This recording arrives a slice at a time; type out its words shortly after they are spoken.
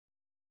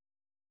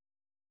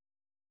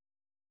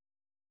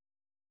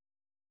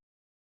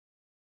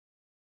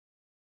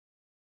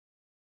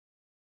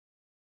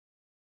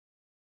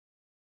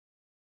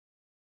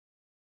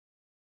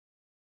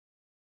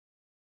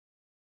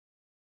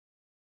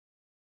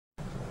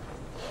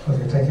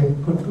Okay, thank you.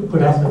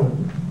 Good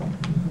afternoon.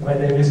 My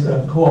name is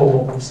Kua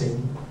Wongboonsin.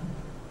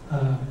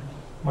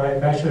 My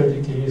bachelor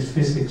degree is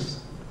physics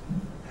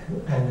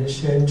and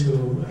is changed to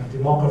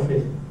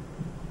demography.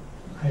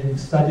 I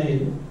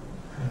study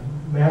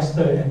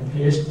master and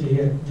PhD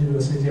at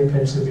University of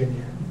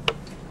Pennsylvania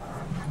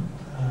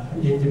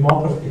in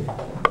demography.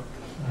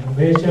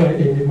 Major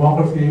in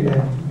demography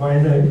and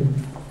minor in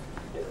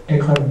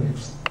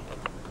economics.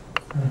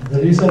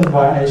 The reason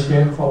why I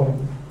changed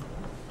from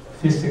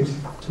physics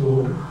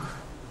to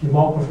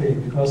demography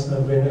because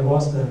when I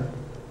was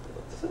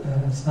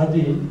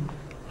studying,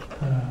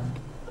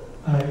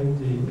 I'm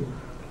the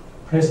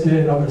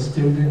president of the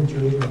student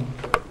union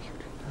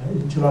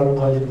in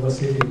Chulalongkorn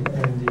University,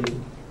 and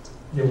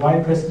the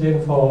vice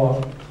president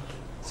for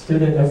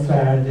student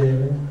affairs.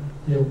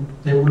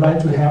 They would like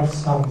to have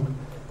some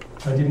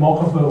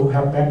demographer who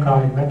have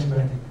background in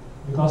mathematics,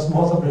 because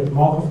most of the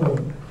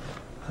demographers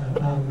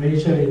are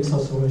major in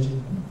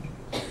sociology.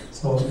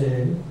 So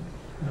they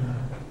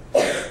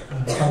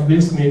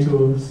convinced me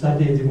to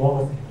study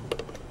demography.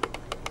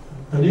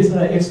 The reason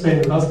I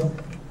explain because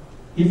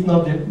if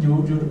not,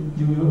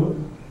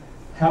 you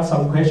have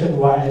some question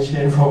why I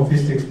changed from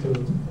physics to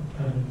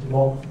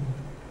demography.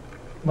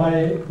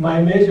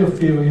 My major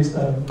field is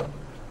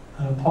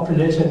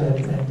population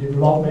and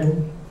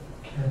development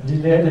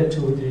related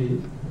to the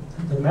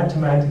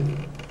mathematical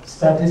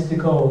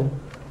statistical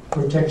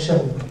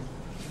projection,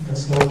 the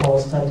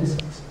so-called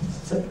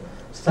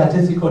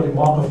statistical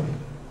demography.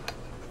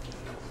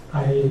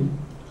 I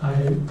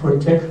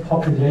project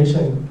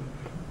population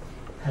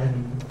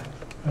and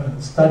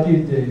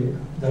study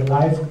the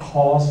life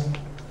course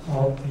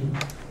of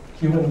the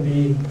human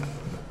being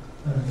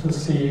to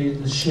see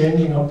the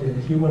changing of the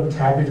human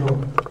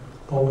capital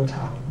over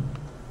time,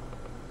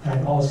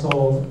 and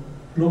also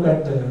look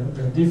at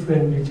the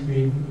difference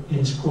between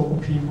each group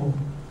of people.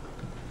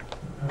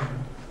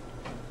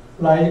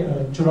 Like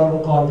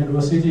Chulalongkorn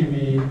University,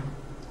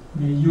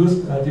 we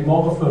use a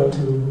demographer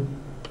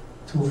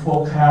to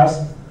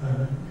forecast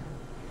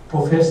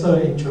professor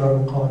in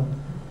Chulalongkorn,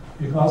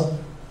 because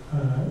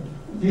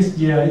this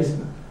year is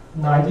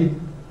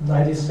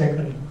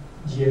 92nd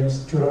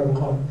years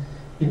Chulalongkorn.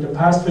 In the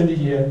past 20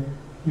 years,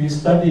 we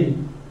study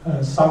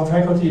some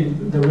faculty,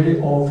 the very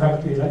old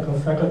faculty, like a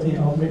faculty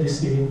of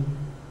medicine,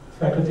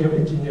 faculty of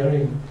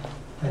engineering,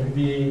 and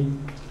we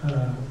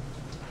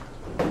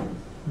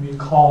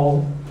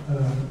call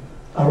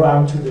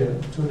around to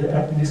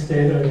the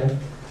administrator that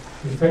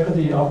the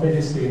faculty of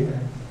medicine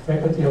and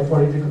faculty of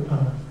political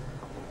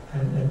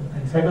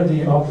and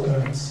faculty of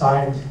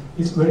science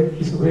is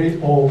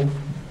very old.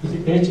 It's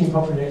an aging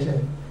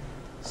population.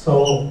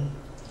 So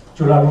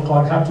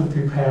Chulalongkorn have to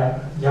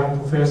prepare young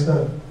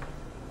professor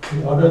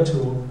in order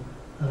to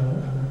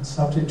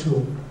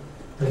substitute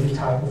the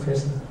retired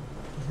professor.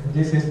 Okay.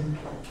 This is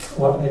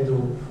what I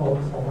do for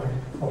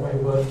my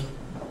work.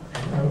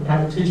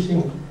 I'm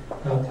teaching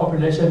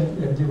population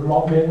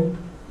development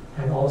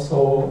and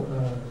also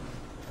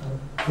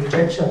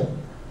projection,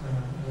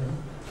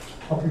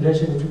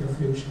 population into the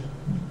future.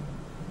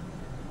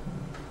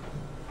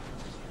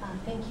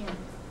 Thank you.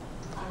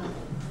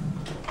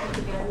 Thank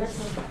you very much.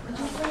 Could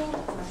you bring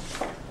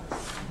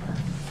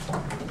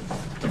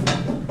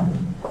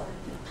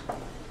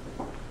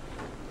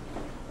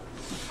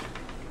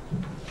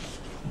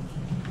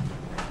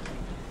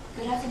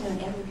Good afternoon,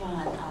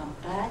 everyone. I'm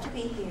glad to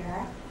be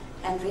here,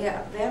 and we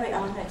are very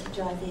honored to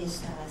join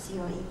this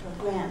COE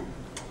program.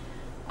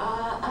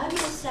 I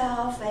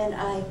myself, when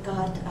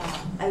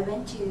I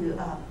went to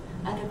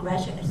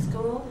undergraduate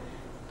school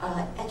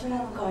at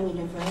Chulalongkorn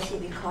University.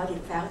 We call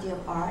it Faculty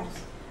of Arts,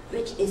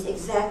 which is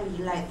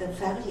exactly like the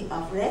Faculty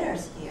of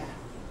Letters here.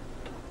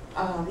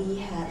 We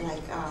had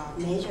like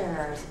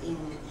majors in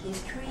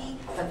history,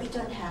 but we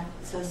don't have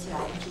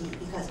sociology,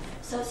 because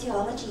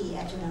sociology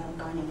at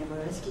Chulalongkorn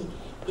University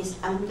is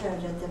under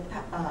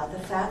the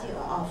Faculty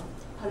of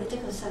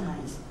Political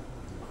Science.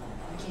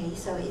 Okay,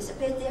 so it's a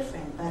bit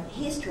different, but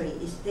history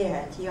is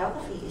there,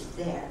 geography is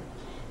there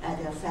at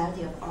the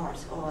Faculty of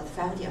Arts or the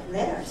Faculty of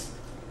Letters.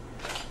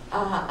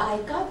 I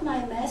got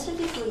my master's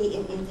degree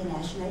in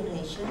international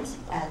relations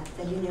at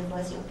the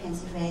University of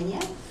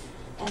Pennsylvania,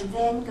 and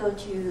then go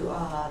to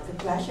the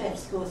graduate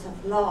schools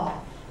of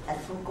law at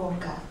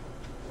Fukuoka,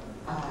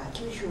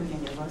 Kyushu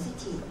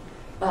University.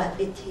 But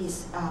it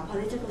is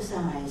political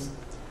science.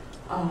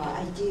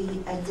 I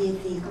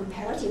did the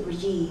comparative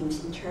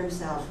regimes in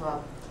terms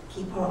of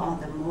people on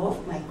the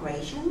move,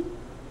 migration.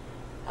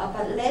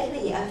 But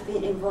lately I've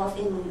been involved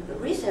in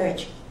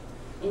research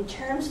in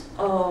terms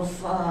of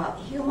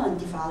human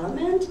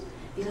development,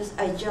 because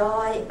I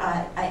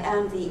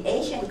am the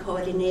Asian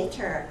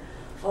coordinator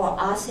for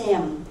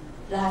ASEM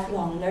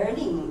Lifelong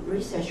Learning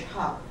Research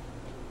Hub.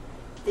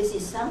 This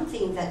is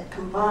something that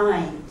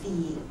combines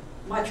the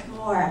much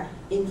more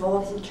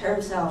involved in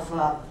terms of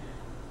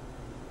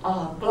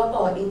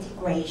global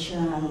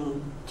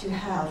integration to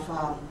have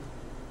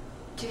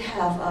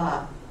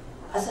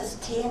a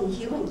sustained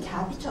human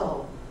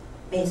capital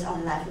based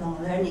on lifelong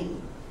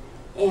learning.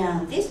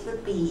 And this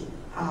would be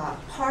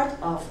part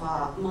of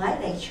my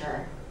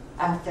lecture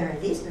after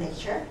this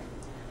lecture,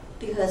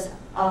 because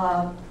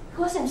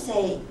Kua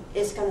Sensei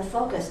is going to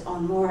focus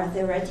on more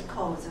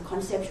theoretical, the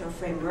conceptual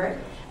framework,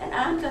 and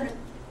I'm going to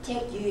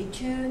take you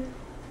to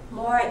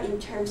more in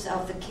terms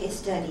of the case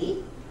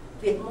study,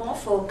 with more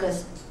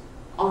focus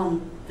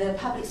on the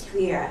public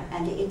sphere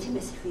and the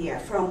intimate sphere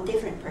from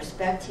different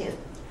perspectives,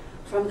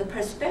 from the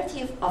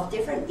perspective of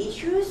different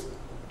issues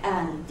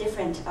and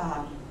different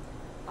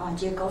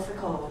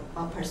geographical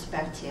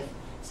perspective.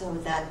 So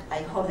that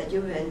I hope that you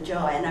will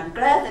enjoy, and I'm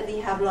glad that we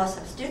have lots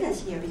of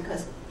students here,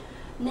 because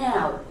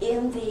now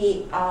in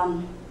the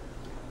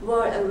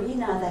world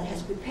arena that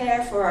has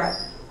prepared for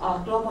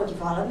global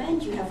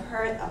development, you have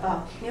heard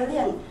about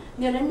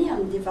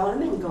Millennium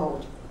Development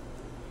Goals.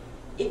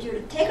 If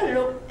you take a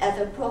look at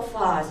the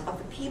profiles of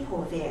the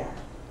people there,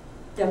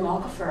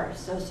 demographers,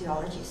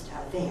 sociologists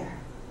are there.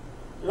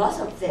 Lots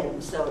of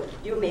them, so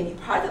you may be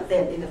part of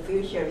them in the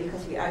future,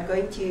 because we are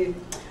going to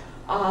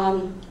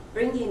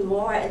bring in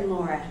more and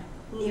more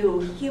new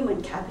human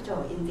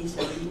capital in this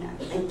arena.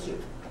 Thank you.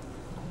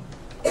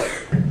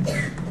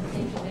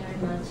 Thank you very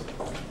much.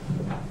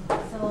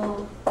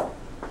 So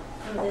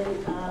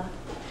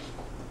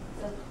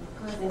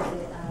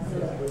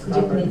could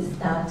you please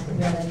start your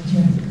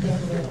lecture? Thank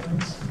you very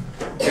much.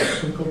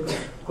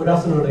 Good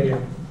afternoon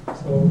again.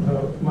 So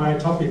my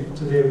topic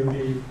today will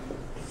be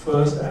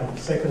first and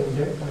second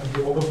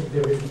demographic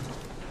dividend.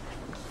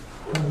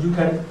 You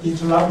can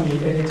interrupt me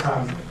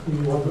anytime if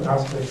you want to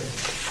ask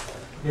questions.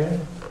 Yeah?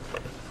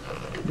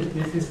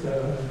 This is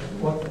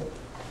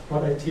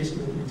what I teach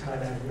in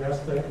Thailand,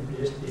 master and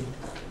PhD.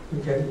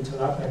 You can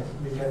interrupt and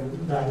we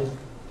can dive.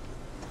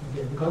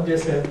 Okay? Because they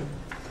said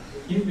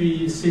if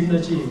we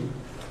synergy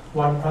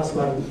 1 +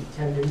 1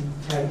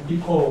 can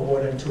equal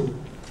more than 2.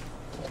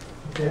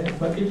 Okay?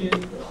 But if you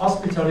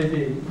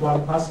hospitality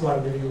 1 +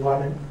 1 will be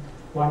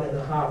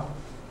 1.5.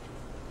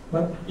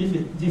 But if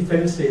it's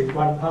defensive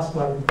 1 +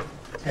 1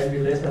 can be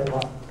less than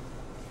 1.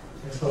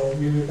 And so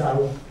we will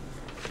down.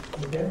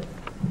 Okay?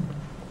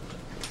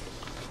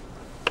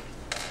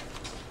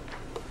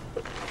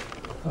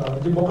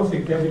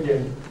 Demographic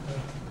dividend.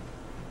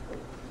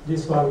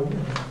 This one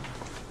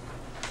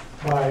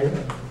by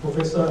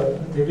Professor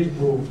David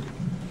Wu.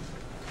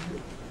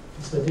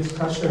 It's a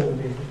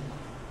discussion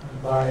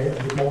by a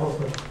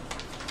demographer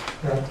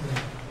that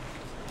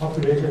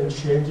population is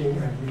changing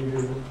and we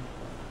will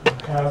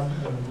have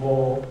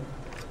more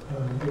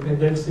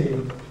dependency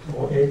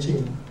or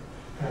aging,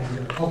 and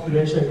the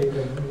population in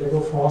the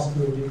labor force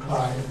will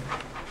decline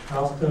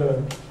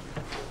after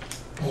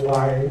a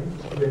while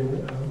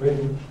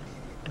when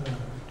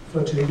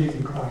fertility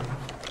decline.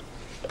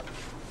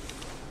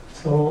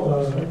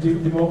 So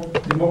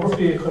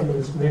demography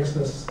economics makes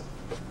us.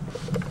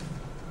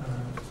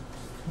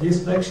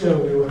 This lecture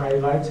will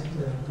highlight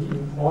the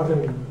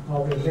importance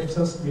of the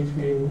nexus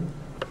between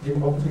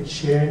demographic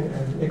change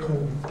and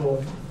economic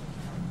growth.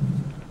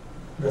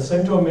 The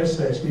central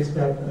message is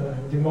that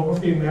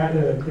demography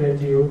matters a great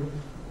deal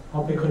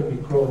of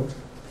economic growth.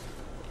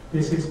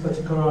 This is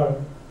particular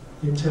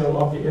in terms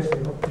of the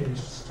effect of the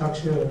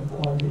structure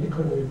on the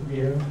economic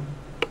sphere,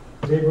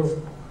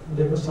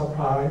 labor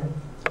supply,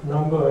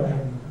 number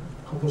and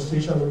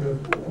composition of the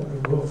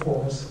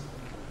workforce,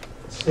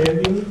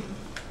 saving,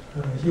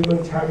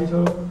 human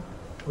capital,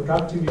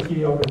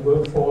 productivity of the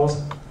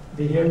workforce,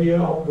 behavior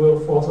of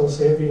workforce on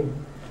saving,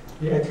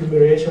 the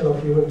accumulation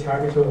of human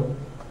capital,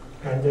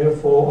 and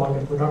therefore on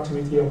the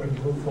productivity of the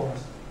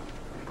workforce.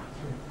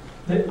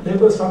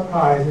 Labor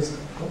supply is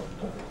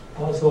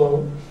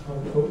also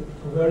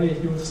a very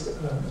huge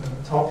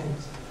topic.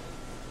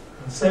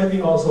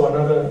 Saving also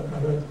another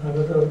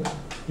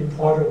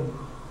important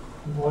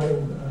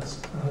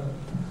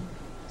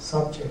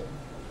subject.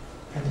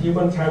 And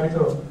human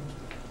capital.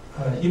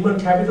 Human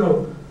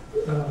capital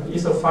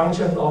is a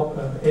function of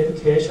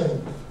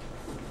education,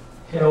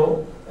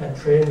 health, and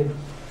training.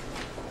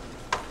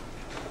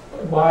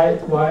 Why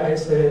I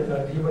say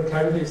human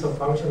capital is a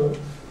function of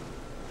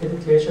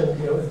education,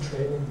 health, and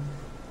training?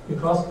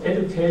 Because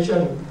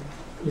education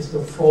is the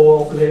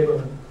flow of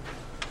labor.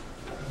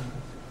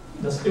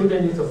 The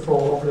student is the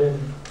flow of labor.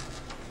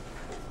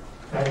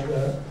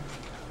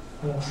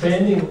 And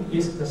training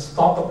is the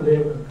stock of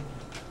labor.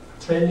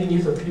 Training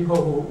is the people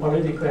who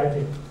already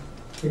graduated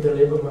in the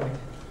labor market.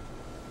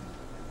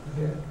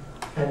 Okay?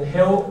 And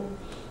health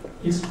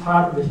is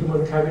part of the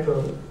human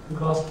capital,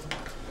 because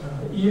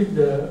if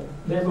the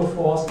labor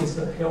force is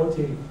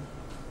healthy,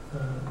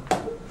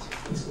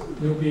 it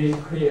will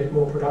create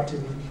more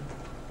productivity.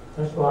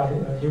 That's why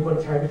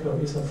human capital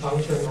is a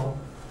function of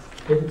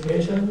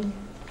education,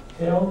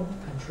 health,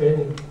 and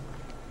training.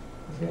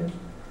 Okay?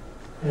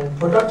 And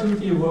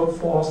productivity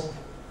workforce,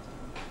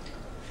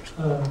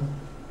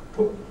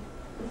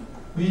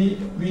 we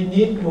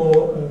need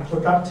more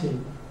productive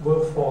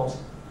workforce,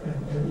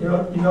 and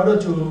in order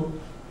to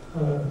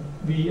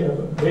be a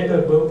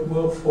better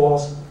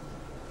workforce,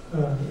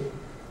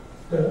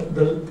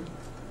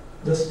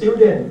 the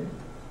student,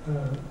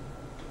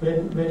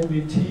 when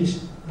we teach,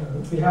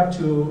 we have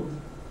to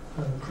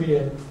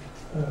create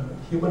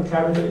human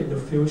capital in the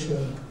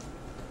future.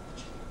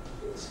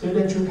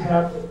 students should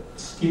have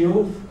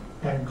skill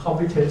and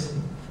competency.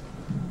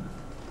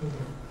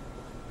 Okay.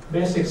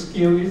 Basic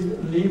skill is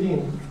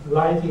reading,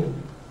 writing,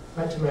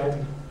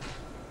 mathematics.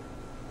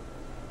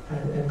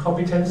 And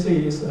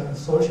competency is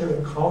social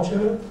and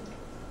culture,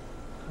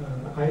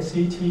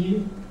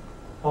 ICT,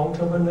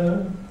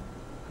 entrepreneur.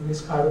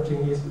 This kind of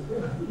thing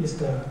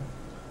is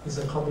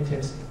a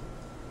competency.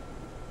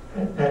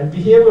 And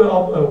behavior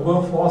of a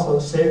workforce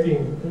on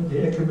saving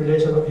the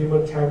accumulation of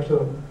human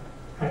capital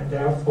and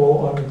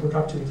therefore on the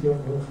productivity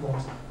of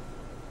workforce.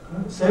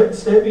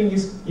 Saving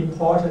is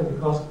important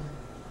because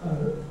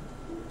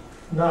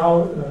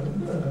now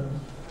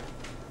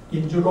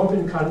in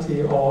European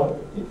countries or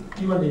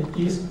even in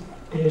East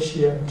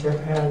Asia,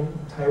 Japan,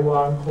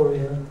 Taiwan,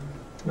 Korea,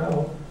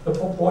 now the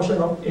proportion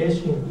of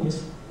aging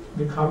is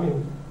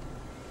becoming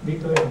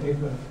bigger and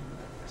bigger.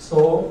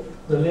 So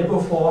the labor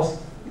force,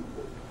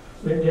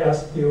 when they are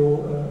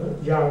still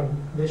young,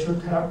 they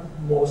should have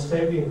more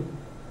saving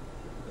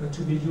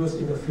to be used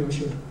in the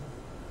future.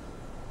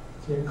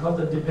 Okay, because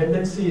the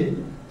dependency,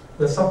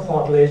 the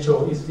support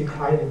ratio is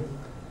declining.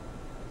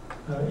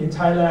 In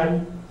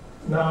Thailand,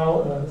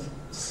 now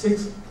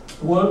 6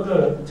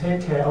 workers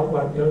take care of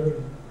 1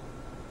 elderly.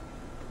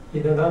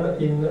 In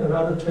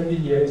another 20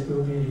 years, it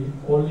will be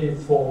only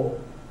 4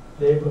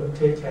 labor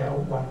take care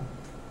of 1.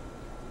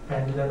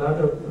 And in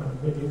another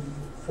maybe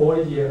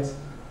 40 years,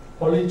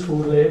 only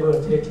 2 labor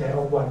take care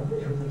of 1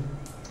 elderly.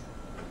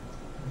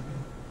 Okay.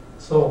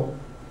 So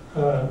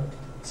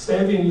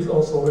saving is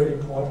also very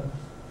important.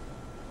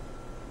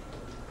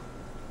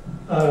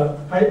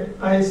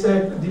 I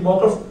said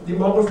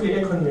demography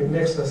economic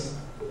nexus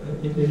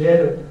is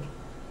related.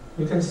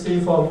 You can see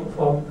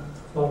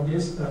from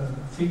this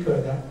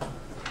figure that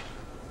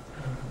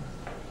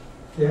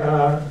there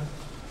are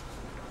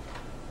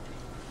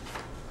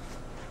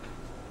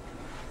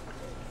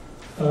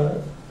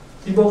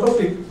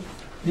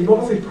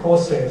demographic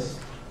process.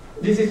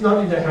 This is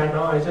not in the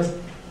handout. I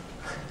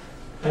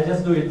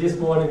just do it this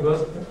morning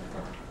because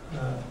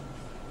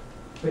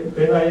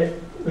when I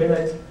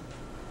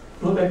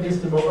look at this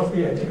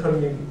demography and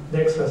economic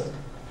nexus,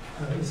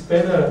 it's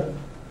better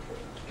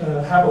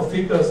have a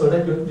figure so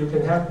that you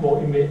can have more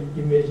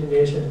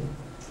imagination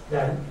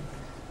than,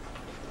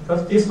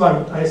 because this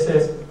one I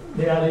says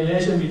there are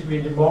relation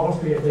between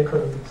demography and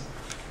economics.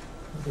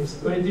 It's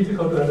very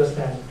difficult to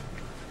understand.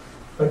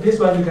 But this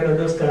one you can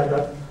understand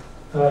that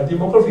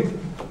demographic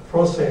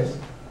process,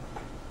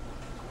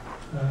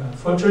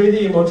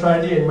 fertility,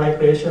 mortality, and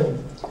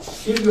migration.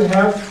 If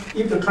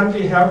the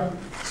country have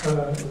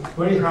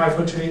very high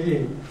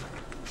fertility,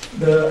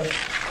 the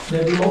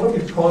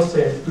demographic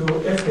process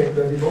will affect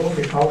the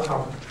demographic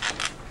outcome.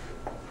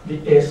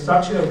 The age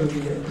structure will be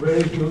a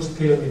very huge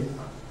pyramid.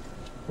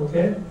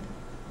 Okay,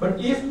 but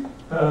if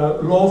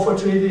low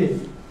fertility,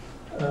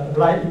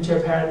 like in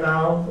Japan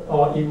now,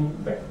 or in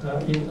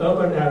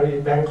urban area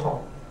in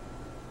Bangkok.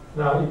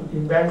 Now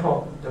in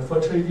Bangkok, the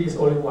fertility is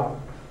only 1.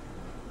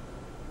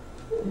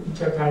 In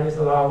Japan is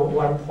around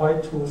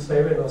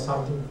 1.27 or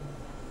something.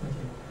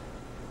 Okay.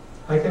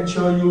 I can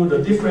show you the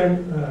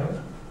different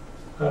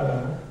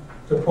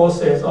the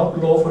process of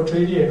low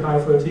fertility and high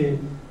fertility.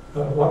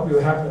 What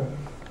will happen?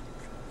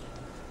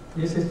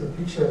 This is the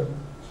picture.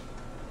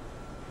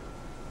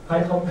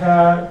 I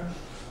compare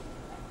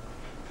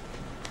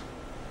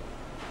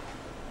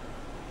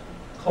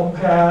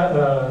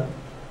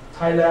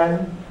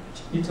Thailand,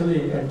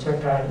 Italy, and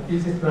Japan.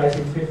 This is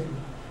 1950.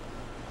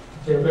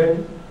 Okay,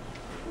 when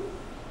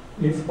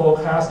we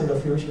forecast in the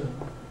future,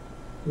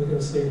 you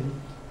can see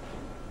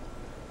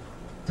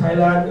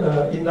Thailand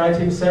in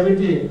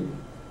 1970,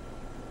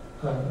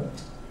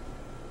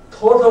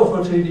 total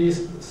fertility is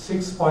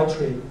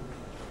 6.3.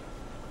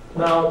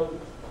 Now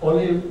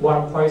only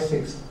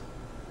 1.6.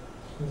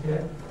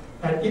 Okay,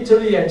 and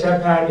Italy and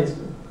Japan is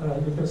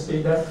you can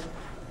see that.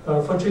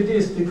 Fertility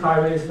is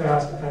decline very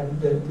fast, and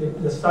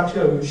the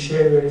structure will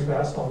change very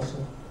fast also.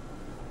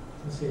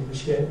 You see the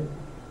change.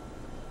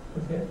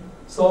 Okay,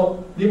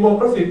 so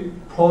demographic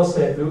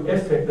process will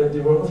affect the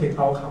demographic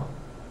outcome.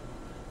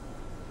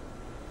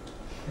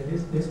 Okay,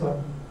 this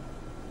one.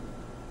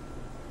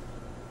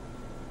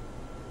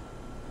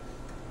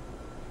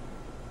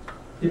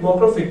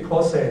 Demographic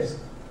process.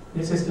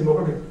 This is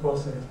demographic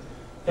process.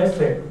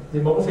 Affect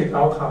demographic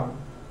outcome.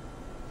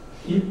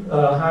 If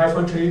high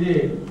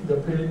fertility, the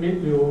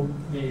pyramid will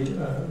be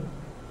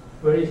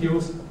very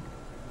huge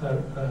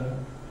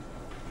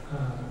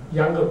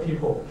younger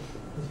people.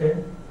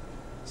 Okay,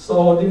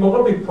 so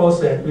demographic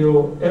process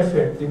will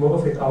affect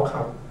demographic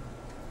outcome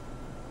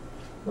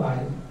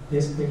by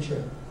this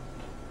picture.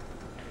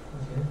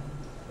 Okay,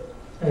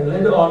 and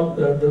later on,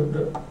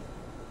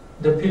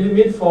 the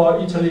pyramid for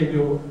Italy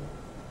will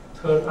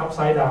turn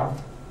upside down.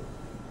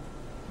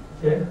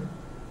 Okay.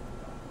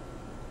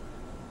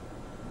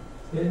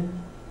 Okay.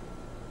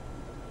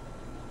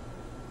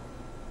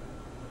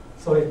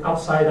 So it's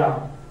upside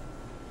down.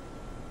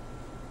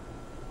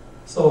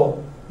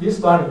 So this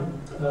one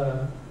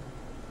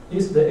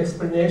is the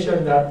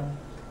explanation that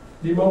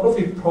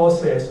demographic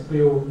process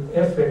will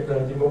affect the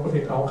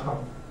demographic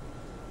outcome.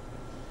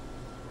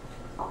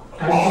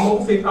 And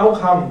demographic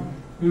outcome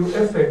will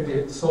affect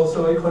the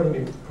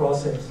socio-economic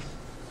process.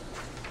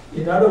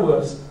 In other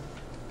words,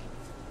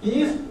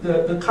 if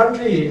the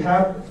country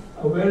have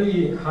a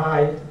very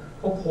high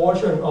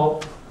proportion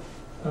of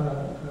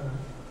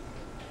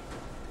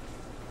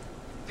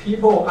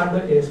people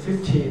under age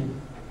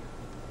 15,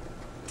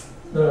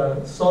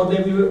 so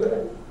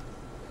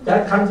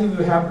that country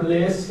will have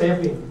less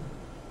saving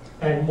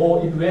and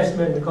more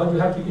investment, because you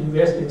have to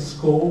invest in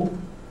school,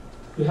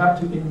 you have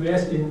to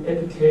invest in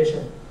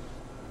education.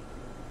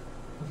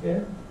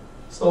 Okay?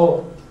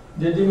 So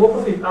the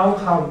demographic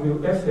outcome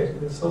will affect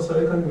the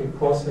socio-economic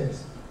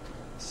process.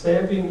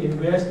 Saving,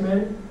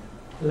 investment,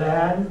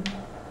 land,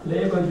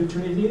 labor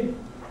utility,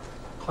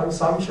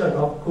 consumption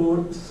of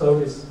goods,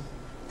 service.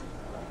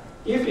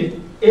 If it's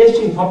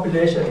aging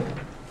population,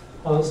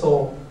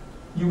 also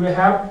you will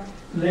have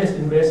less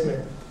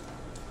investment.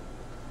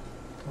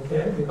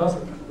 Okay, because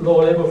low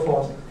labor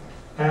force.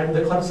 And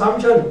the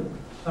consumption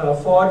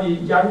for the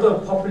younger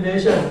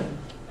population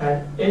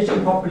and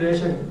aging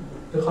population,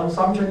 the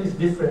consumption is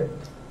different.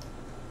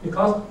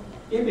 Because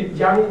if it's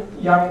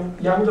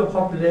younger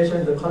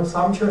population, the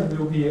consumption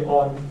will be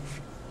on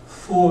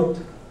food,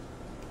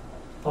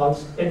 on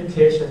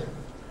education.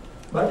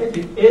 But if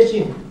it's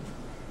aging,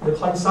 the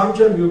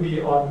consumption will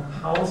be on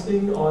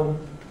housing, on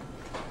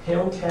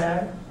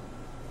healthcare.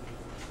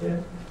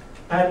 Okay?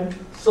 And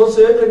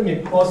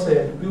socioeconomic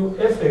process will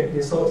affect the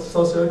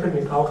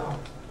socioeconomic outcome.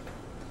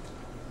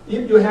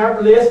 If you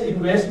have less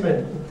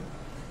investment,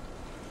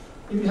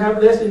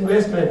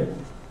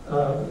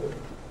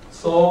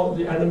 so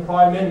the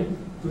unemployment,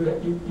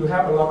 you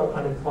have a lot of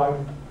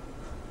unemployment.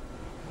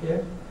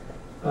 Okay?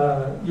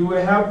 You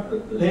will have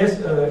less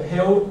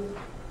health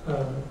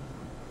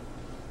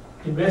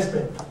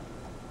investment.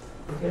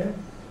 Okay?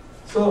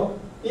 So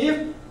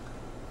if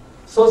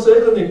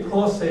socioeconomic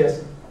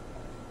process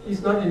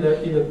is not in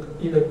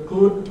a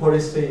good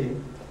policy,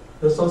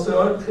 the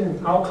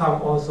socioeconomic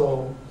outcome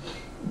also,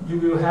 you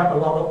will have a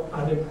lot of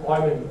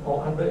unemployment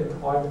or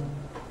underemployment.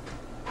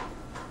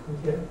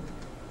 Okay?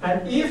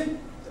 And if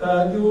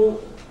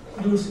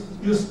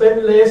you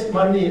spend less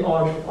money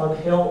on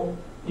health,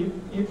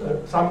 if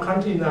some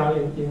country now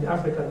in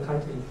African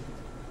country,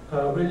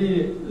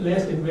 really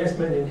less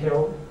investment in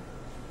health,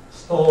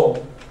 so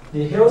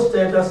the health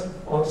status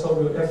also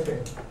will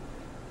affect.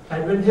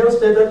 And when health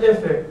status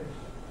affect,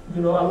 a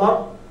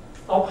lot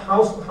of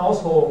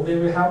household, they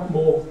will have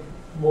more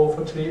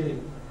fertility.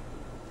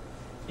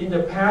 In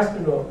the past,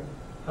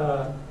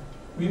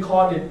 we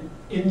call it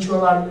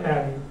insurance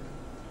and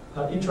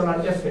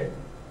insurance effect.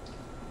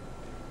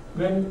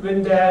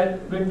 When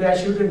their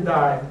children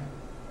die,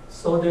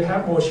 so they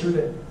have more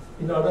children.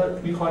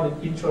 We call it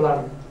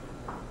insurance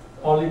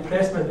or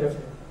replacement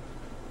effect.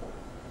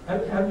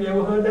 Have you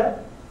ever heard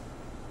that?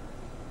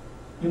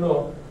 In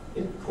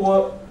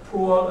poor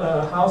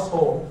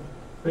household,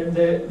 when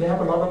they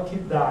have a lot of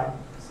kids die,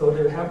 so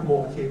they have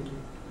more kids.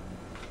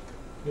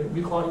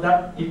 We call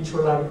that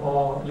insurance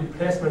or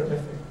replacement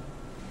effect.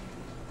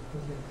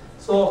 Okay.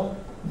 So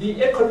the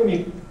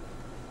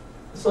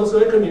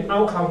socioeconomic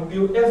outcome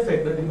will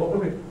affect the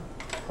demographic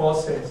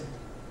process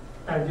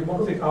and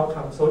demographic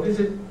outcome. So this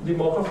is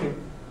demographic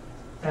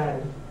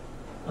and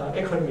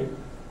economic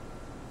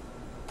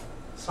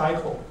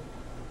cycle.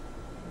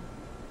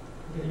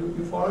 Okay,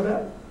 you follow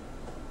that?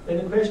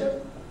 Any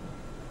question?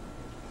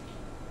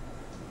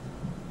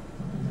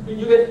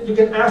 You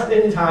can ask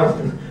any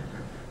time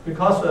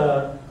because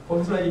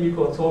Professor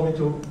Imiko told me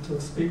to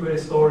speak very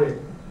slowly,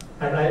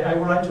 and I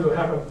would like to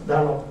have a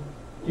dialogue.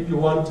 If you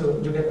want to,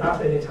 you can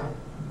ask any time.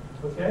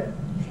 Okay?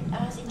 You can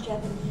ask in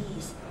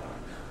Japanese.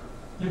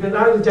 You can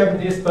ask in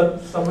Japanese,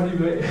 but somebody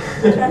will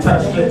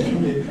translate to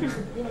me.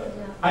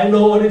 I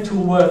know only two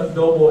words,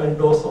 domo and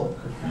doso.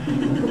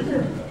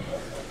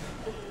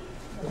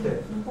 Okay.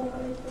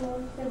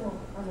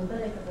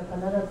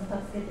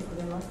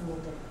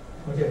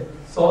 Okay.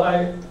 So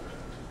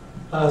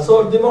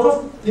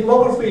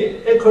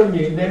demography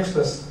economy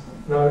nexus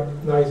now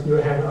is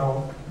your hand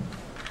out.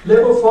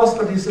 Labor force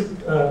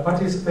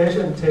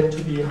participation tend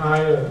to be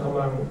higher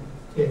among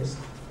age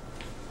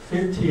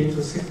 15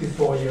 to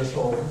 64 years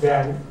old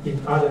than in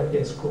other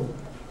age groups.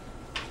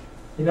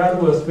 In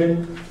other words,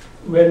 when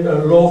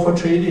low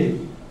fertility,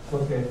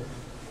 okay,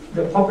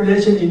 the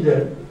population in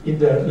the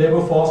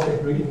labor force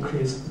will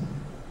increase.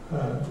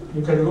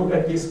 You can look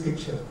at this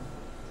picture.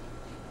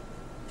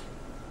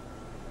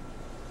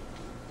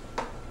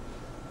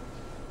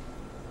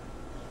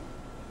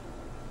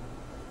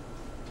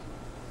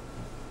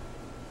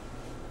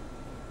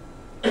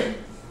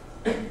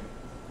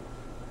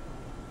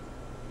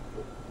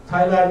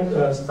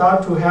 Thailand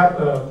started to have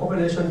a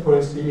population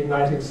policy in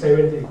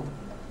 1970.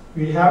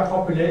 We have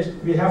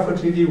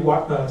fertility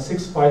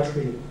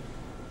 6.3,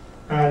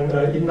 and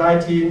in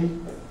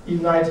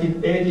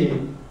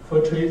 1980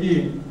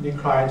 fertility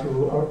declined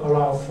to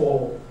around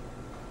 4.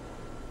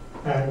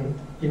 And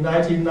in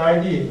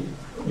 1990,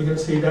 you can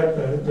see that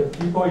the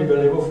people in the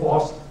labor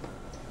force,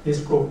 this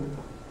group,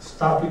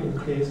 start to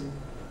increase,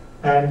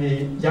 and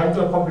the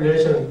younger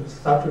population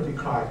start to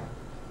decline.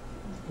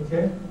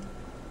 Okay.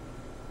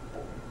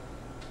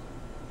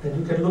 And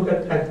you can look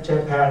at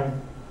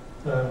Japan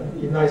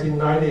in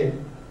 1990,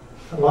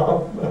 a lot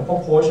of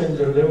proportion in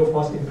the labor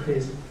force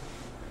increased.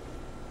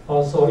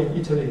 Also in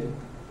Italy.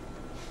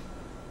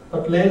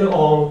 But later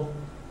on,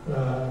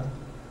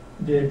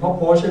 the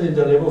proportion in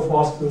the labor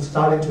force will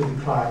starting to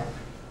decline.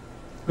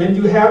 When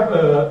you have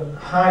a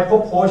high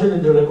proportion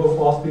in the labor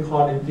force, we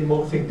call it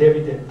demographic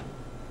dividend.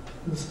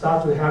 You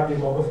start to have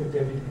demographic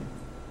dividend.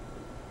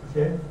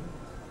 Okay?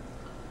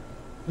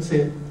 You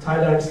see,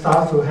 Thailand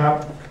starts to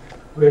have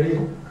very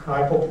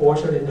high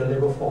proportion in the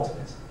labor force.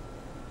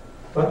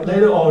 But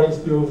later on,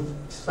 it will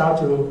start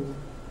to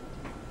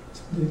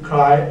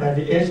decline, and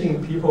the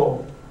aging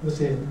people, you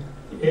see,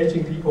 the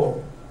aging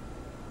people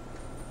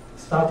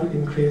start to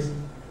increase.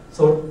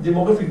 So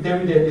demographic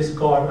dividend is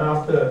gone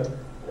after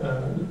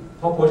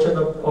proportion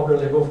of the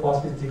labor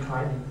force is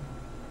declining.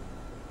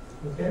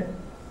 Okay?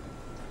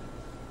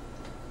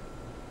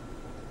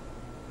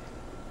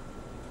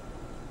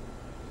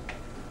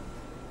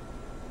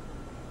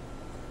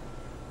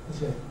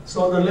 Okay.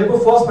 So the labor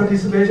force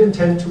participation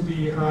tends to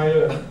be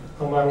higher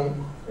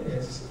among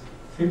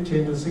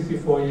 15 to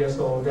 64 years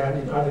old than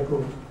in other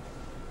groups.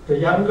 The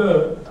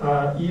younger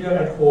are either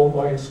at home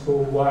or in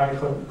school while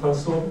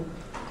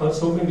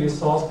consuming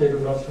resources they do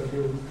not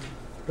produce.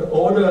 The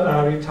older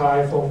are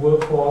retired from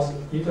workforce,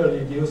 either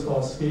reduce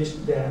or switch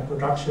their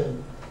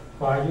production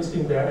by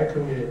using their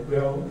accumulated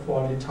wealth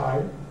for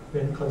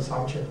retirement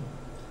consumption.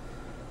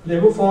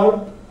 Labor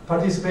force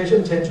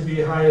participation tends to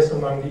be highest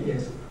among the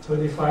age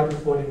 25 to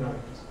 49.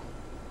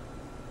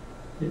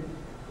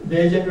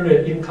 They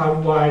generate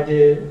income while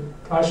they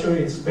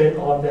partially spend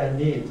on their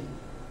need.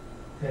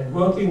 And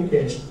working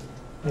age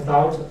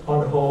adults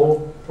on the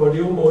whole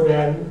produce more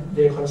than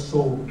they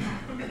consume.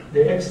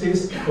 The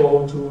excess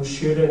go to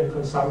children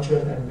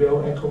consumption and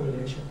wealth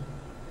accumulation.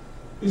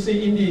 You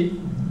see, in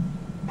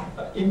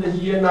the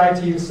year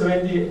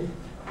 1970,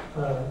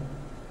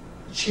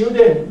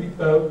 children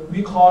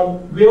we call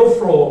wealth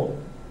flow.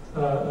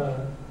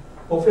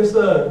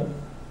 Professor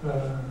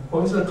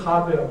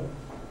Carvel,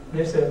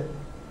 they said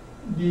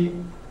the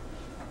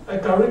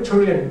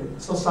egalitarian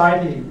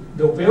society,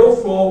 the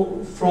wealth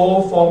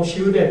flow from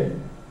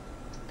children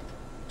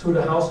to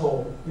the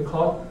household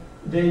because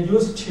they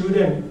use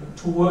children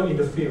to work in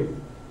the field.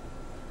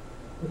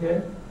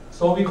 Okay,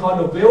 so we call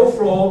the wealth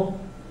flow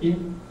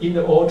in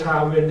the old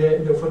time when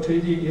the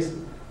fertility is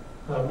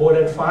more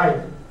than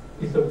 5.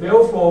 It's the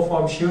wealth flow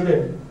from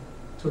children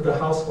to the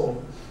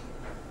household.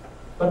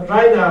 But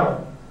right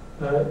now,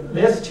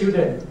 less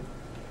children.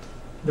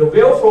 The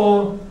wealth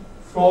flow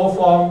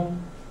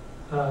from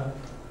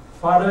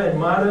father and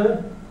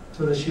mother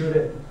to the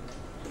children.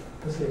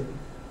 You see.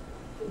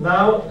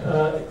 Now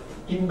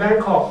in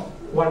Bangkok,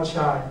 one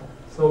child.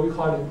 So we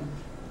call it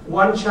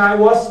one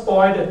child was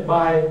spoiled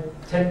by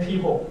 10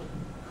 people.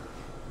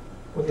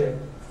 Okay,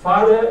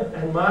 father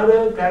and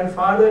mother,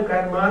 grandfather,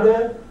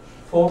 grandmother,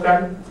 4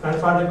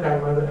 grandfather,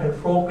 grandmother, and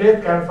 4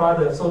 great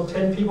grandfather. So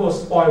 10 people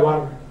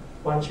spoil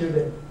one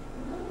children.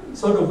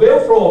 So the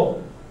wealth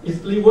flow is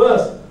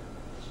reversed.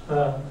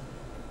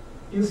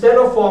 Instead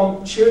of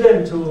from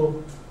children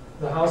to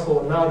the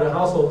household, now the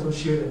household to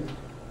children.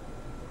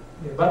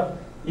 Okay, but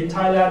in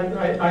Thailand,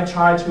 I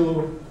try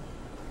to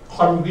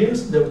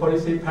convince the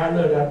policy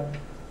planner that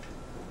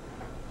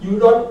you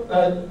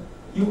don't,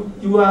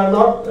 you are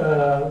not.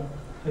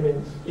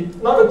 It's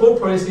not a good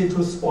policy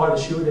to spoil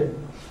the children.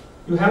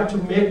 You have to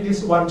make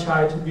this one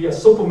child to be a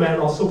Superman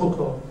or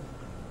Supergirl.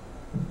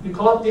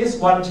 Because this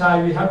one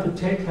child, we have to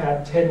take care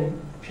of 10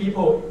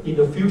 people in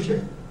the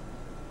future.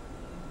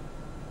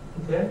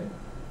 Okay?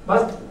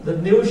 But the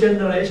new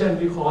generation,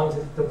 we call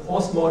it the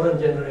postmodern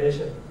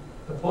generation.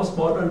 The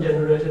postmodern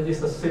generation is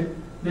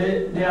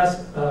they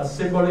are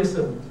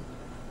symbolism.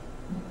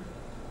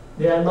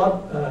 They are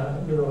not,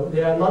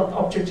 they are not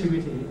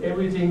objectivity.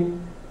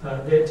 Everything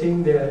they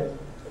think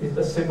is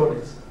the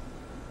symbolism.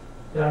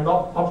 They are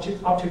not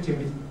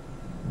objectivity.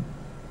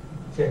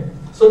 Okay.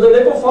 So the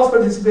labor force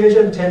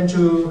participation tend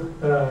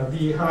to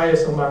be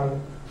highest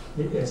among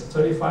the age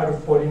 35 to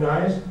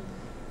 49.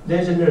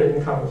 They generate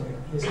income.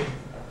 Okay.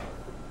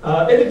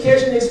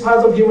 Education is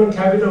part of human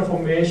capital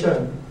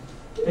formation.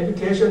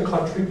 Education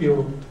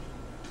contributes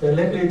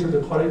directly to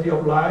the quality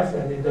of life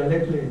and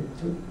indirectly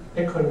to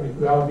economic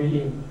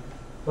well-being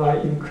by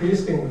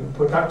increasing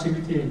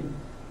productivity,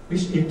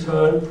 which in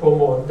turn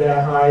promote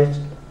their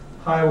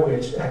high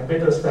wage and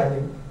better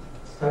standard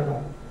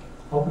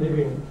of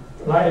living.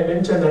 Like I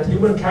mentioned, that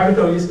human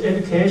capital is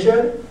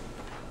education,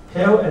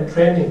 health, and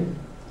training.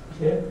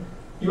 Okay?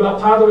 You are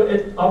part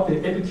of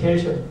the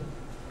education,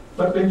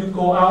 but when you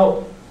go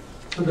out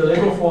to the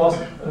labor force,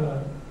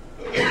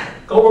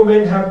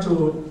 government have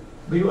to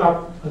build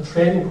up a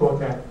training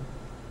program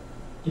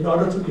in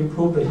order to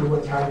improve the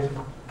human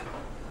capital.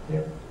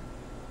 Okay?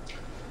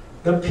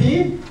 The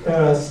peak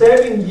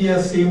saving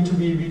years seem to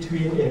be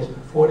between age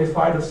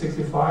 45 to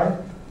 65,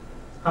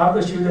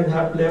 after children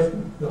have left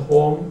the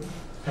home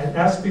and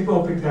as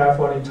people prepare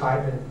for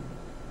retirement.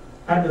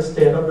 At the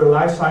stage of the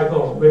life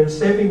cycle, when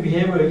saving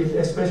behavior is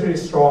especially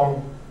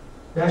strong,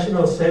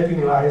 national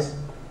saving lies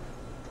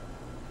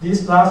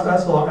This lasts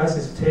as long as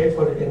it takes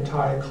for the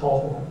entire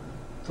cohort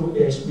to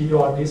age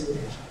beyond this age.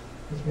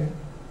 Okay?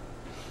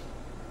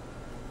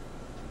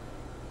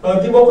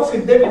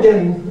 Demographic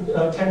dividend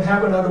can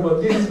have another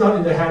word. This is not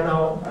in the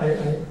handout.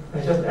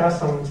 I just add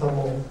some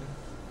more.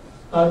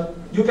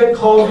 You can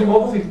call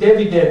demographic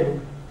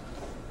dividend,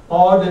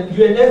 or the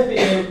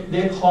UNFPA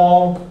they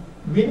call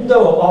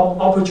window of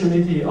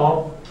opportunity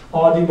or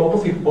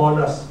demographic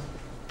bonus.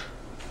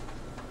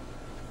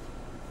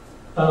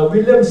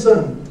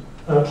 Williamson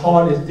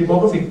called it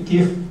demographic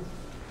gift.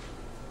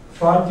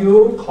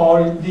 Frankel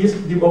called this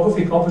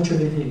demographic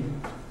opportunity.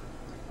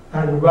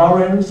 And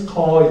Warren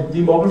called it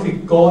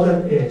demographic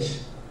golden age.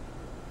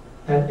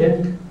 And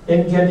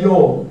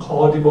Engelio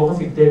called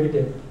demographic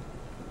dividend.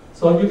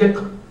 So you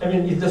can,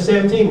 it's the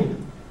same thing.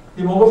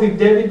 Demographic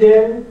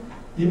dividend,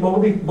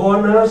 demographic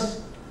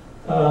bonus,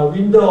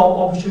 window of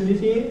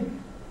opportunity,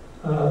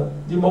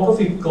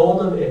 demographic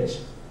golden age.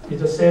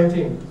 It's the same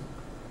thing.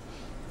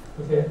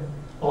 Okay?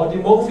 Or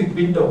demographic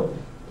window.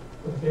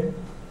 Okay?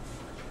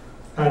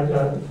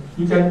 And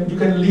you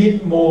can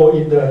read more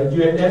in the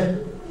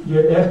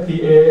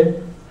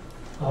UNFPA.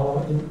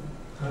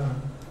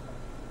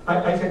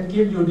 I can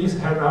give you this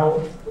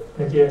handout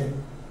again.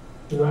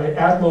 I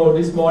add more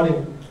this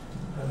morning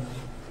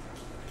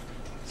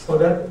so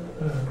that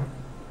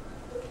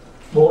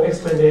more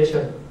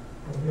explanation.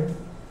 Okay.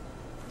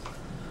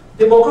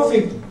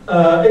 Demographic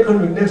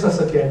economic nexus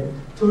again.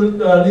 To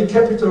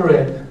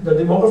recapitulate, the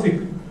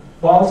demographic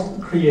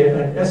wealth create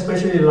an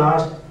especially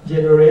large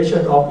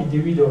generation of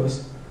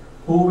individuals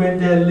who, when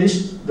they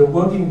reach the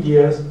working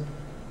years,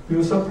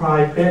 will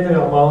supply greater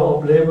amount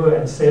of labor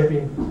and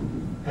saving,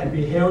 and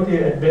be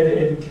healthier and better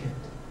educated.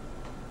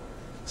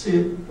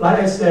 See, like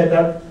I said,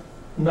 that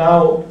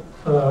now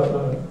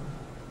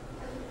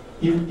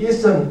in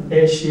Eastern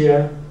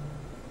Asia,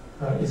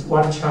 it's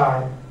one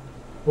child,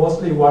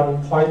 mostly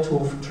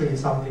 1.23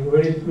 something,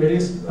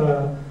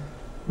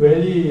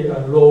 very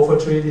low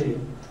fertility.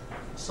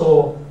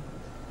 So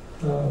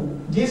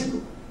this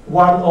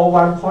 1 or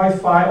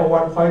 1.5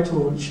 or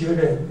 1.2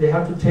 children, they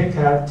have to take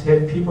care of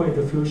 10 people in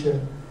the future.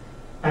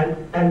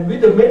 And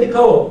with the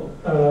medical,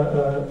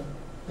 the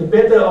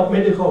better of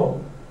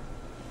medical,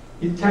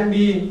 it can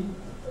be,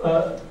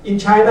 in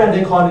China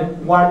they call it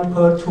 1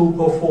 per 2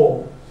 per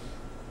 4.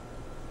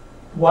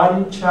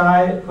 1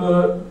 child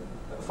per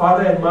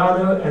father and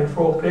mother, and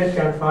 4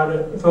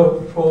 great-grandfather,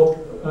 for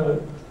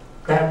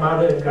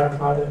grandmother and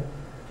grandfather.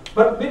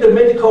 But with the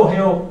medical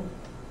help,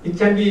 it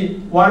can be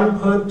 1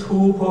 per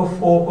 2 per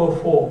 4 per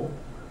 4.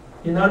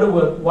 In other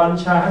words, 1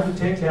 child has to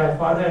take care of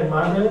father and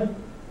mother,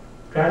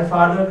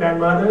 grandfather,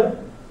 grandmother,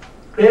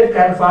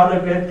 great-grandfather,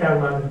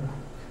 great-grandmother.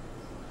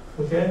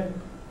 Okay?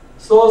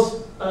 So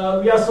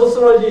we are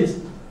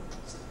sociologists.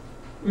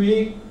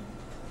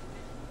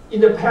 In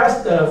the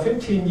past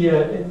 15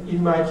 years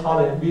in my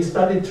college, we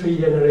studied 3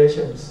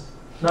 generations.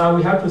 Now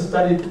we have to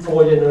study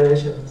 4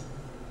 generations.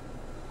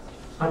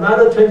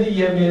 Another 20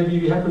 years maybe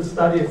we have to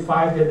study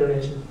 5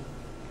 generations,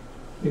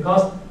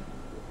 because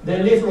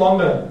they live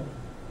longer.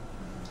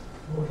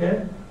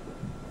 Okay?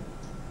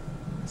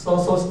 So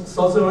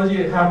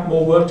sociology have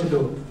more work to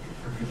do.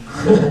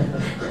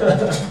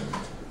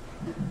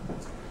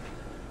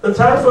 The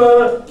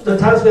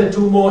transfer to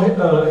more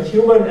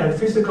human and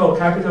physical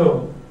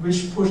capital,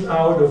 which push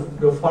out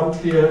the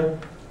frontier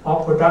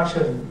of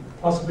production,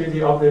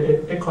 possibility of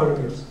the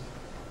economies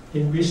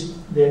in which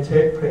they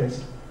take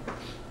place.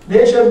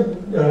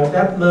 Nations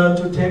that learn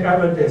to take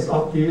advantage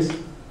of this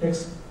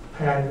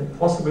expand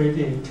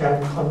possibility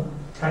can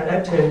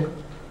attain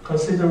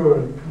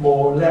considerably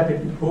more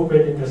rapid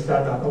improvement in the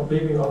standard of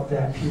living of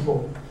their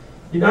people.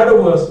 In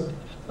other words,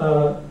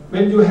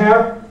 when you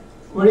have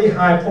very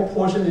high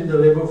proportion in the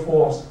labor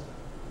force,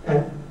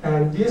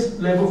 and this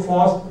labor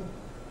force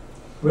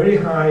very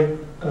high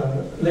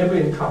labor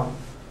income,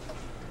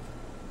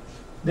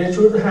 they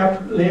should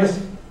have less,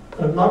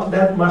 not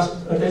that much,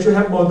 they should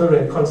have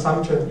moderate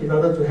consumption in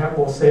order to have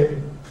more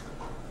saving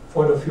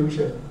for the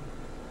future.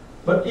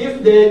 But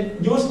if they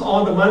use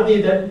all the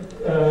money that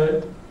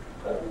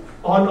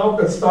on of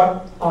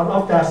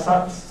their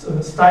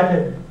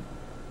stipend,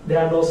 there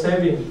are no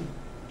saving.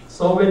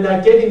 So when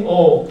they're getting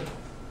old,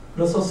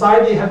 the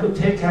society has to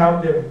take care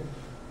of them.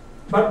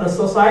 But the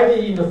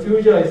society in the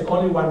future is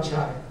only 1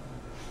 child.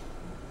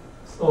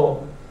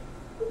 So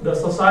the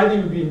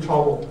society will be in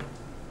trouble.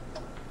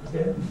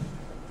 Okay?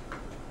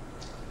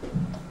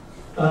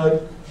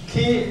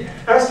 Key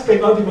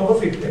aspect of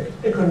demographic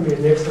economy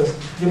nexus,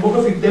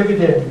 demographic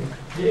dividend,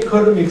 the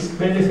economic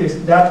benefits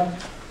that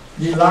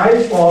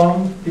derive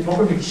from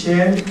demographic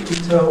change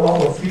in terms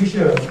of a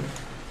future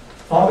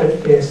of an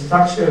age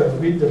structure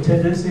with the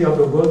tendency of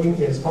the working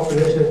age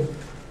population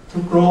to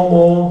grow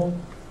more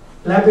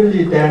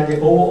rapidly than the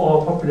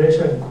overall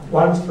population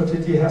once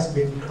fertility has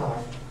been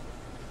declined.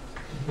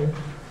 Okay.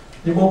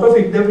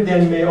 Demographic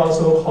dividend may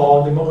also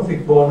call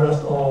demographic bonus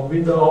or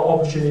window of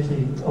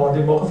opportunity or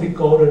demographic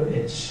golden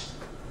age.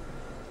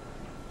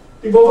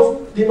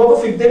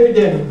 Demographic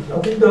dividend or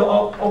window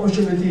of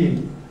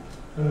opportunity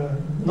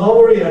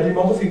Normally, a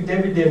demographic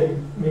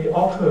dividend may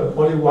occur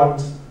only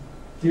once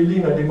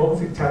during a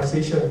demographic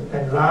transition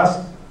and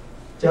last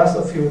just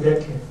a few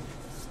decades.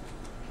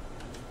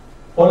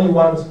 Only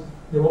once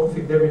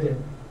demographic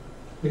dividend,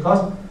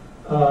 because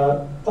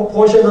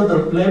proportion of the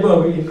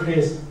labor will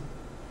increase,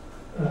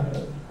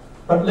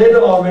 but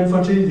later on when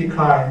fertility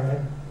decline,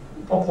 right,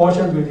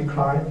 proportion will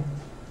decline,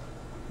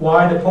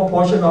 while the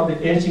proportion of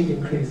the aging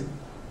increase.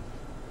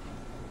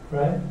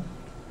 Right?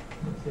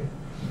 Okay.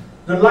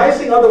 The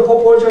rising of the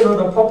proportion of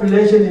the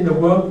population in the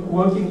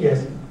working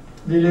age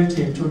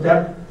relative to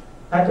that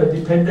at a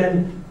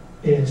dependent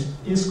age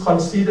is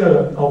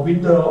considered a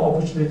window of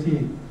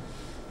opportunity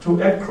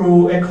to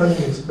accrue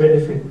economic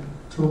benefit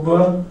to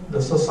both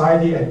the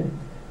society and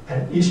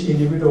each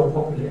individual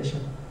population.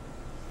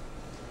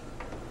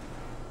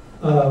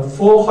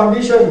 4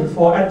 conditions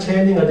for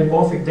attaining a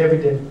demographic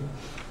dividend.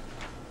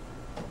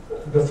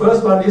 The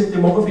first one is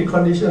demographic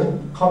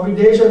condition,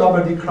 combination of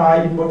a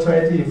decline in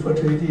mortality,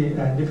 fertility,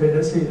 and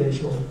dependency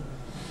ratio.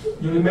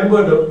 You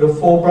remember the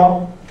 4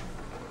 blocks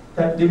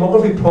that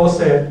demographic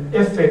process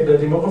affect the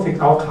demographic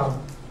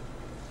outcome,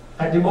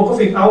 and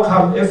demographic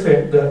outcome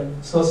affect the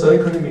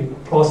socioeconomic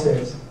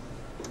process,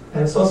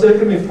 and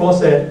socioeconomic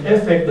process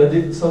affect the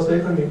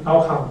socioeconomic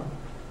outcome,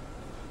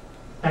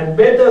 and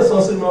better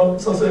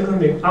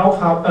socioeconomic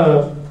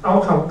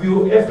outcome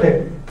will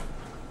affect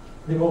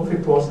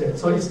demographic process.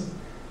 So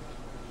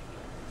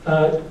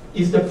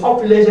it's the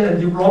population and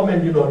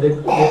development, they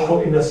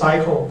go in a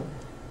cycle.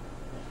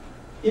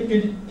 If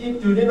you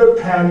did not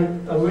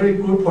plan a very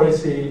good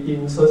policy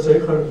in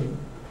socioeconomy,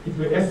 it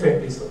will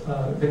affect this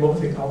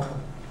demographic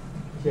outcome.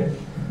 Okay.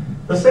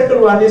 The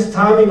second one is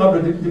timing of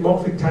the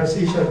demographic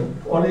transition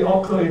only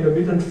occur in the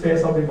middle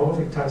phase of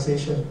demographic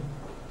transition.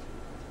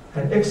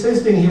 And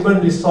existing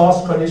human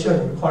resource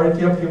condition,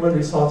 quality of human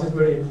resource is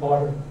very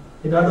important.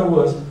 In other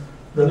words,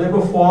 the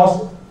labor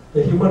force,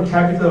 the human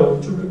capital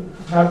should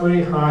have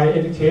very high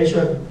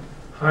education,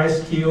 high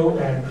skill,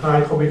 and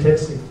high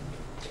competency.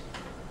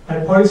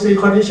 And policy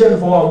condition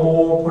for a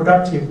more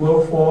productive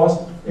workforce,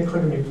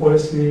 economic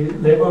policy,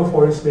 labor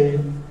policy,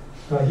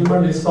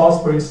 human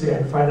resource policy,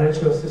 and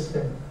financial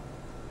system.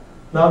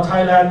 Now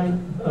Thailand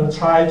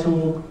try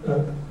to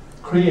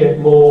create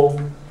more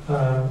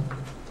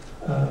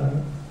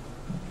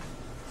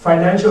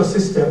financial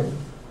system.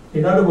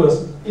 In other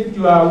words, if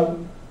you are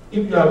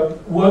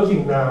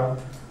working now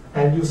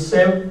and you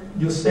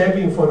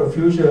saving for the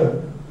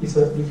future, it's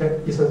a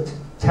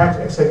tax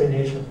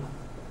examination,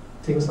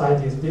 things like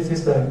this. This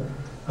is the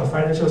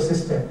financial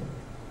system.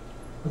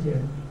 Okay.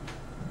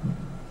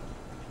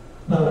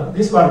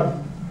 This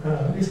one,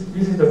 this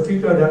is the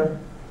figure that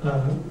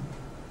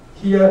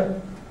here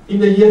in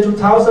the year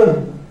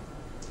 2000,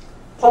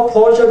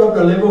 proportion of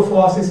the labor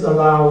force is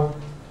around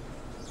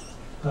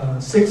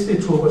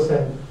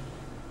 62%.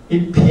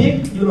 It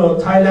peaked,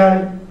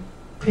 Thailand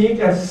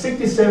peaked at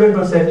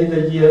 67% in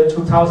the year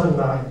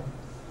 2009.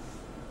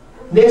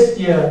 Next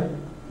year,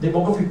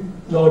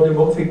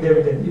 demographic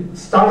dividend,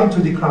 it's starting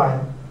to decline.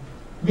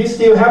 We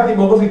still have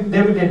demographic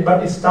dividend,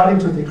 but it's starting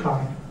to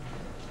decline.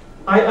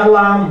 I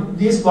alarmed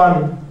this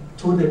one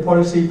to the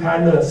policy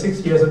panel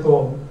 6 years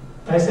ago.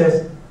 I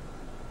said,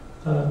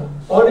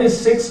 only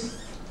 6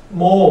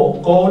 more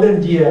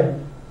golden years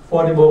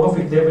for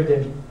demographic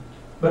dividend,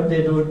 but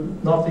they do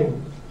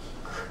nothing.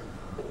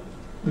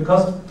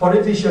 Because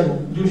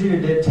politicians, usually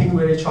they think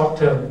very short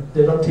term,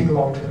 they don't think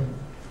long term.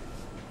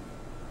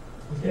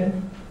 Okay?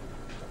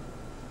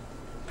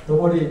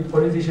 Nobody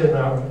politician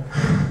now.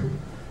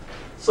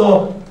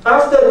 So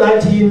after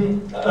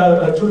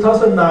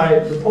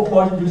 2009, the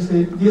proportion, you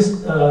see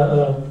this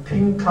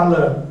pink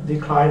color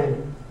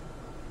declining.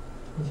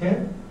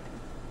 Okay?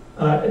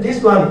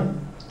 This one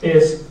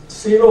is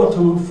 0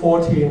 to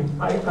 14.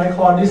 I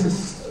call this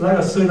is like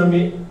a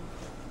tsunami.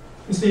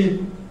 You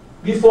see,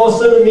 before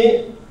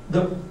tsunami,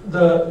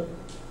 the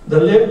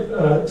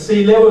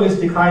sea level is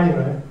declining,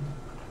 right?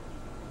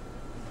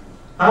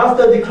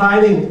 After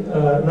declining,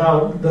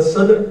 now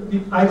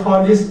I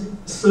call this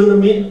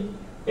tsunami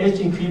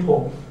aging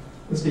people.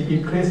 You see,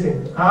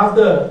 increasing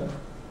after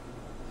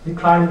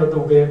declining of the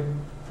wave.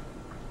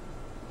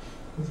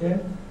 Okay,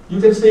 you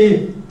can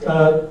see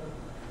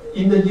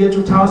in the year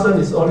 2000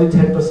 it's only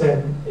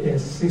 10%,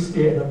 is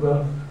 60 and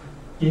above.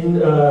 In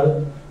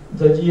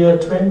the year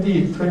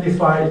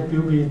 2025 it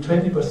will be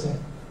 20%.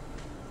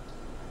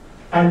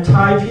 And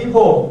Thai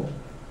people,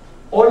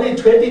 only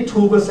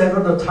 22%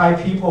 of the Thai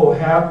people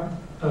have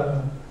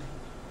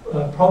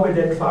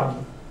provident fund.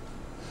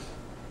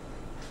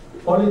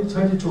 Only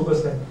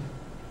 22%.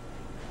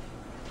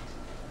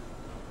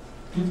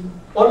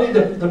 Only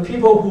the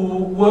people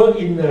who work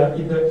in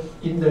the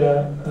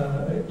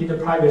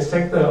private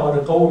sector or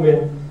the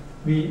government,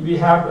 we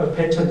have a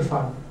pension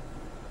fund,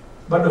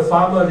 but the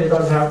farmer they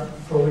don't have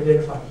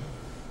provident fund.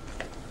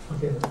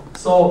 Okay,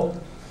 so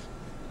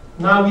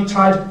now we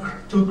try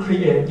to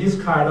create this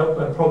kind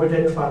of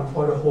provident fund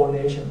for the whole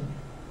nation.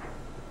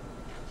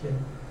 Okay.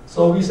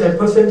 So we say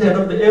percentage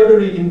of the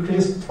elderly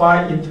increased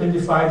twice in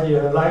 25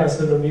 years, like a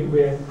tsunami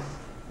wave.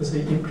 You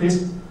see,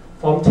 increased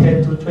from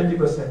 10 to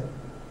 20%.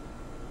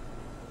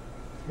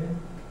 Okay.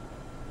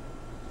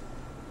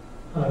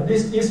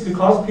 This is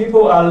because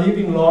people are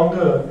living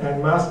longer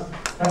and must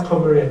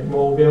accumulate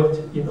more wealth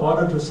in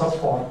order to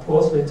support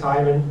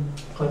post-retirement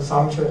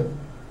consumption.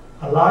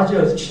 A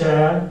larger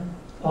share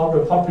of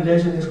the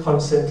population is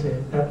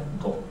concentrated at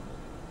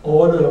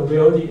older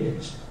wealthy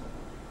age.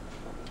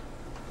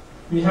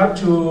 We have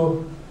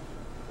to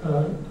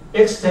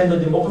extend the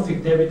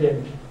demographic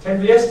dividend. Can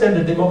we extend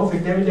the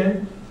demographic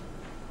dividend?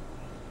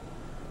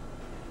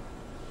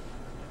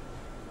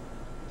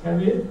 Can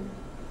we?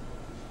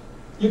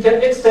 You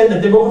can extend the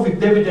demographic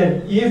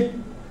dividend if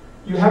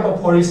you have a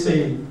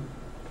policy,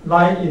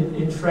 like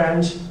in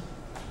France.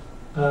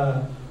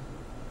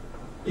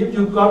 If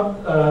you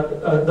got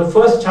the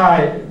first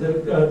child,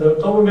 the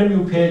government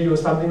will pay you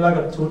something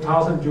like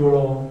 2,000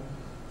 euro,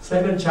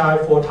 second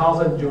child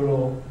 4,000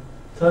 euro,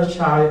 third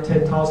child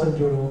 10,000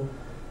 euro,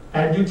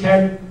 and you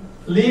can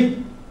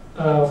live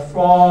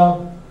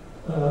for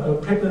a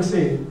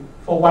pregnancy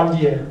for 1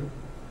 year,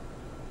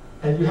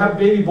 and you have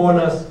baby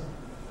bonus.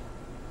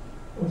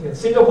 Okay,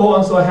 Singapore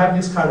also have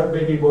this kind of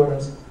baby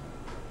bonus.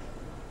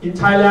 In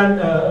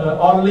Thailand,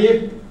 on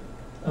leave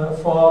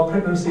for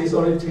pregnancy is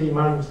only 3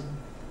 months.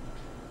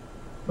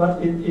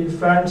 But in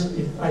France,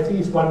 I think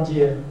it's 1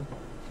 year.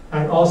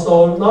 And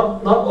also,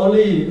 not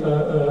only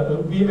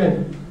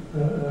women,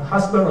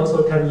 husband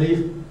also can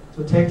leave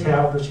to take care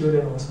of the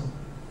children also.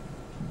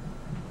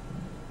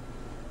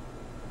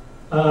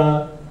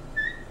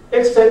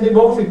 Extend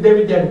demographic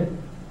dividend.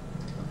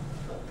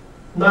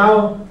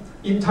 Now,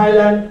 in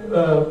Thailand,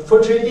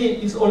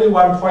 fertility is only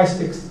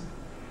 1.6.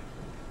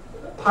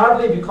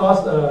 Partly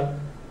because,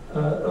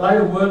 like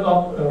the work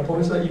of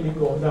Professor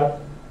Imigo, that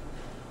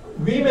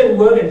women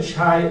work and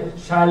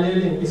child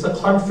rearing is a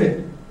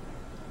conflict.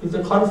 It's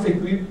a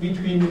conflict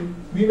between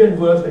women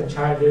work and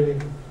child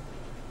rearing.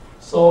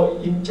 So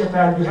in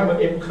Japan, you have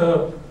an M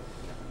curve.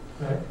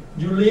 Right?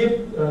 You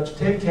leave to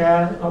take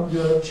care of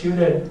your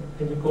children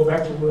and you go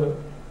back to work.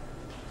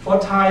 For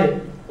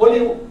Thai,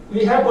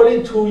 we have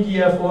only 2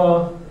 years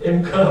for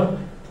M curve,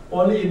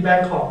 only in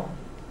Bangkok.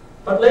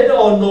 But later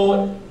on,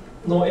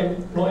 no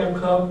M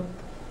curve,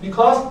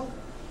 because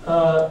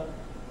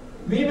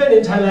women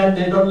in Thailand,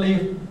 they don't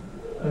leave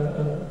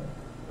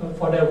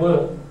for their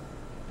work,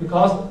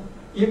 because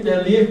if they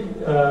leave,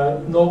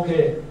 no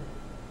pay,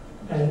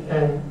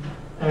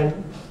 and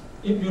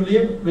if you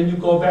leave, when you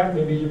go back,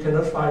 maybe you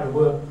cannot find the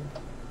work.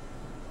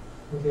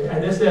 Okay,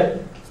 and they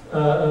said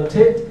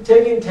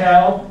taking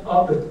care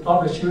of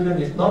the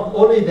children is not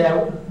only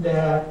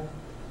their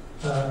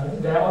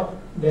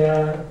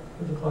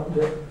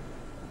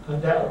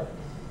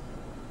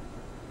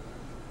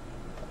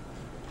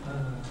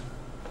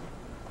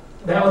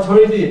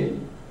authority.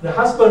 The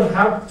husband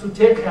have to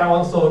take care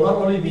also, not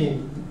only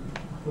me.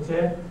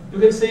 Okay, you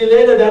can see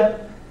later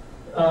that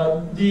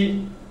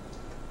the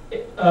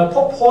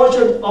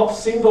proportion of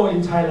single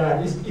in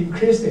Thailand is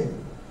increasing,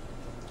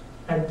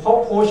 and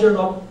proportion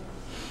of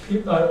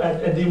people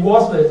and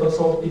divorce rate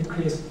also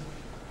increased.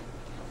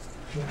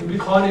 We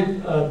call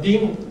it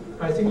DING.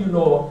 I think you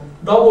know,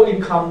 double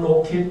income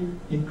no kid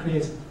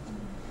increase,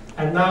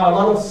 and now a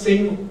lot of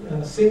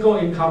single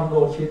income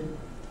no kid.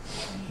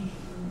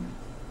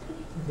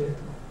 Okay.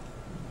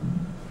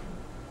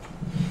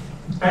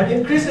 And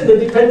increasing the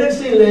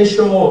dependency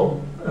ratio,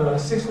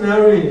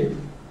 signaling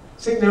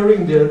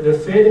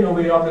the fading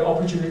away of the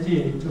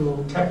opportunity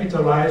to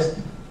capitalize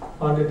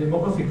on the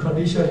demographic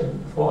condition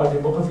for a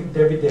demographic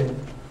dividend.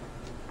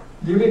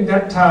 During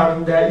that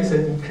time, there is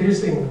an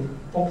increasing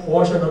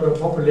proportion of the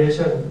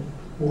population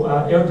who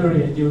are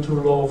elderly due to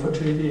low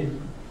fertility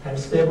and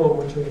stable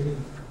mortality.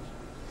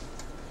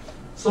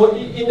 So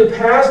in the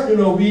past,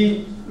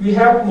 we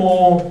have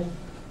more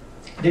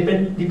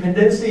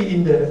dependency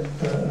in the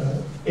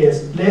age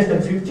less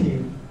than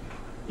 50.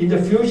 In the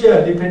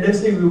future,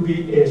 dependency will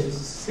be age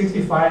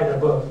 65 and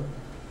above.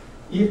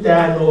 If there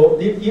are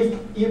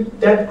if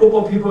that group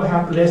of people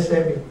have less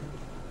saving,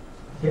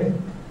 okay,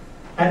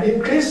 and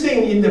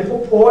increasing in the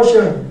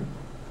proportion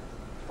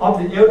of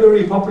the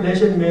elderly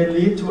population may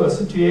lead to a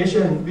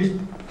situation which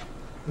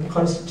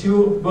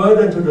constitute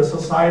burden to the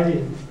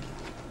society,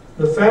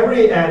 the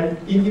family and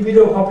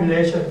individual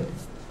population.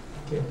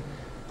 Okay.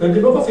 The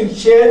demographic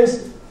change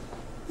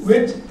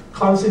which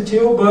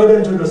constitute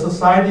burden to the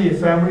society,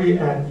 family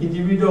and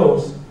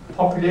individuals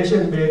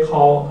population may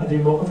call a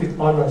demographic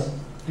illness.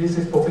 This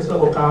is Professor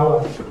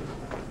Okawa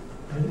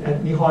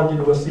at Nihon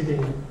University.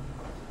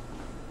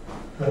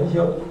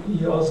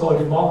 He also a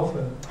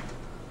demographer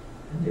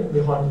at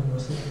Nihon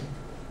University.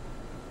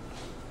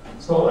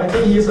 So I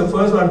think he is the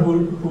first one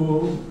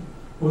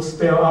who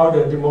spelled out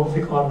the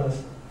demographic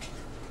illness.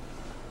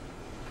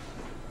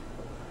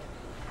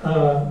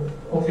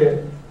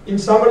 Okay. In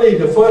summary,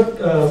 the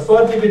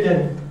first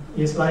dividend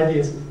is like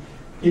this: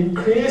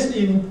 increase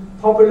in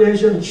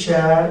population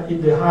share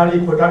in the highly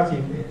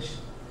productive age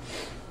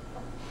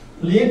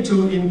lead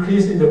to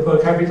increase in the per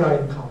capita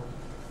income.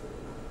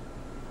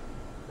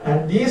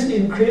 And this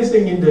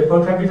increasing in the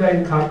per capita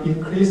income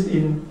increase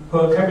in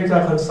per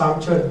capita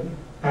consumption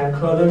and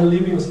current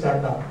living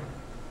standard,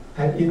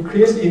 and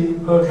increase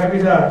in per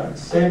capita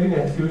saving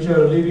and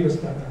future living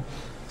standard.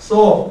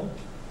 So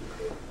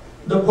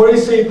the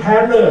policy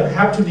planner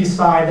have to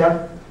decide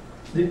that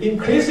the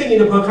increasing in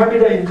the per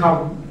capita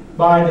income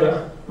by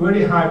the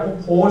very high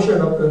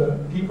proportion of the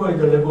people in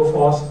the labor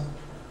force,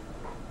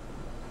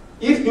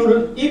 if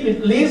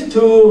it leads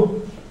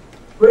to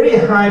very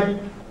high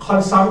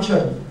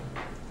consumption,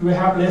 you will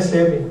have less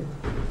saving.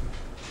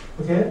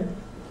 Okay?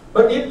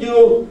 But if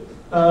you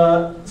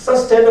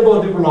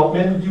sustainable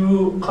development,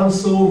 you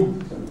consume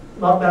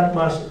not that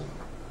much,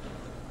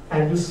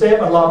 and you save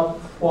a lot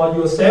for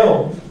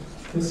yourself.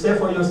 You save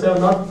for yourself,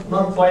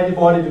 not for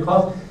anybody,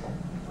 because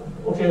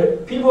okay,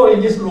 people in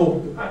this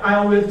room, I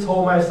always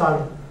told my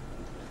son,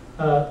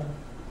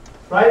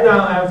 right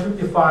now I am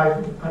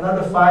 55,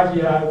 another 5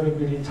 years I will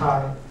be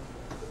retired.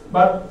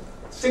 But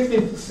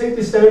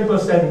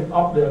 67%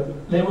 of the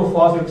labor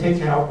force will take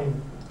care of me.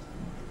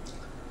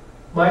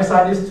 My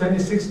son is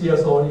 26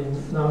 years old,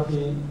 now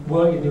he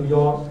works in New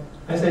York.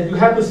 I said, you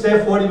have to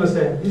save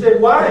 40%. He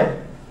said, why?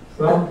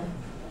 Well,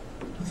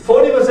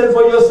 40%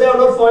 for yourself,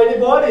 not for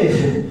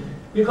anybody.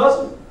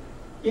 Because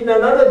in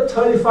another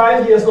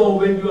 35 years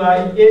old, when you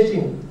are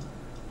aging,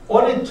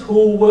 only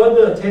 2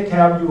 workers take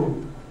care of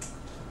you.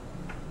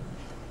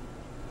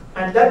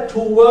 And that 2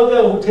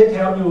 workers who take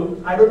care of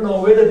you, I don't know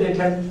whether they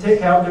can take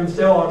care of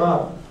themselves or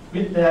not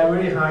with their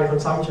very high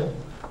consumption.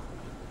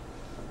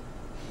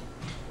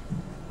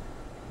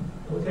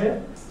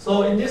 Okay?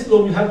 So in this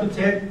room, you have to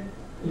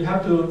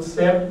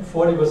save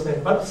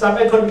 40%. But some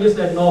economists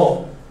said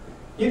no.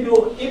 If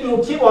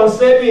you keep on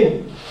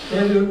saving,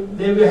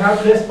 they will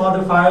have less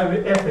multiplier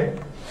effect.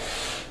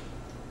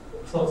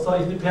 So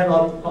it depends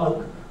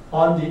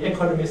on the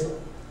economist.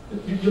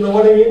 You know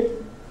what I mean?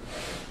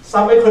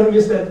 Some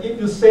economists said if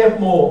you save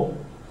more,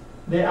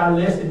 there are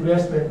less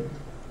investment.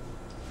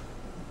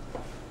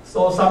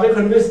 So some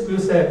economists will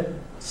say,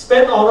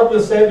 spend all of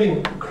your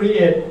saving,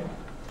 create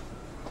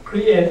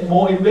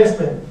more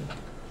investment.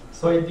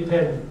 So it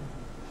depends.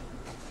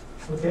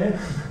 Okay?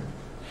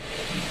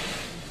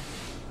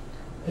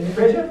 Any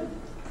question?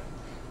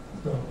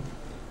 No.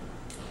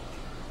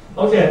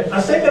 Okay,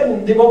 a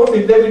second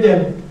demographic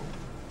dividend.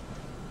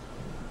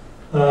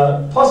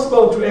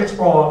 Possible to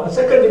explore. A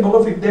second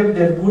demographic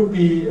dividend would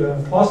be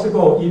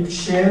possible if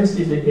change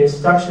in the age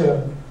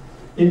structure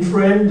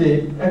influence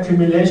the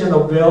accumulation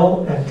of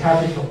wealth and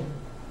capital.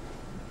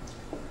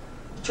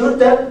 Should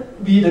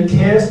that be the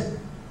case,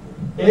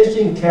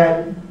 aging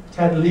can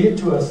lead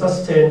to a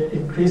sustained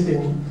increase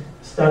in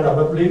standard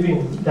of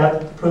living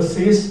that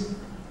persists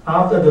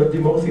after the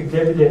demographic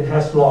dividend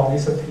has long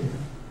disappeared.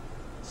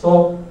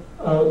 So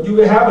you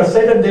will have a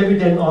second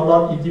dividend or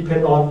not, it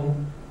depends on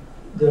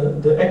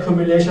the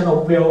accumulation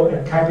of wealth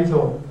and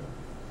capital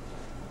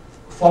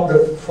from the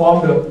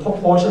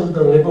proportion of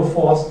the labor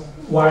force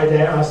while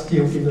they are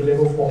still in the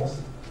labor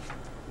force.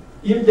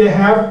 If they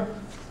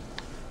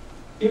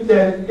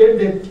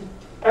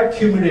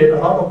accumulate a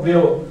lot of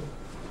wealth,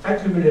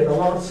 accumulate a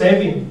lot of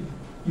saving,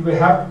 you will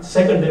have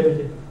second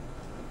dividend.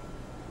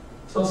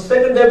 So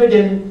second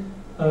dividend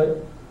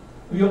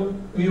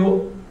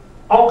will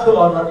occur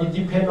or not, it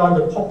depends on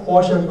the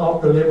proportion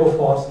of the labor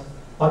force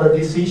on the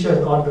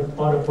decision on the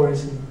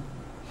policy.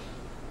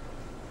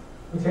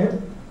 Okay?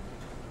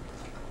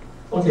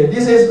 Okay,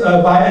 this is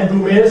by Andrew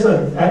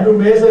Mason. Andrew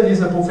Mason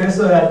is a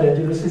professor at the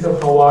University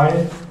of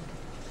Hawaii.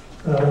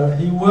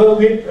 He worked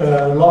with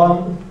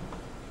Lon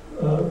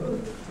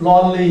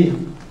Lee,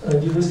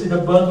 University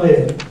of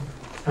Berkeley,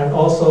 and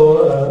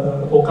also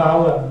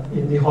Ogawa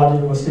in the Hard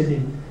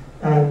University.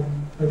 And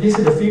this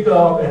is the figure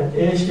of an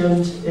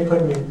Asian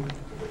economic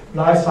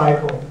life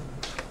cycle.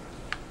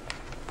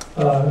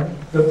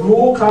 The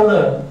blue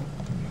color,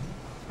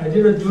 I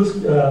didn't use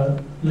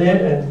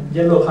red and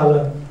yellow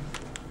color.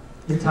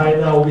 In Thai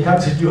now we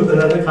have to use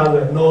another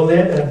color, no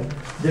red and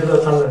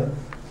yellow color.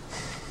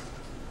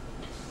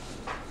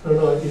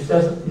 No, it's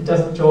just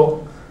a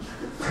joke.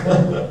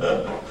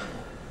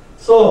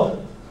 So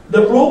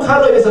the blue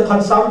color is a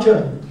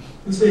consumption.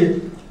 You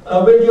see,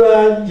 when you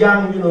are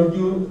young,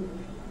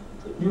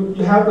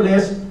 you have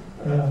less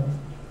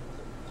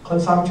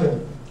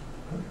consumption,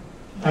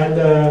 and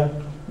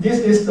this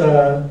is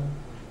the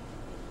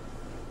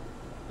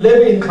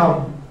labor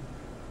income.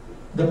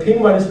 The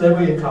pink one is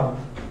labor income.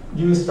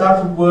 You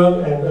start to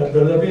work and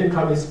the labor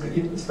income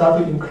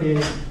start to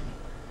increase.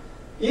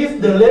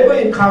 If the labor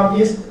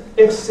income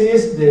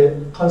exceeds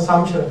the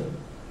consumption,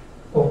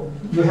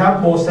 you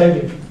have more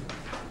saving.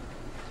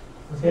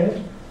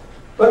 Okay?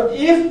 But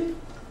if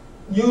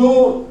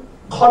you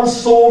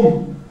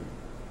consume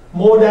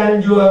more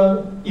than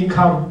your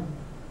income,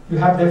 you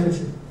have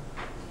deficit.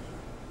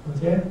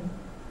 Okay?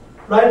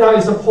 Right now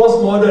it's a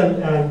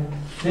postmodern, and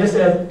they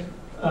said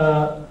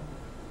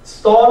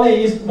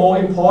story is more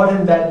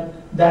important than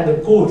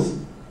the goods.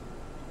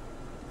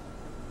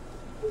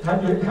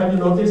 Have you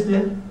noticed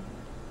it?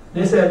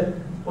 They said,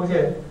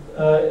 okay,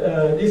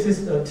 this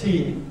is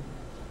tea.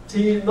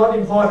 Tea is not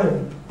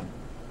important,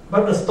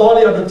 but the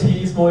story of the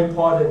tea is more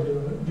important.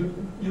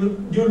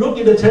 You look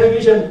in the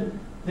television,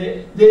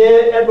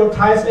 they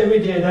advertise every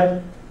day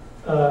that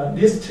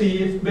this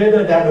tree is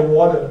better than the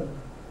water.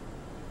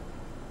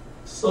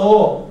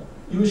 So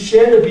you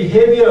change the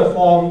behavior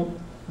from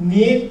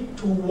need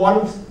to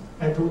want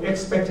and to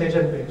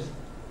expectation based.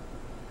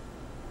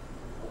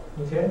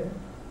 Okay?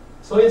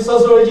 So in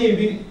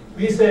sociology,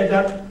 we say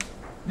that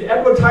the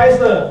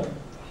advertiser,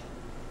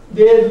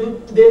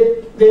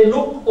 they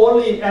look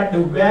only at the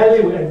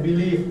value and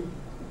belief,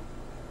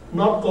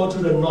 not go to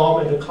the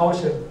norm and the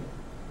culture.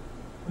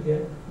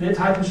 Okay? They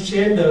try to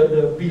change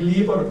the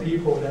belief of the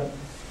people that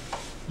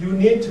you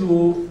need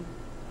to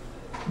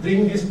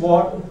drink this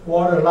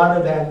water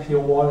rather than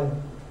pure water.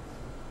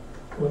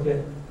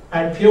 Okay?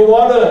 And pure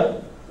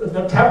water,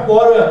 the tap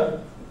water,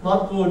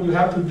 not good. You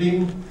have to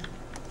drink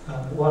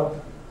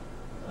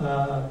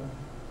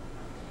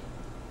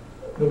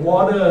the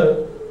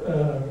water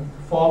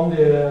from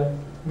the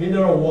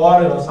mineral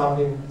water or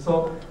something.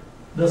 So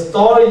the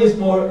story is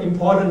more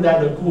important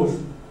than the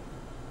goods.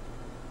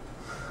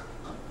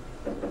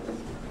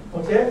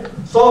 Okay?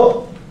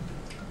 So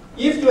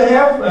if you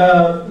have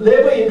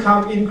labor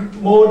income in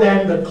more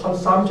than the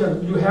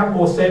consumption, you have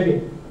more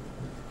saving.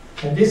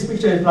 And this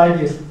picture is like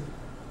this.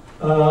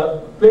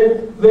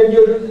 When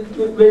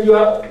you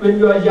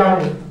are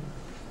young,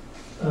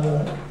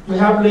 you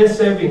have less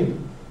saving.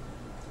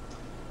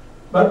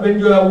 But when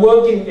you are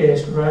working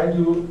age, right,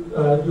 you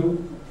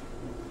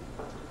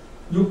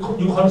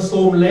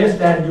consume less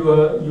than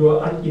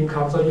your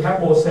income, so you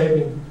have more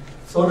saving.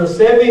 So the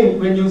saving,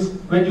 when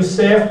you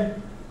save,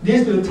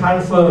 this will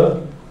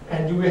transfer,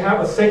 and you will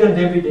have a second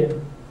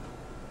dividend.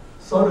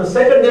 So the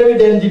second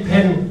dividend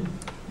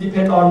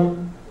depend on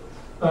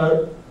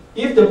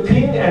if the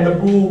pink and the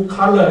blue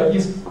color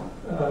is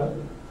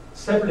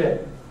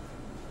separate.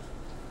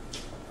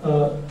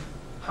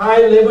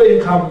 High labor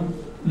income,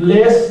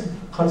 less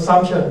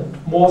consumption,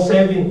 more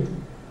saving.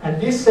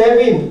 And this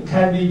saving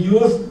can be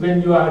used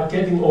when you are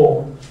getting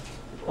old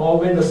or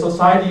when the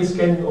society is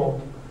getting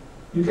old.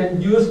 You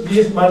can use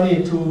this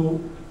money to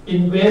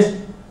invest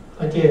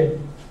again.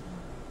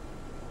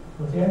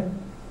 Okay?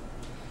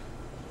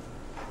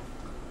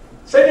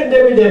 Second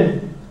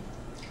dividend,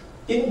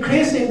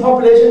 increase in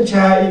population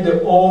share in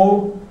the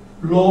old,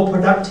 low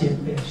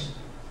productive age.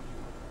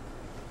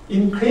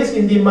 Increase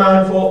in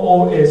demand for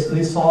old age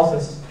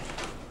resources.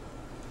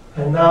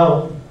 And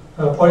now,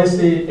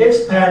 policy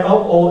expand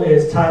of old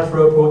age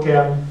transfer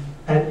program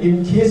and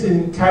increase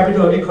in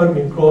capital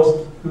economic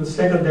growth to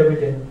second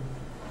dividend.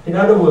 In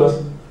other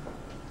words,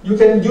 you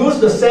can use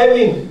the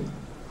saving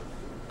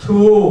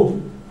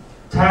to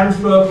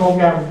transfer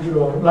program,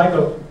 like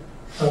a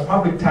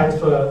public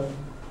transfer,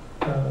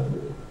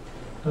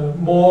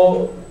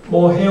 more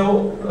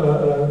health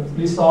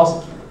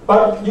resource.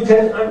 But you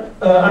can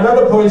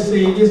another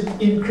policy is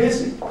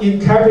increase in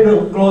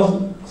capital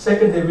growth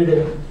second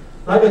dividend.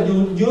 Like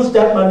you use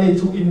that money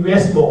to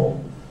invest more.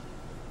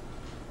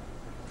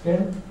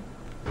 Okay?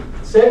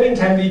 Saving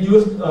can be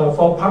used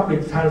for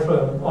public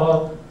transfer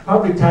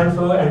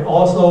and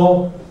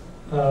also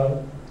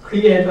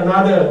create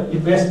another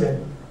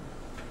investment.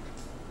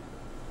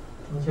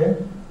 Okay?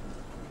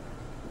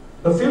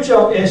 The future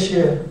of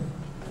Asia.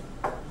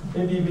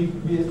 Maybe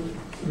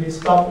we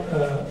stop,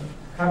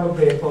 have a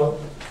break for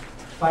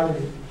 5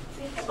 minutes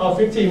or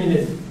 15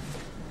 minutes.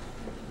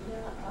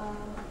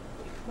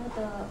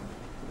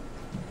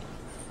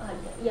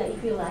 Yeah,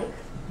 if you like.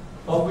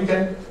 Or we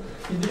can,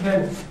 it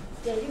depends.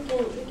 Yeah, you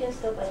can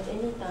stop at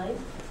any time.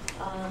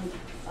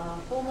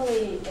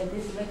 Formally,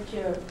 this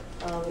lecture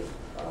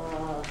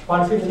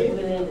 1:15?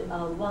 Within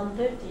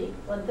 1:30,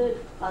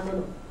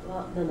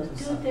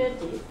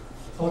 2:30.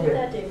 Okay.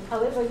 2:30.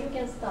 However, you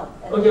can stop.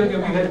 Okay, we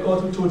can go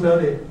to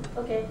 2:30.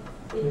 Okay.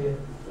 Is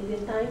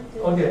it time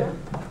to Okay. stop?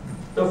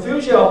 The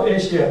future of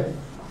Asia.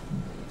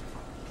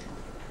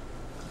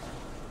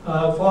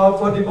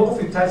 For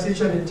demographic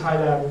transition in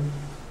Thailand,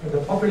 the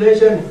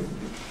population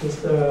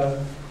is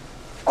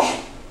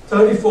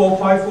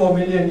 34.4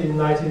 million in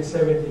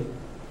 1970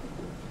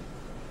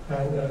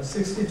 and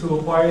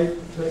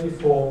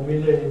 62.24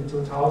 million in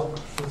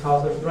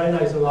 2000. Right now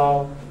it's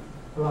around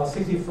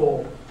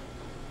 64.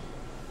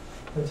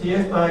 The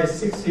TFI is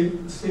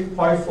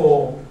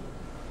 66.4,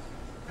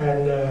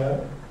 and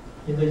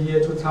in the year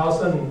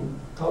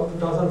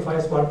 2005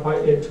 is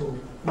 1.82.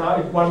 Now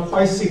it's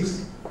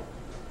 1.6,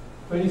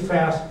 very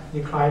fast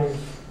declining.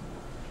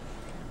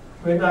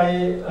 When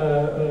I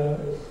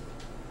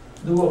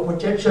do a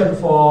projection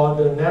for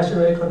the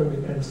National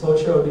Economic and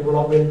Social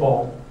Development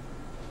Board,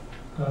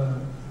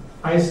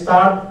 I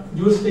start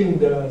using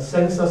the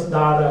census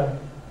data.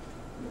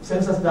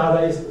 Census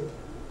data is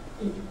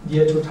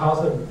year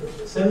 2000.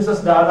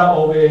 Census data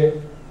always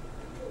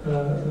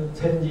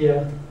 10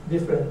 years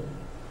different,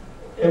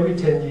 every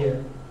 10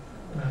 years.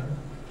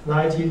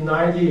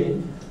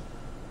 1990,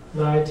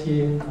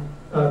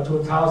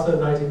 2000,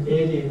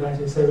 1980,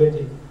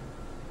 1970.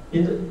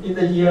 In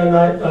the year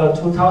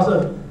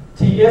 2000,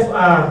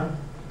 TFR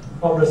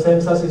from the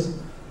census is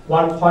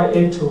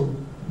 1.82.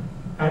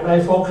 And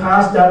I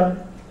forecast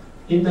that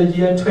in the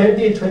year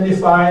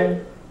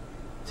 2025,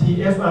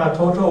 TFR,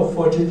 total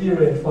fertility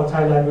rate for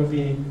Thailand, will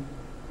be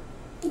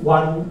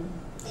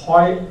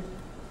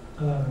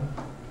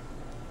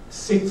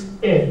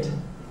 1.68.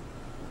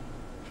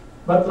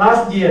 But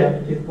last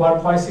year, it's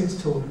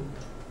 1.62.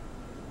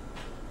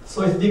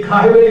 So it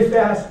declined very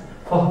fast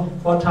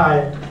for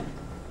Thai.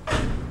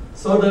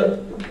 So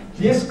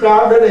this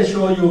graph that I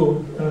show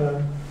you,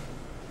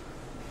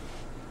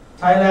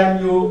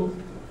 Thailand will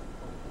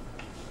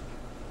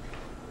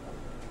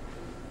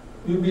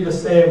be the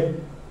same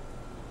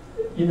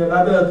in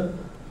another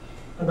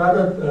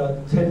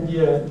 10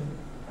 years.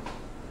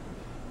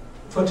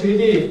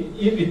 Fertility,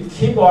 if it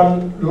keep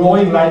on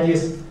growing like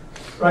this,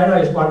 right now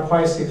it's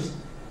 1.6.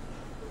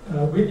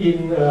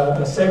 Within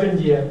 7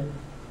 years,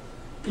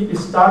 if it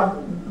start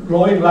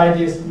growing like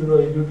this, it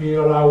will be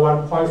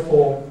around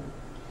 1.4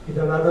 in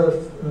another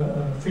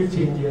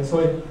 15 years. So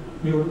it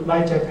will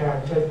like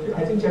Japan.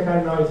 I think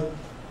Japan now is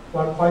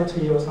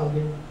 1.3 or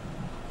something.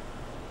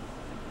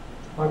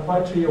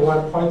 1.3 or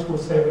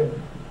 1.27.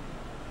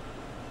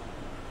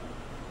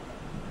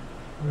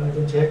 I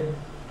can check.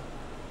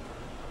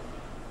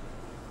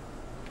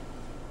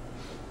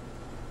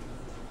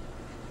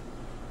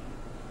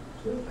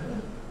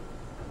 Japan.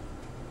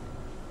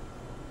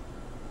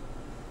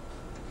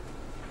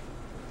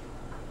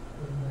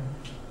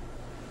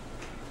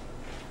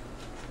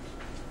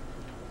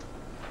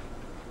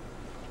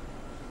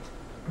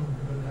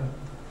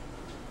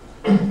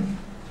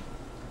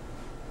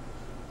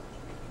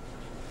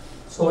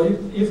 So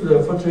if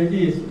the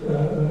fertility is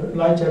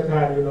like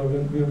Japan,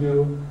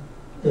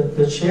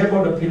 the shape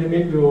of the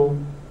pyramid will,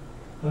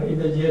 in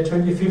the year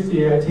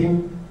 2050, I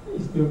think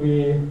it will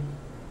be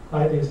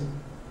like this.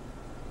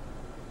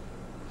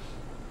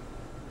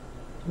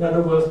 In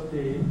other words,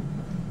 the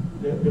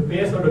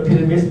base of the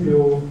pyramid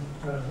will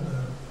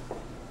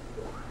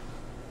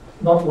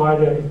not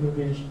wider, it will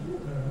be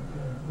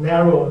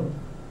narrower.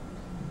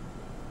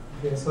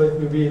 Okay, so it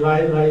will be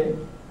like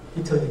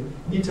Italy.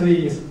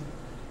 Italy is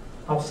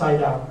upside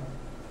down.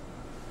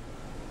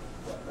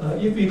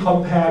 If we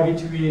compare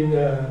between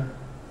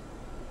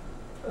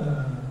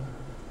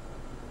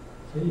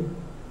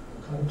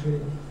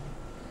countries,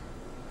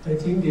 I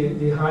think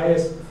the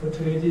highest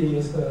fertility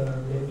is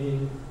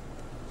maybe,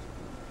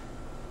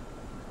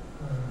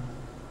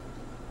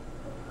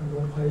 I'm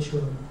not quite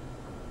sure.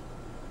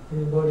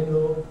 Anybody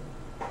know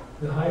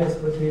the highest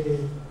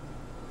fertility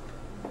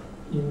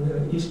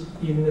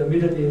in the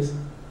Middle East?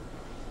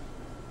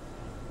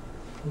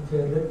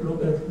 Okay, let's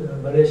look at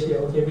Malaysia.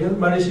 Okay, because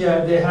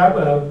Malaysia, they have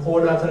a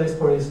poor natalist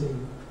policy.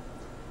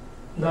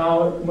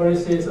 Now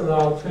Malaysia is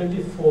around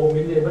 24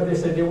 million, but they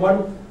said they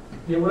would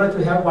like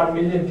to have 1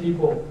 million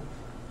people.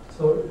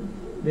 So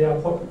they are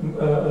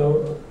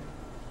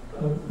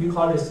we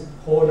call this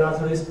poor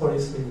natalist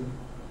policy.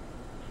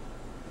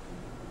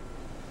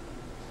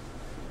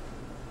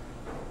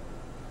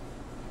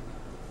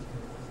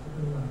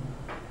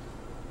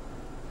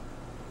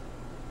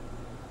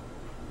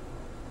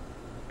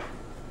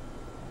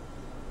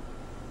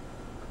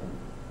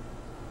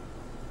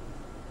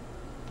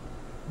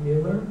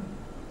 Myanmar.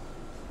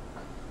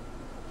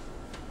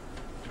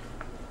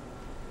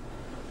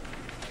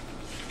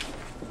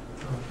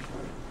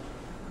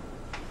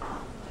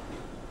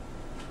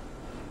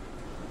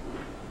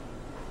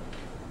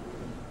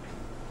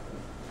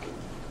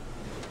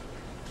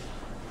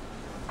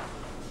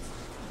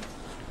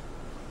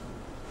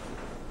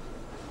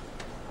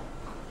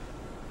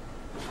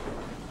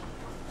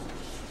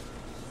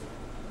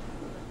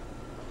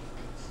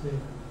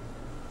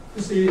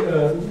 You see,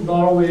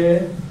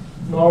 Norway,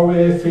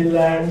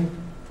 Finland,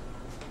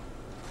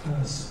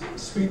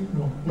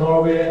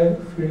 Norway,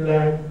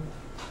 Finland,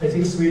 I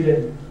think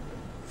Sweden.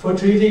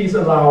 Fertility is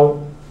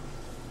allowed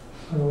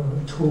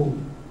 2.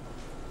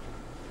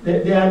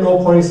 There are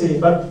no policy,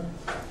 but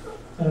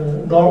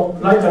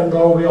like in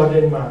Norway or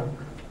Denmark,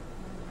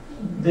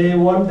 they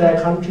want their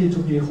country to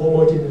be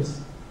homogeneous.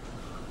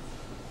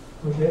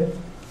 Okay,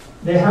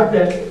 they have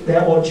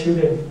their own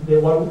children. They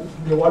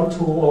want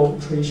 2 or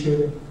 3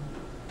 children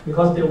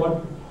because they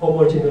want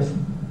homogeneous.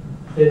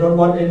 They don't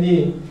want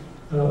any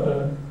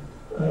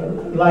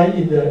like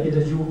in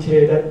the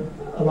UK that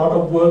a lot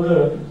of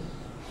workers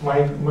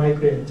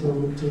migrate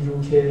to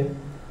UK,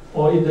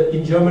 or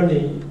in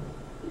Germany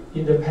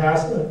in the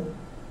past a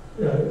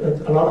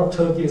lot of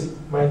Turkish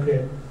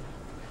migrate.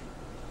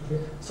 Okay.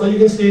 So you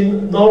can see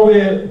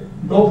Norway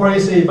no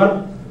policy,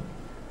 but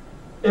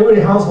every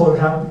household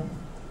have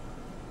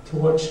 2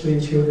 or 3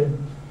 children.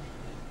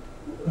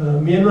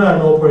 Myanmar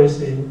no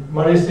policy.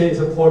 Malaysia is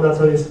a poor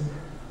natalist.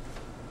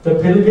 The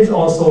pyramid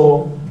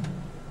also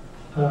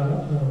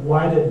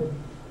widened.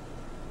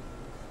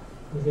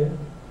 Okay,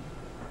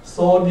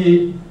 so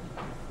the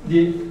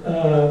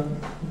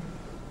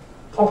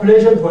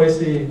population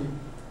policy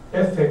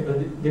affect the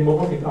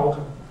demographic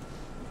outcome.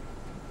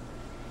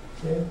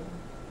 Okay.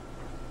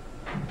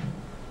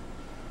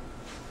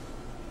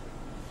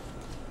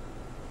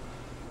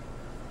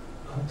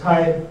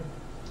 Thai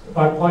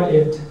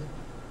 1.8.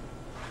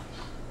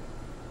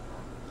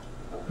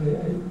 I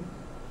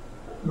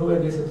look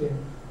at this again.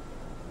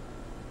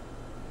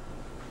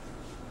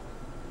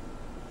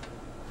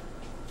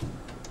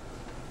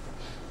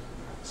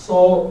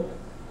 So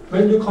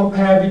when you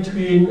compare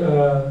between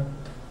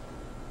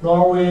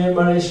Norway,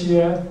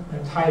 Malaysia,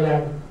 and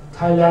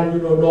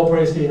Thailand, no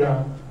policy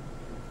now.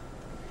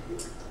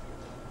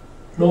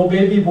 No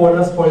baby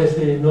bonus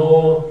policy,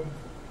 no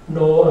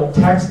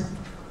tax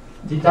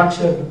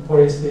deduction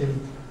policy.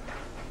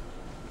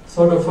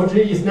 So the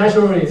fertility is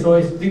naturally, so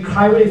it's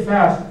declined very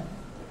fast.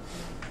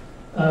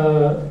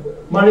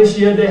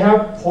 Malaysia, they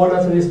have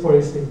post-natalist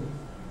policy.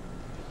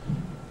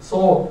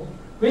 So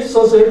with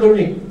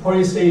socio-economic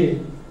policy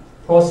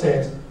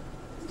process,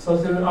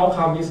 social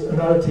outcome is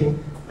another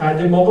thing, and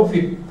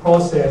demographic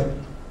process,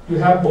 you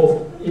have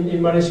both,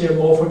 in Malaysia,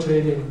 more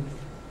fertility.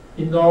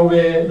 In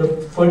Norway, the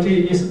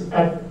fertility is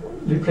at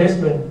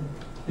replacement.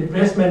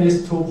 Replacement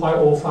is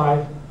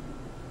 2.05.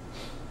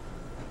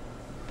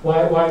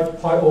 Why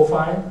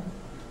 0.05?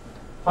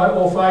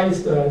 0.05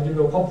 is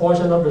the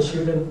proportion of the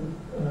children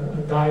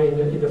die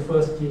in the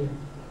first year.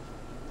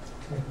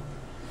 Okay.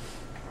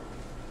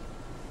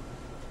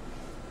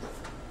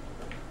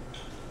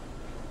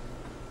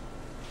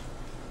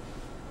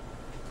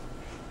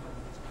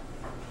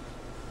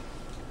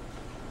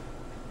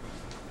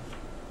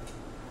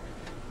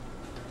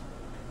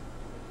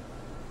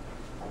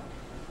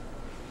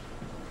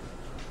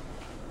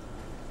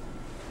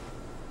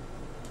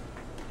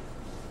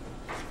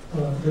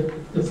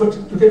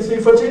 You can see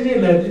fertility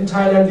rate in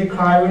Thailand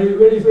decline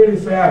very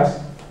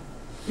fast.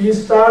 We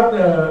start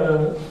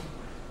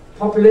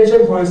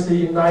population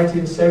policy in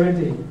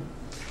 1970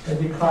 and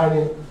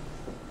declining.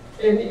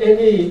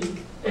 Any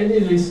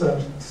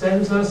research,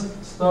 census,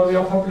 survey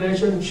of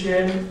population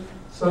change,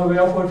 survey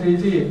of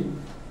fertility,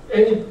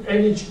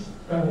 any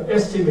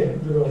estimate,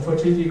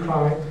 fertility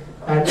decline,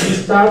 and we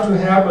start to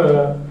have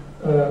a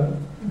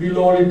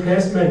below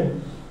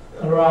replacement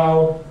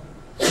around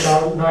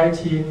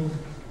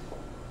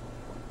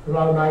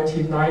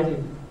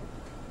 1990,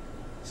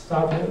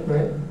 started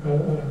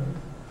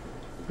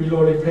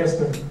below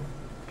replacement.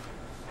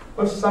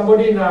 But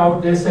somebody now,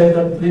 they say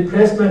that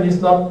replacement is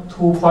not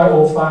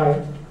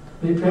 2.05.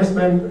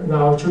 Replacement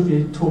now should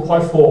be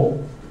 2.4.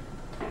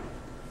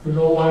 You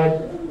know why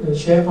it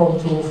changed from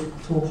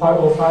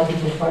 2.05 to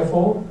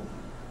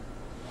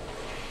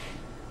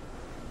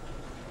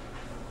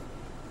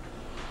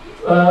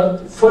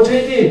 2.4?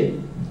 Fertility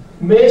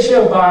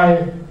measured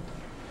by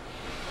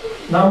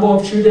number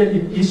of children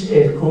in each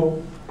age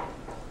group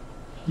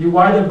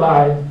divided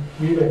by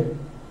women.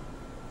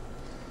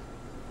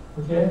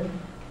 Okay?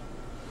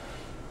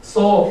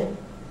 So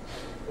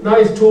now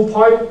it's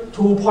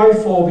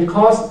 2.4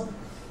 because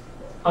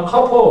a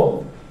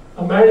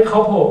married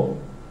couple,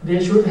 they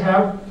should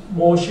have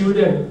more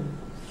children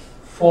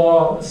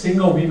for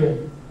single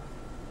women.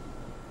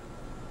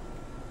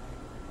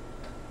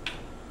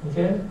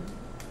 Okay?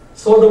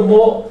 So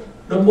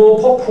the more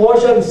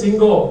proportion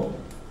single,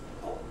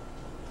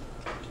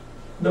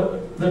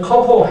 the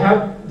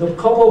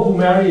couple who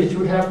marry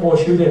should have more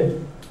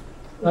children,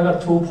 like a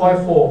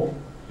 2.4,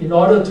 in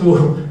order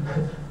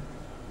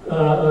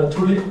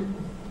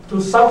to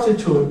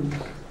substitute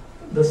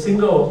the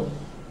single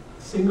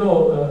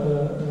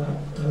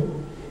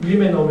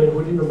women or men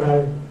who didn't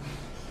marry.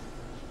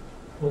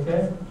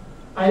 Okay,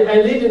 I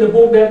read in the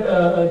book that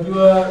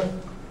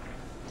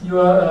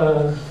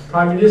your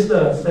prime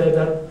minister said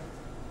that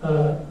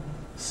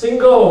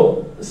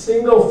single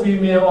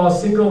female or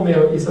single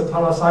male is a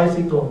parasite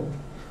syndrome.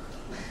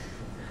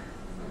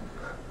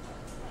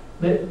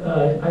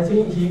 I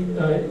think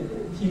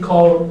he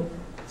called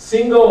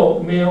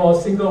single male or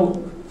single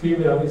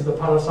female is a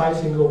parasite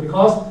syndrome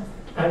because,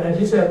 and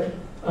he said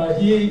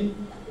he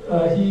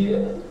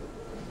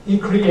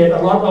created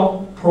a lot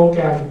of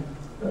program,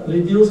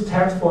 reduce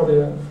tax for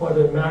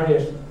the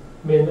married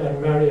men and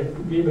married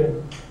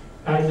women,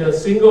 and the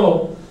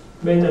single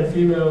men and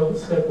female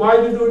said, why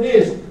do you do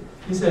this?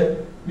 He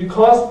said,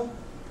 because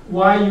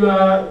why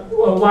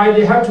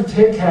they have to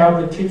take care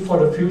of the kids for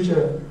the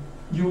future.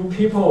 You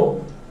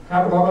people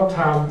have a lot of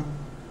time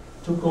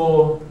to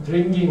go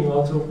drinking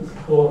or to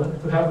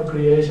have a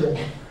creation.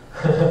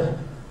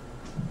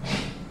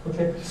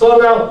 Okay. So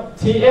now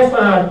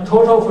TFR,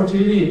 total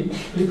fertility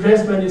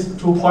replacement, is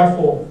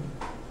 2.4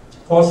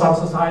 for some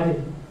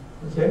society.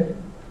 Okay.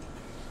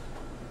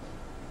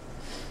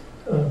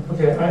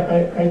 Okay.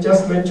 I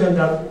just mentioned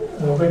that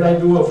when I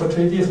do a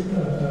fertility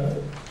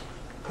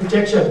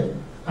projection,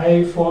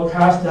 I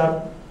forecast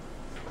that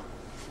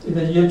in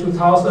the year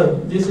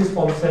 2000, this is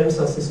from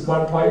census, is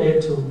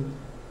 1.82,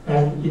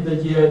 and in the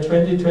year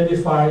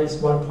 2025 is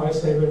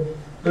 1.7.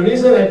 The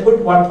reason I put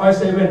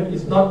 1.7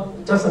 is not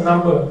just a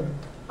number.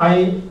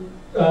 I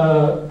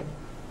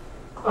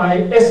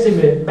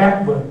estimate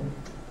backward,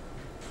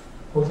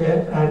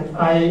 okay, and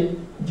I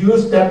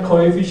use that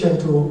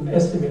coefficient to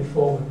estimate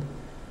forward,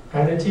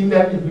 and I think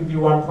that it will be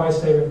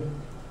 1.7.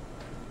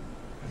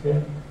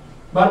 Okay,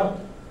 but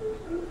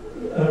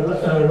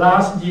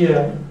last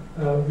year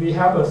we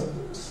have a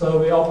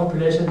survey of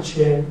population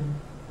change.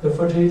 The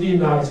fertility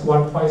now is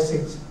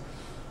 1.6,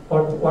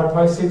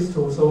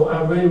 1.62. So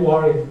I'm very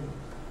worried.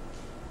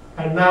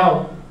 And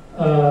now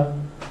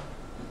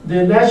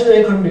the National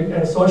Economic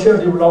and Social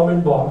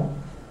Development Board,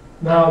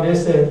 Now they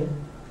said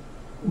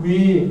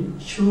we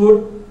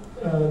should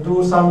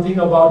do something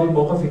about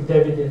demographic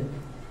dividend,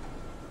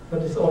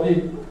 but it's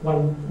only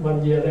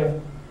one year left,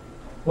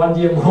 1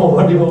 year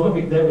more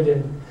demographic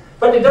dividend.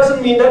 But it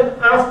doesn't mean that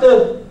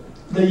after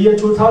the year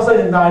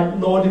 2009,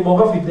 no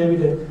demographic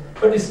dividend,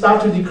 but it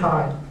starts to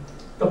decline.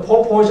 The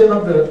proportion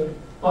of the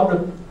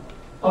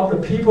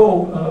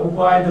people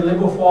who are in the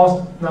labor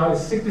force now is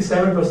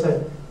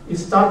 67%. It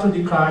starts to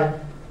decline,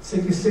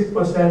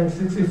 66%,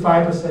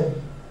 65%.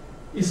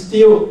 It's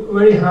still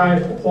very high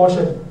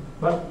proportion,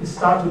 but it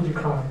starts to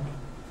decline.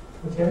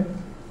 Okay.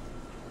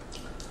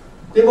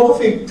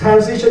 Demographic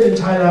transition in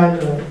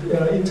Thailand.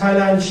 In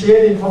Thailand,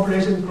 change in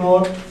population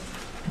growth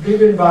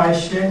driven by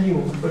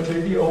changing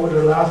fertility over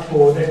the last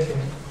 4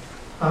 decades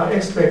are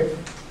expected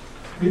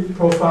with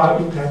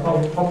profound impact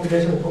on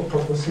population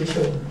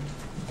composition.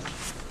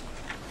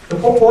 The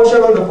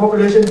proportion of the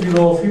population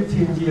below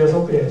 15 years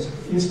of age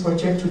is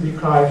projected to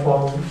decline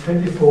from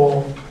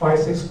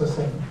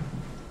 24.6%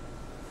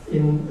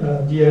 in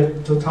year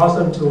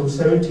 2000 to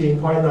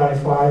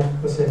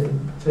 17.95% in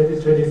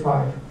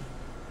 2025.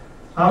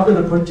 After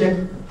the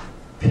projected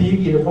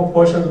peak in the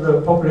proportion of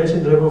the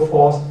population labor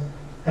force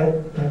at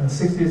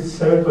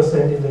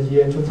 67% in the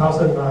year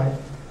 2009,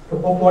 the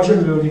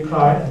proportion will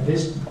decline at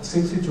least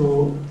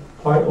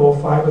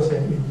 62.05%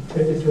 in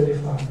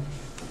 2025.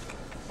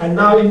 And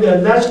now in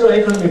the National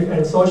Economic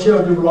and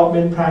Social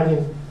Development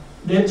Planning,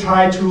 they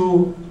try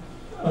to,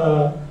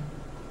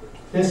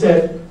 they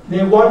said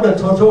they want the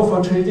total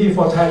fertility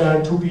for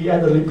Thailand to be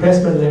at the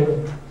replacement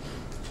level.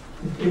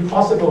 It's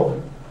impossible.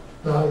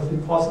 Now it's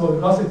impossible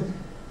because it's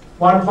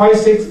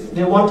 1.6,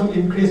 they want to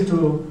increase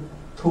to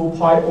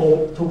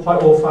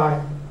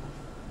 2.05.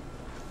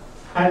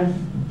 And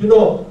you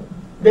know,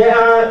 there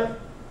are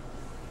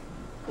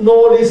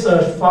no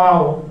research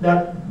found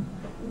that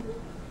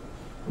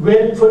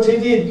when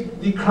fertility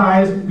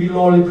declines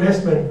below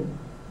replacement,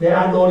 there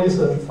are no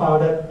research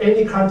found that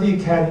any country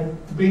can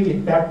bring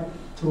it back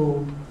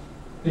to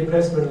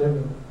replacement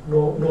level.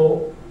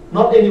 No,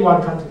 not any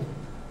one country.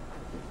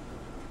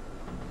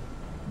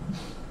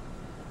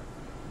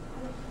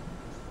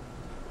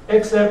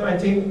 Except I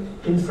think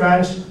in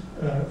France,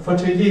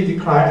 fertility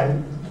decline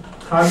and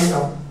climbing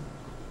up.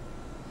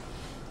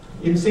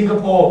 In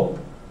Singapore,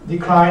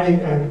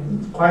 declining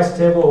and quite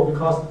stable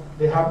because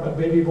they have a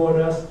baby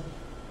bonus,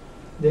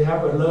 they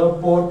have a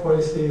love boat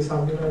policy,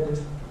 something like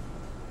this.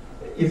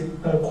 It's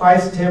quite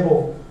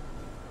stable.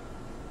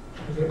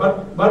 Okay,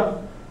 but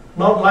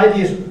not like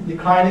this,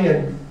 declining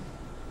and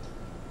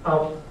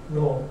up.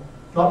 No,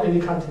 not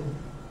any country.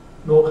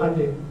 No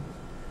country.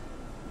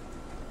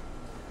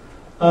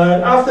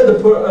 After the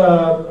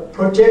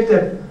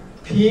projected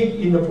peak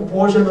in the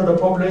proportion of the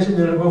population in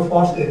the labor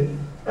force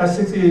at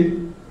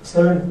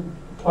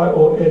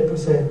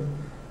 67.08%,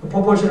 the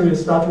proportion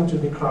is starting to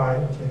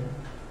decline. Okay.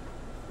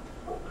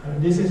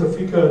 And this is a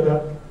figure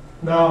that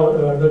now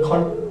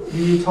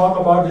we talk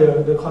about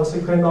the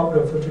consequence of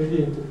the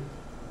fertility.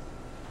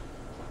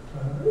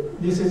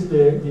 This is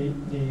the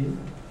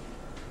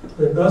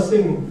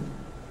nursing,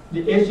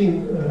 the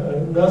aging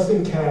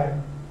nursing care.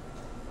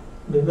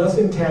 The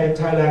nursing care in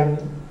Thailand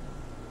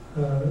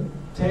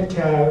take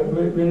care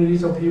very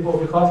little people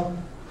because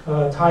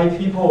Thai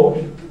people,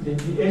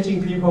 the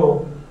aging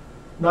people,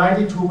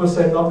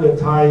 92% of the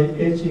Thai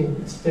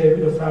aging stay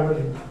with the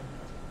family.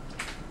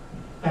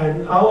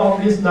 And out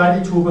of this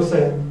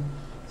 92%,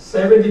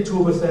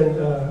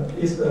 72%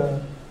 is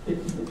the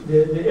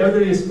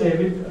elderly stay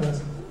with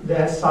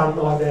their son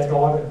or their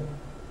daughter.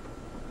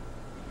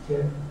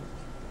 Okay.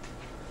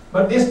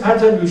 But this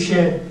pattern will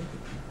change.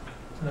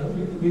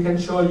 We can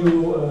show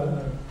you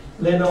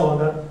later on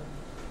that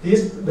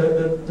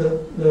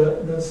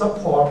the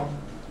support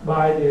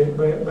by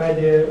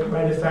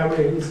the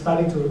family is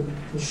starting to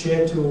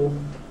change to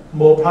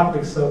more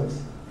public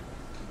service.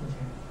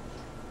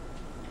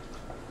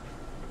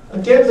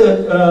 Okay. Again,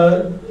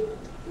 the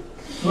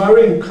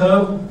varying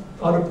curve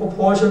or the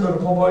proportion of the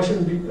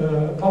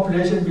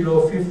population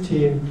below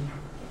 15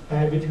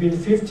 and between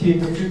 15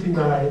 to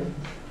 59.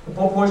 The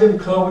proportion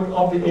curve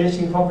of the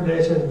aging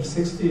population,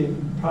 60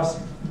 plus,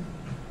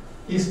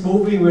 is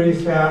moving very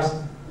fast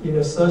in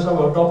a search of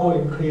a double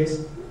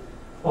increase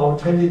from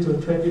 20 to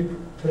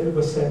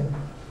 20%.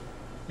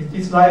 It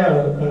is like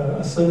a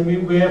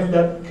tsunami wave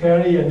that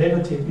carry a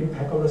negative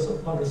impact on the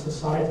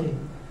society.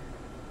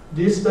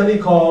 This study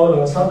called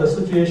the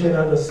situation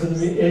as the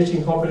tsunami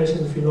aging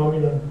population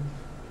phenomenon.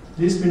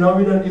 This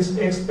phenomenon is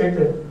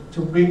expected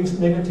to bring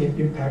negative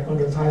impact on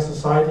the Thai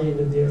society in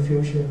the near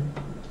future.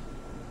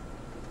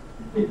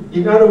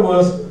 In other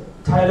words,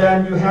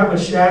 Thailand will have a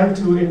chance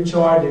to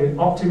enjoy the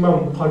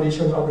optimum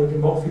condition of the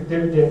demographic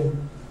dividend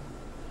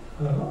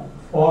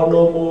for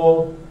no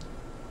more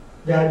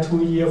than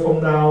 2 years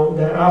from now.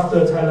 Then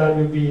after, Thailand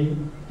will be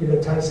in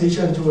a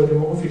transition to a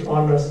demographic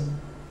honors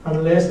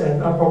unless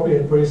an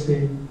appropriate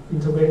policy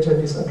intervention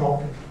is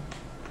adopted.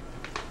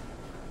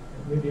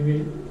 Maybe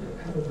we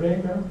have a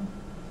break now.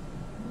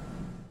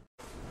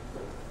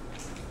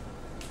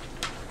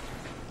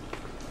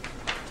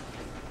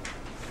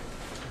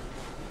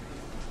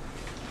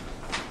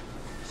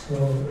 So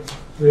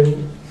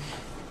when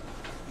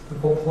the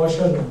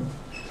proportion,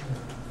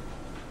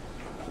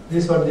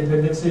 this one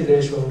dependency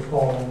ratio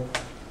from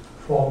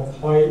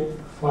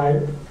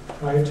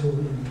 0.52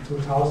 in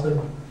 2000.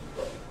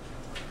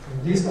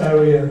 In this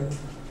area,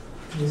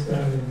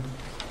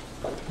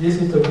 this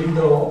is the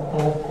window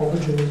of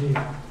opportunity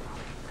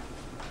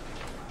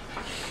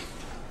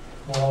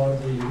for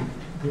the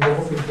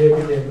demographic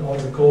dividend or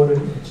the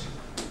golden age.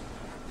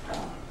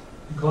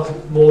 Because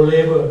more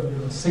labor,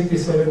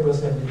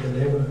 67% in the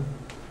labor,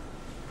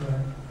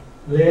 right?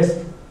 Less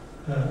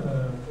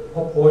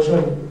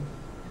proportion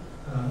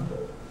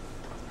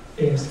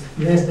is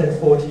less than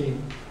 40,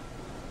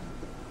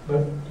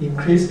 but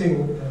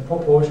increasing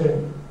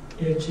proportion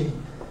aging,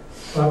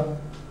 but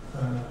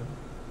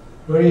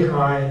very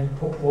high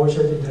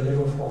proportion in the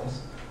labor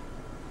force.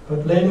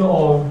 But later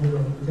on, you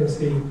can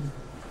see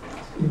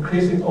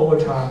increasing over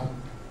time,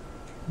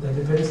 the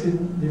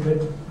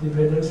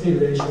dependency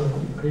ratio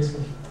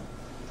increasing.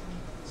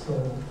 So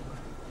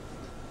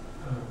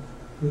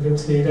you can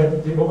see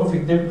that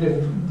demographic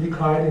dividend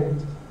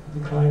declining.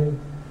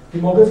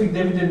 Demographic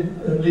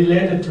dividend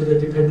related to the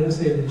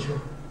dependency ratio.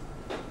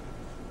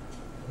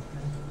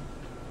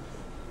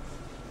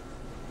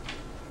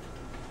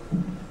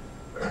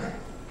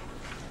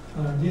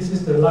 This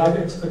is the life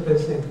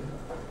expectancy.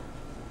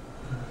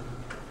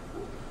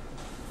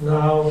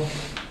 Now,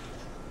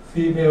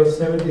 female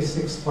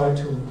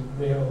 76.2,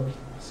 male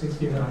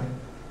 69.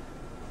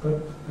 But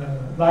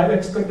life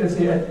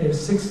expectancy at age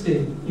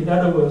 60, in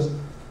other words,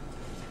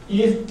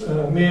 if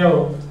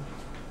male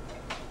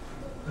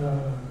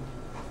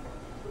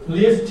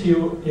live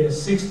till age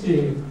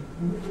 60,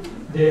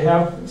 they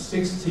have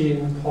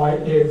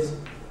 16.9 years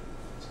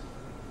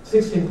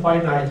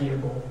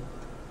old.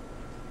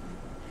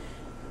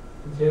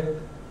 Okay?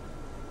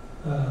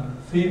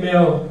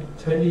 Female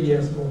 20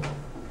 years old.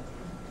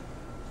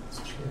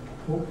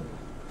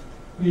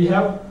 We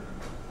have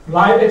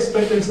life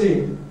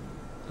expectancy.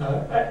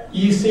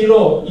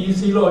 E0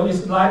 is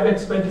life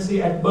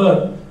expectancy at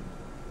birth,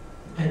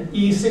 and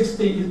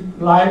E60 is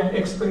life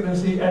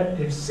expectancy at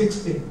age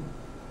 60.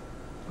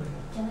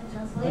 Can I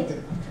translate?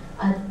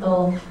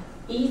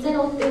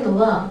 E0 っていうの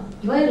は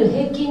いわゆる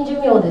平均寿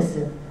命で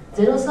す。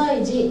0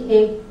歳児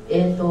平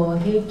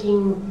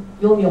均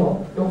余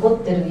命、残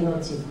ってる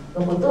命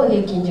のことを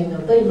平均寿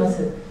命と言いま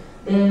す。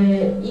で、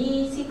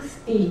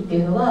E60 って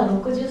いうのは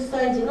60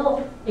歳児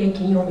の平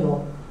均余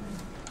命。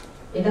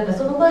だから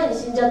その前に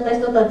死んじゃった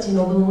人たち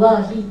の分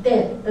は引い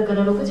て、だか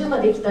ら60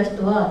まで生きた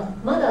人は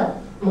まだ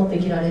持って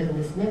きられるん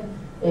ですね。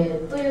と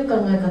いう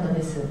考え方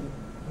です。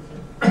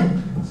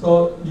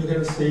So you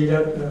can see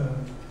that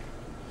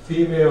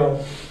female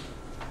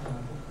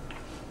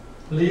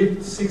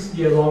live 6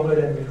 years longer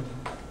than male.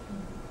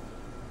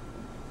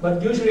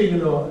 But usually,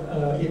 in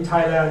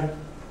Thailand,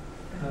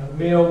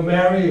 male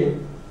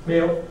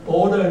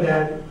older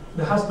than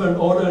the husband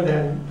older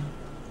than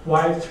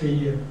wife 3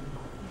 years.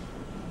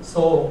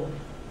 So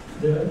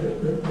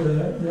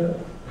the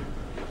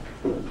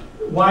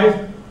wife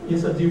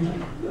is a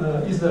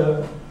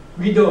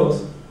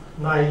widow's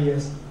 9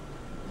 years.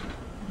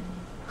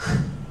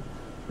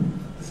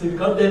 See,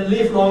 because they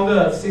live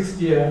longer 6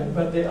 years,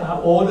 but they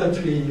are older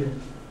 3 years.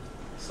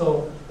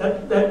 So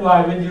that's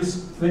why when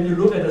you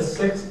look at the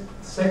sex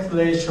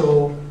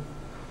ratio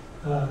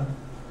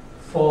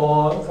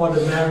for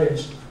the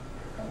marriage,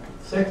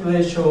 sex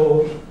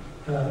ratio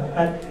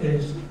at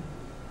age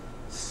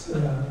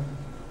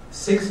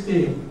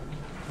 60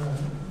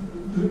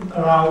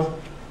 around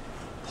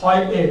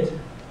 0.8.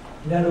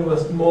 In other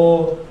words,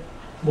 more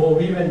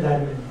women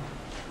than men,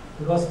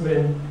 because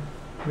men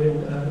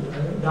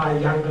die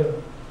younger.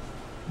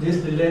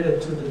 This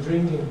related to the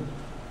drinking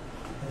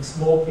and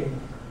smoking.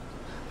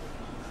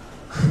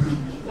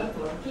 Not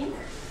working?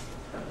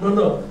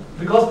 No,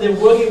 because they're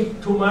working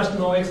too much,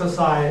 no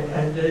exercise,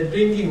 and they're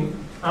drinking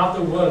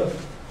after work.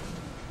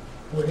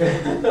 Okay.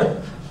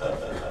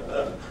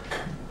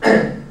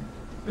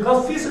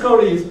 Because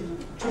physically it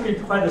should be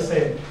quite the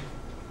same.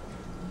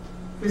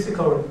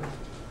 Physically,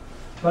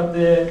 but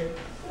they,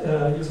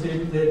 you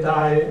see, they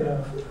die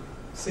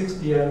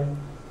 6 years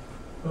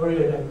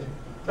earlier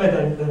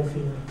than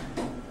female.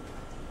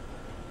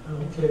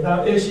 Okay,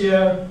 now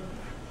Asia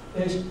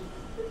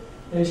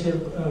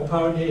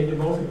pioneer in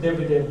demographic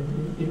dividend.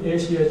 In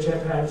Asia,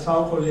 Japan,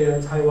 South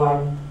Korea,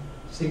 Taiwan,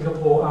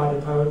 Singapore are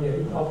the pioneers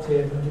in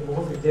obtaining a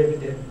demographic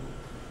dividend.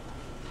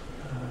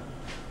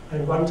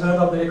 And 1/3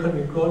 of the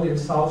economic growth in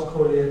South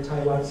Korea,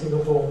 Taiwan,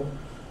 Singapore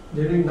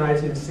during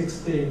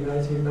 1960,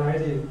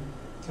 1990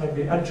 can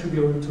be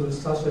attributed to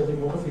such a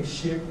demographic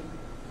shift,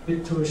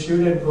 with 2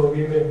 children per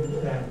woman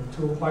and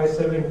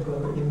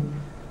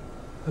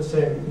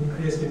 2.7%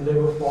 increase in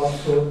labor force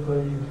growth per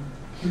year.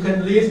 You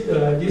can read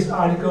this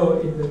article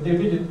in the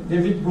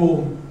David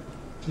Bloom,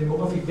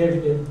 Demographic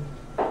Dividend.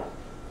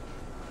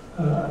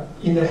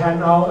 In the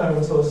handout, I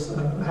also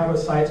have a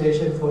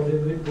citation for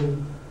David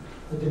Bloom,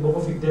 the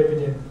Demographic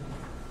Dividend.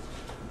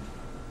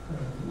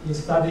 He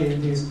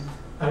studied this,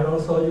 and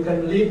also you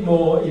can read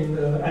more in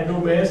Andrew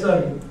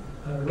Mason,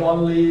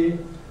 Ron Lee,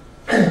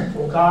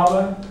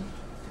 Ogawa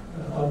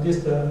on this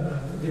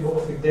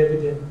demographic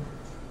dividend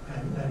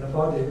and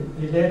about the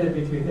related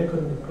between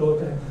economic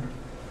growth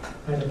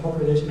and the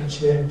population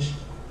change.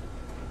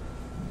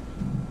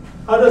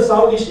 Other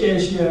Southeast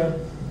Asia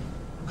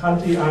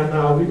countries are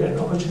now with an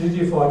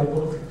opportunity for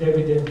demographic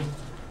dividend.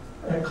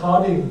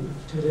 According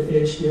to the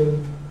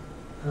Asian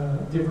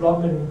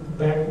Development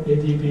Bank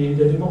 (ADB),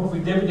 the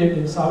demographic dividend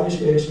in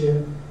Southeast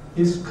Asia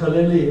is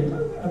currently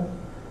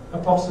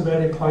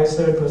approximately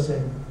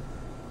 0.7%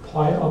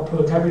 point of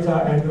per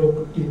capita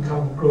annual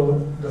income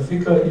growth. The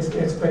figure is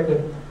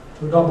expected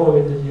to double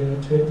in the year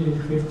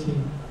 2050.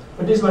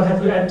 But this one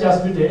has to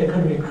adjust with the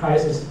economic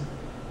crisis.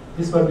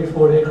 This one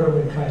before the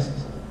economic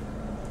crisis.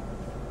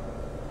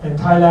 And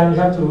Thailand, we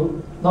have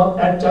to not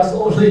adjust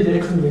only the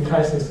economic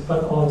crisis,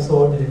 but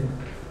also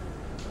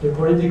the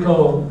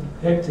political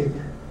hectic.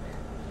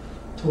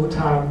 2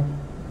 times.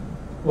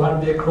 One,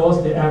 they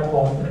closed the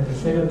airport, and the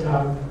second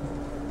time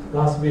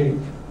last week.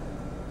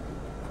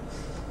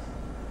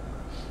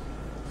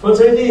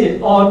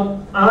 Fortunately,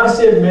 on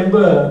ASEAN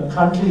member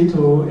country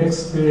to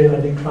experience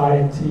a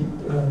decline in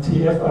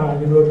TFR,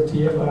 you know the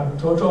TFR,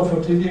 total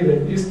fertility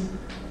rate is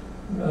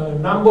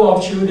number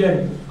of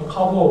children a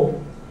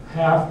couple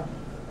have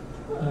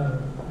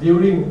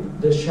during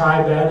the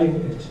childbearing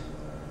age.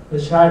 The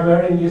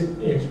childbearing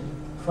age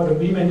for the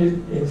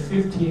women is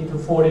 15 to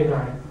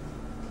 49.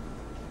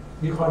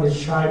 We call it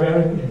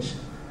childbearing age.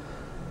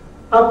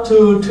 Up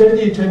to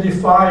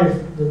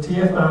 2025, the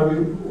TFR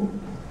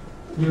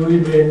will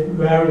remain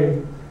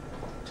varying.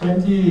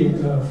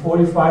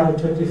 2045 to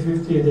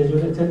 2050, the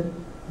United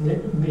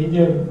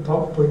Medium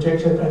top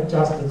projection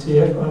adjusts the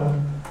TFR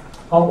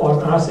up on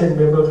ASEAN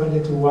member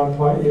country to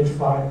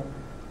 1.85.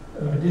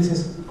 This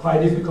is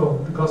quite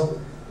difficult because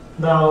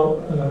now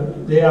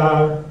the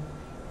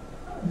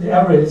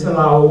average is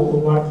allowed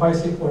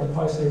 1.6,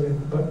 1.7,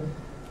 but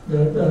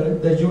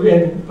the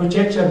UN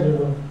projection, you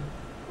know,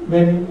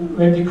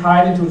 when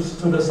declining to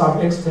the some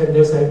extent,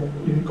 they said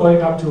it's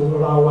going up to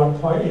around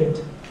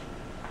 1.8.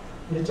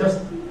 They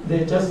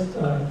just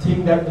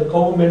think that the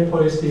government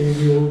policy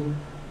will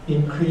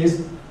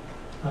increase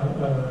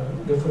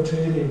the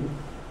fertility.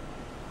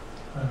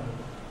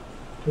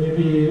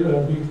 Maybe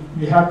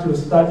we have to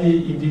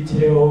study in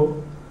detail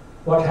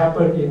what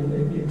happened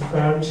in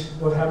France,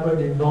 what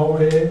happened in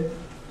Norway,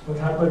 what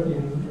happened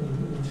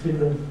in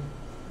Finland,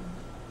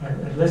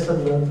 and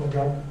lesson learned from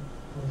that.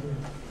 Okay.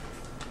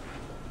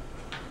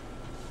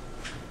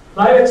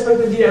 Life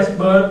expectancy as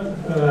birth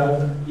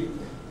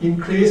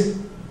increased.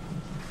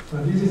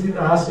 This is in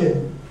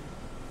ASEAN.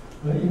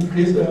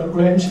 Increased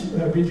range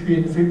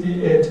between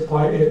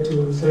 58.8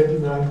 to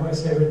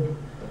 79.7.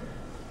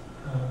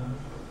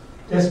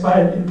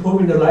 Despite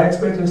improving the life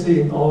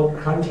expectancy in all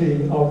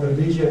countries of the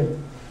region,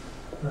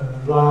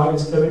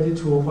 Laos is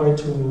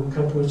 72.2,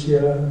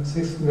 Cambodia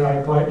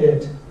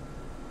 69.8,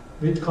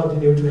 which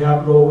continue to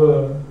have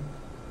lower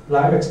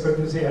life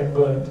expectancy at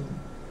birth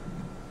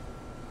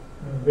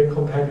when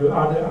compared to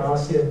other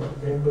ASEAN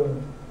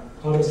members.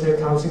 At the same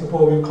time,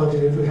 Singapore will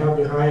continue to have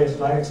the highest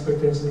life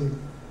expectancy,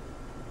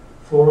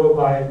 followed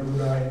by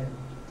Brunei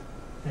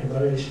and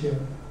Malaysia.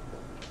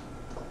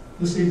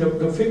 You see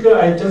the figure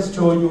I just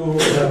showed you,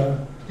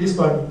 this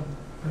one,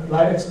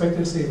 life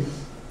expectancy.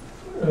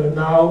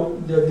 Now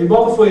the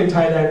demographer in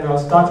Thailand now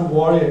start to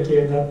worry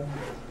again that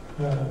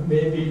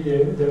maybe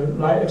the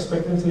life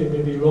expectancy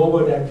may be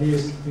lower than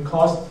this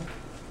because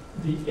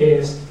the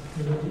age,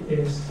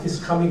 the age is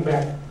coming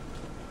back.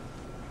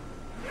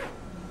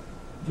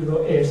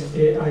 age,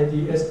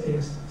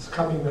 AIDS, is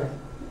coming back.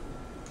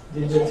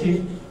 The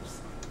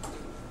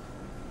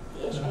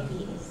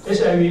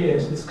HIV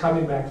AIDS is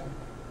coming back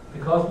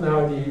because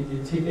now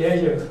the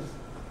teenager,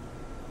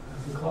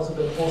 because of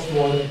the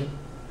postmodern,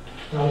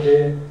 now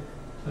the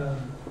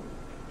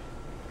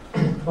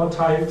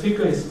time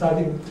figure is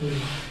starting to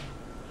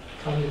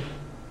come in.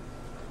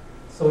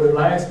 So the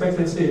life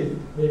expectancy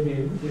may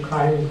be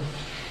declining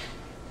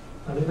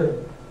a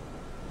little.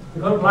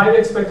 Because life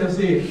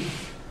expectancy,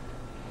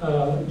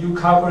 you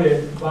cover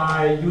it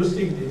by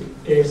using the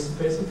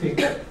age-specific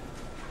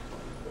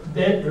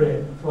death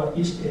rate for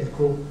each age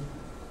group.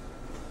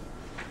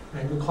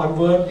 And you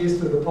convert this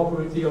to the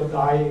probability of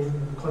dying, and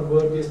you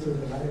convert this to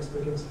the life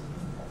expectancy.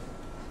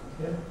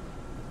 Okay?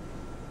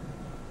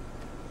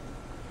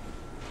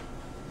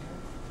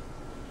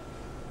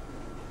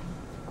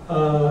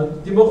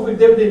 Demographic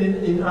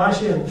dividend in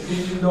ASEAN,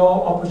 window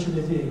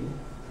opportunity.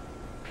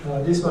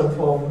 This one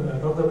from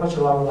Dr.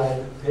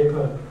 Patcharawalai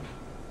paper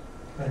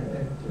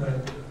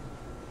and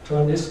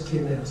John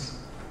Skinners.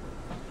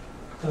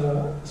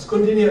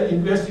 Scrutiny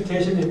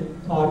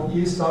investigation on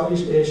East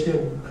Southeast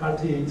Asian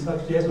countries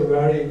suggests a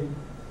very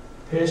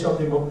pace of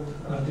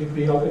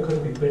degree of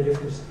economic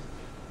benefits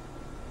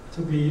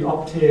to be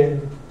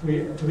obtained,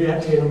 to be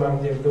attained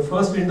among them. The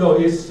first window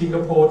is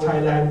Singapore,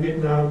 Thailand,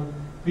 Vietnam,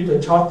 with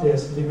the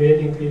shortest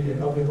remaining period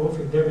of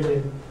demographic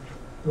dividend,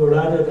 no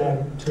rather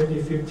than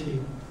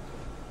 2015.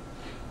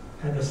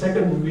 And the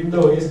second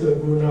window is the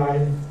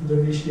Brunei,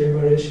 Indonesia,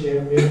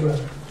 Malaysia, Myanmar.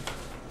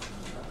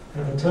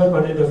 And the third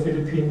one is the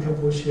Philippines,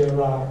 Cambodia,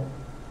 Laos,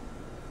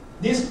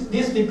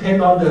 This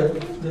depends on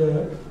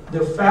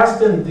the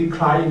faster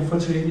decline in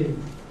fertility.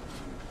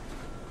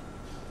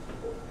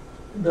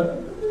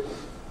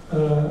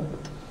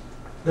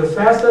 The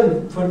faster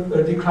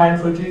decline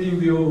fertility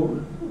will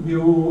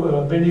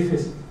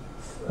benefit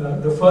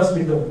the first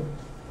window.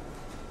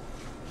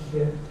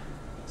 Okay.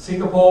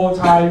 Singapore,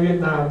 Thai,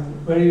 Vietnam,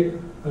 very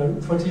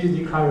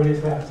fertility decline very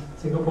fast.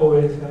 Singapore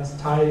very fast,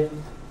 Thai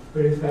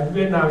very fast.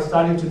 Vietnam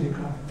starting to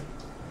decline.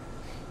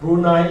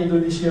 Brunei,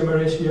 Indonesia,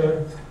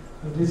 Malaysia,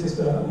 this is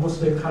a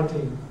Muslim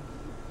country.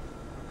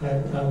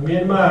 And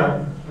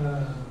Myanmar,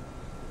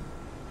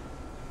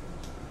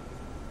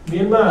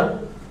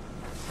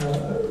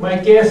 my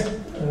guess,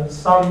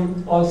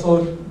 some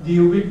also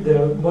deal with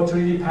the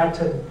mortality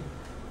pattern.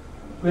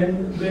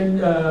 When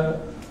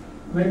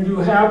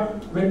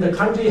the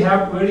country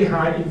have very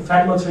high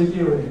infant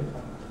mortality rate,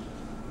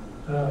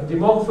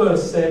 demographers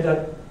say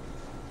that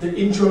the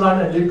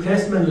insulin and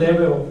replacement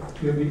level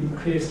will be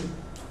increased.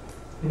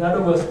 In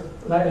other words,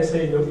 like I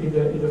say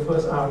in the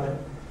first hour,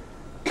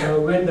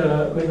 when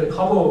the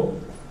couple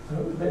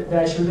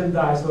their children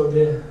die, so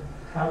they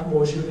have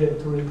more children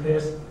to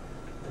replace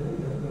the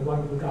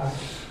one who died.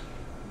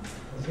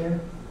 Okay.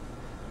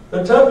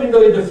 The third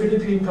window is the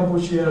Philippines,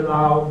 Cambodia,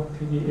 Laos,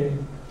 PDA.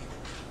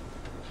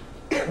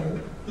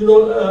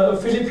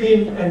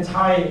 Philippines and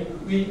Thai,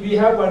 we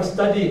have one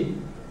study.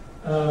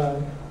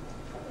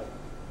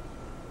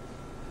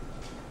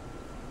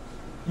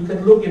 You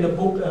can look in the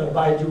book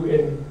by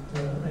UN.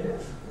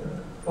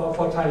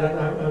 For Thailand,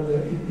 I'm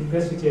the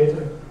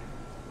investigator,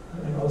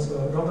 and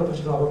also Dr.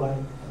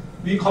 Patcharawalai.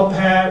 We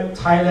compare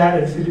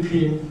Thailand and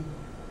Philippines,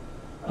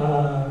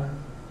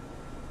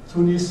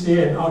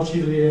 Tunisia and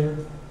Algeria,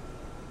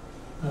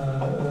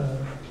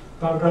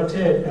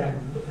 Bangladesh and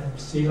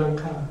Sri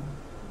Lanka.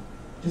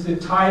 This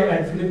is Thai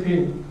and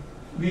Philippines.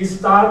 We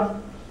start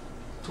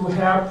to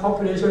have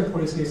population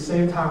policy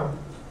same time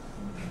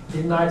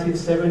in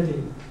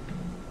 1970.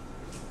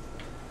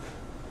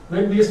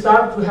 When we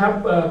start to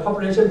have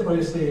population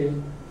policy,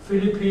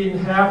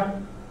 Philippines have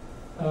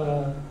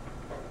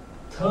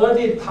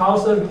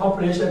 30,000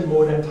 population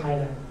more than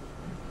Thailand.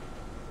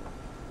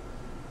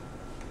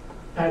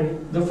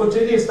 And the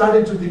fertility is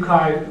starting to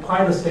decline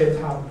quite the same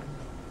time.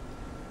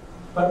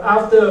 But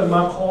after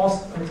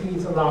Marcos, I think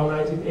it's around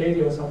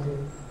 1980 or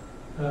something,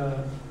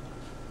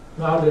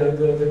 now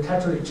the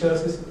Catholic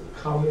Church is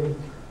coming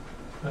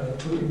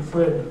to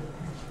influence.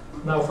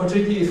 Now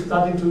fertility is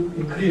starting to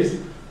increase.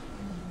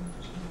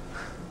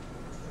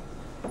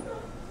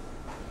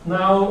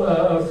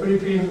 Now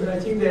Philippines, I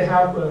think they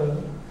have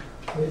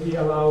maybe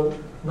around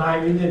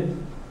 9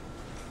 million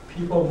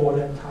people more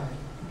than Thai.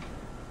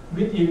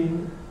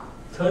 Within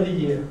 30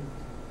 years,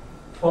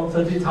 from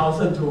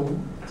 30,000 to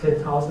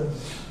 10,000.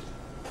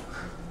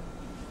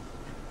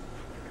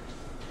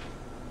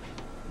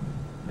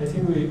 I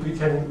think we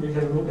can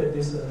look at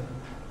this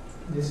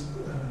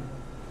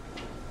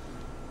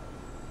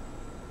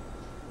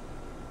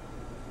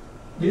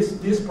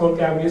this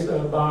program is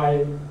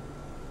by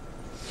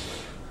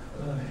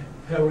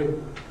Harry.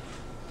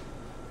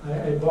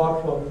 I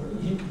bought from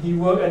he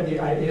worked at the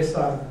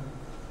ISR.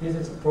 This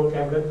is a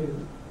program that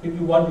if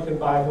you want you can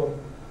buy from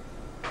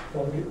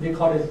they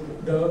call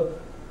it the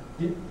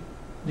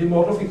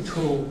demographic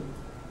tool.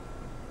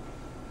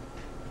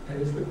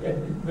 And it's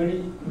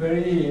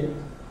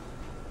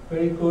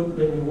very good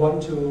when you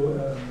want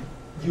to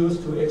use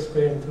to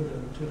explain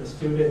to the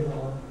student,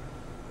 or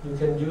you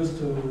can use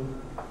to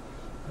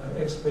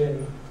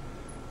explain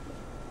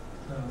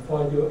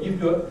for you.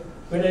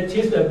 When I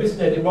teach the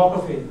business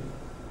demography,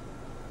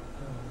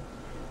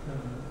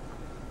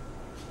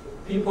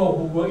 people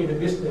who work in the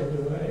business,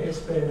 I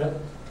explain that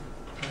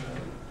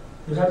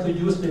you have to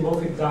use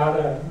demographic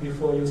data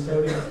before you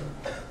selling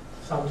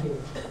something.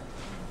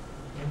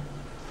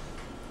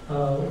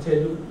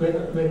 Okay,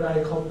 when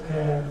I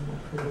compare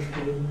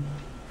Philippines,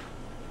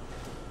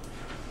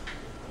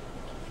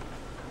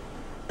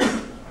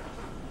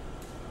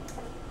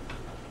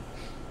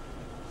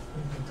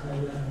 and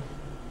Thailand.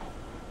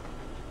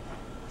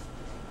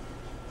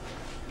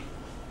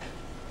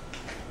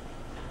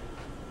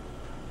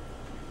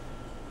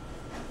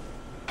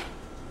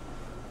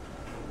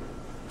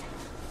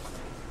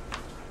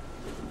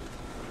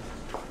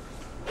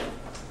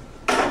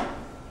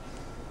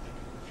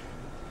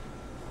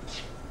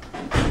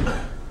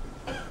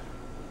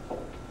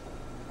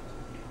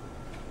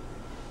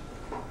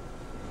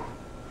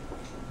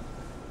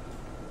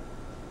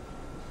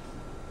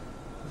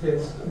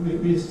 Yes,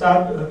 we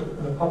start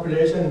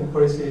population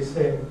policy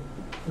same.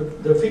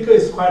 The figure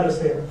is quite the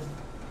same.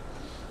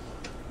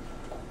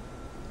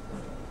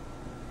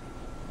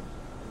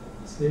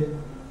 See,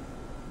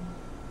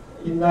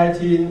 in I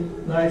think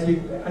in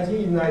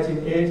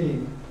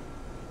 1980,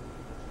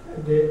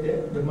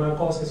 the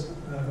Marcos is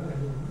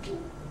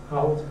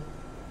out,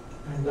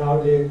 and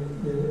now the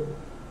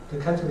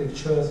Catholic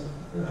Church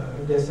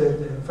they said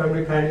the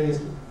family planning is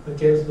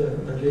against the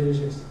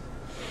religious.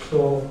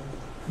 So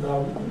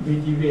now we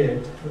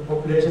deviate, the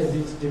population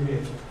needs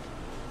deviate.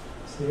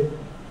 See?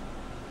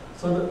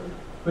 So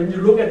when you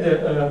look at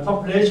the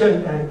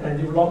population and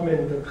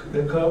development,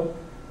 the curve,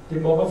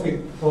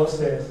 demographic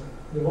process,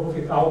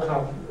 demographic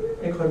outcome,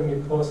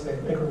 economic process,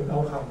 economic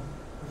outcome.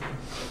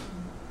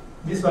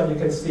 This one you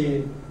can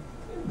see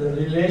the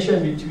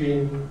relation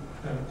between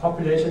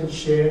population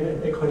change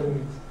and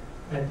economic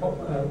and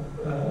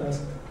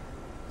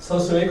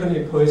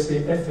socioeconomic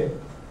policy affect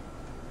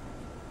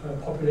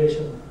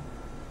population.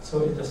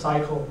 So it's a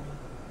cycle.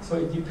 So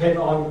it depends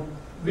on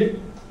which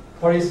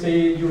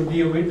policy you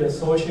deal with, the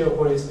social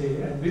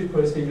policy, and which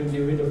policy you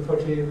deal with, the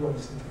fertility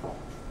policy.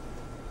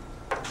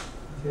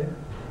 Okay.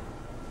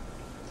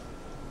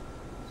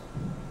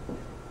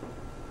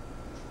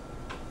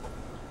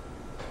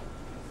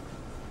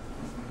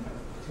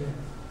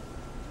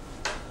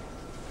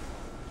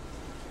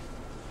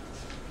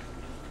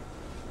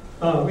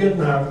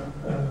 Vietnam,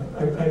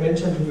 I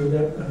mentioned to you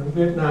that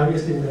Vietnam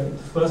is in the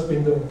first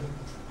window.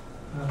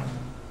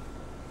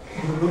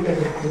 You look at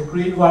the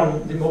green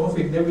one,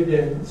 demographic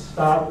dividend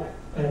start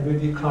and will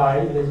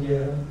decline in the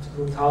year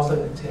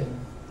 2010.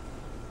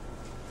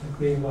 The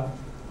green one.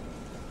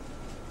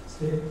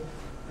 See?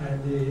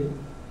 And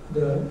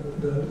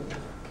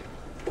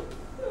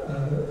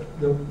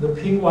the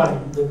pink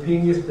one, the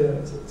pink is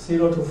the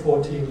 0 to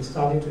 14 is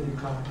starting to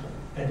decline,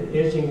 and the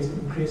aging is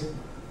increasing.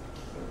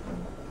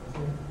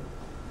 Okay.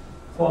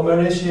 For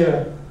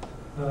Malaysia,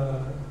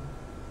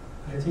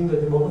 I think the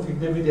demographic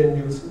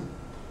dividend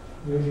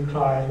will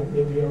decline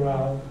maybe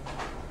around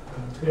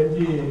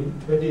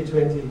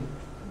 2020.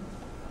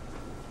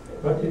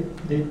 But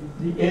the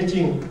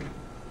aging,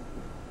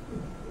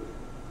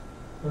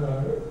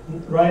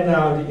 right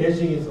now the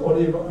aging is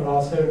only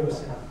around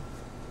 7%.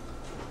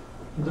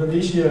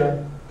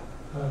 Indonesia,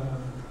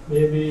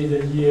 maybe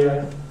the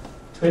year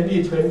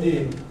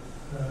 2020,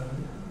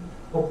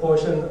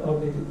 proportion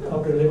of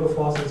the labor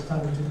force is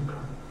starting to decline.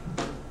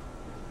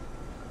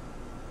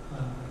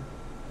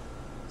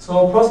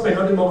 So prospect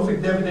of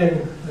demographic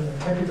dividend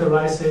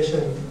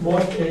capitalization,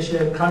 most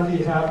Asian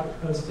countries have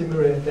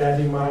stimulated their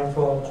demand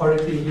for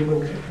quality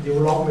human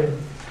development.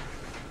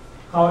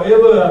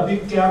 However, a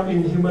big gap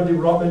in human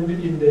development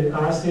within the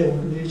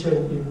ASEAN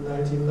region in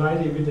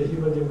 1990 with the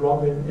Human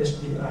Development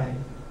HDI,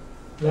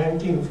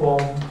 ranking from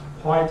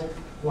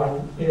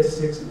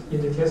 0.186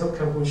 in the case of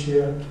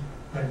Cambodia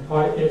and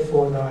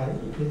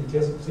 0.849 in the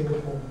case of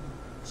Singapore.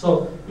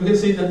 So you can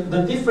see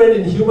the difference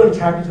in human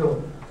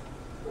capital.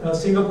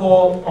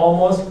 Singapore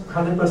almost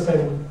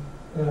 100%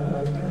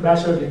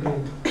 bachelor degree.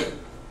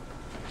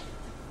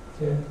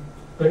 Okay.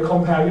 When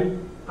compared with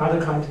other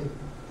countries.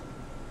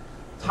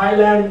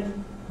 Thailand,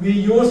 we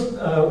use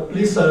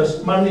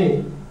research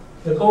money.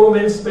 The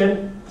government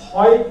spent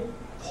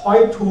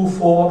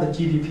 0.24 of the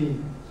GDP.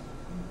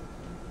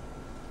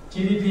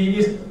 GDP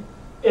is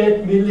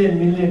 8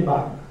 million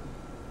baht.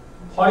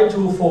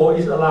 0.24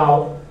 is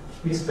allowed.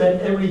 We spend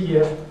every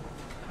year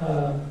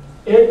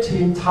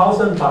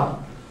 18,000 baht.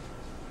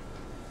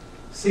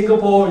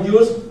 Singapore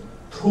used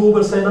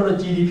 2% of the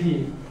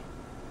GDP.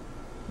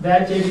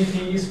 Their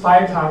GDP is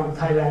 5 times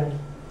Thailand.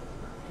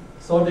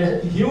 So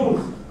they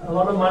use a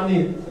lot of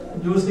money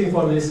using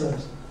for research.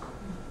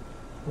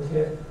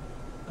 Okay.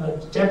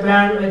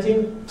 Japan, I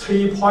think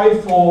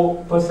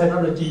 3.4%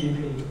 of the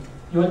GDP.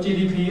 Your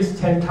GDP is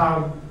 10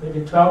 times,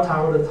 maybe 12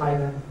 times of the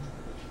Thailand.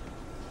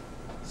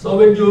 So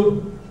when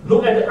you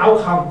look at the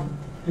outcome,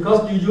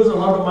 because you use a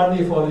lot of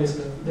money for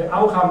research, the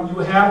outcome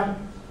you have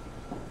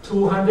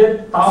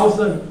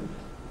 200,000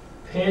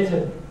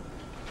 patents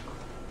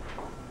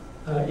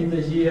in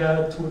the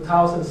year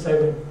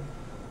 2007.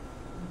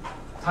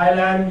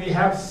 Thailand, we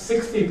have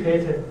 60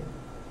 patents.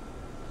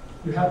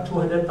 You have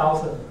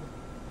 200,000.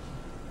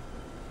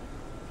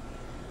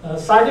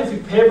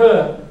 Scientific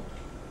paper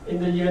in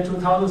the year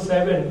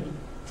 2007,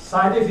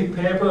 scientific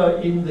paper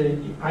in the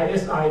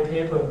ISI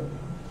paper.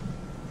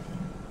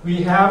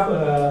 We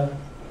have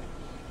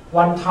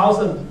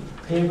 1,000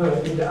 paper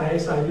in the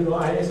ISI. You know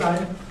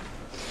ISI?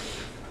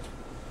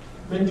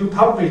 When you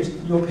publish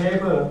your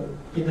paper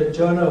in the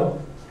journal,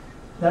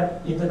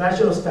 that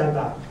international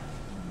standard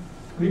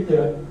with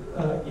the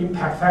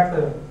impact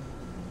factor,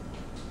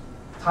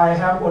 Thai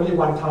have only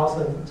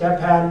 1,000.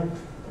 Japan,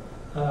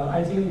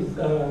 I think it's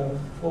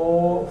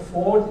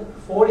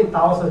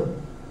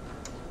 40,000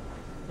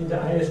 in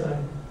the ISI.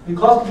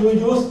 Because you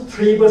use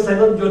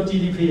 3% of your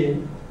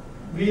GDP,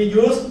 we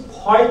use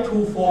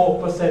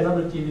 0.24% of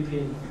the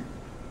GDP.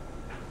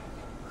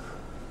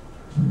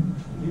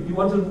 You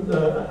want to?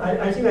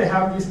 I think I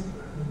have this.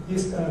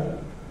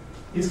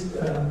 If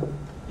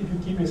you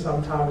give me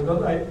some time,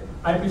 because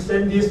I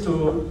present this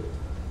to.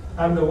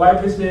 I'm the vice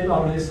president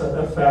of research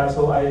affairs,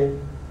 so I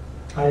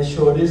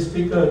show this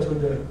figure to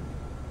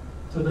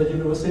the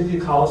university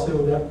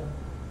council that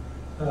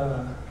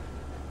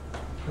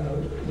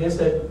they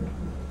said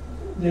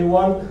they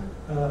want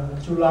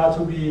Chula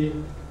to be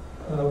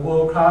a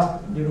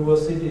world-class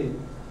university.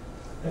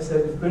 I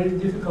said it's very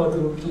difficult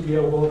to be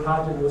a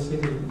world-class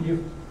university if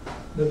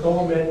the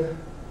government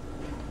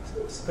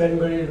spend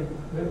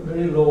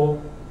very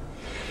low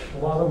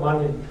amount of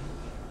money.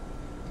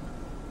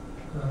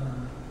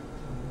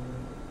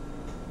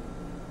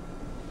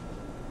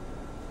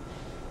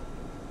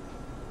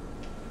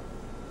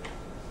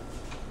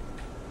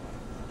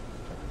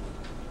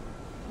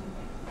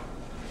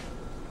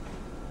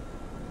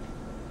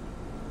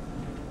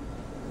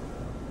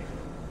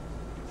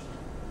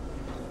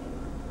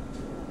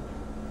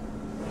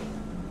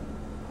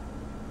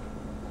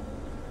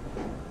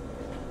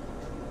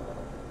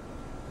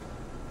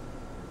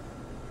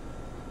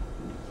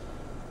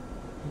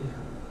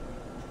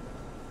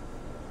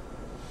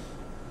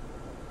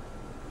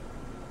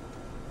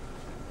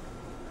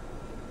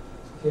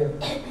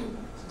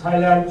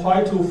 Thailand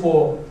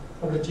 0.24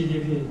 of the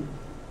GDP.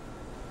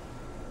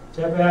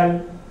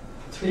 Japan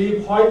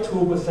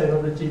 3.2%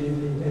 of the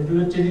GDP, and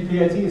the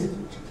GDP I think is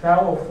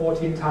 12 or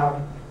 14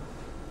 times.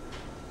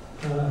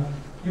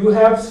 You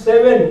have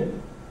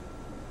 7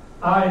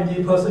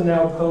 R&D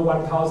personnel per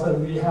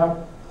 1,000. We have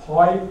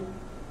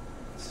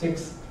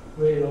 0.6,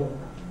 very low.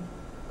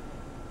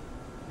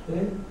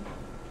 Okay?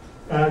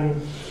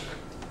 And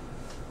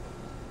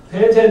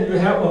patent, you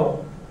have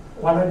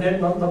 100,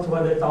 not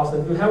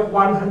 200,000. You have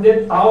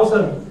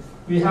 100,000.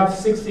 We have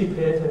 60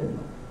 patents.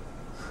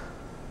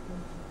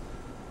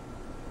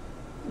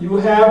 You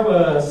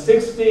have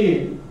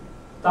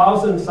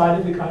 60,000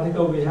 scientific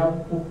articles.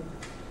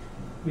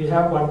 We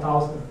have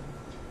 1,000.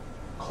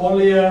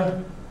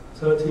 Korea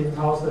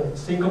 13,000.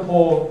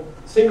 Singapore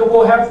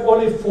have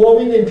only 4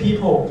 million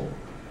people.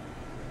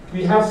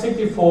 We have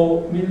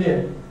 64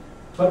 million,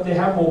 but they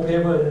have more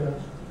paper than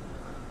us.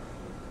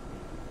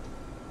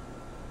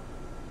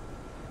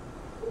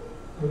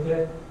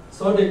 Okay,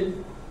 so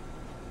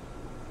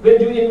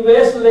when you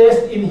invest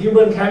less in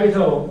human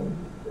capital,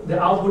 the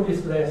output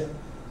is less.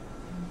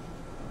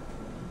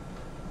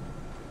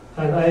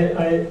 And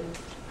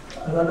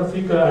another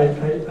figure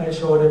I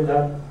show them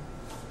that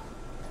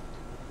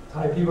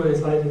Thai people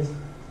is like this.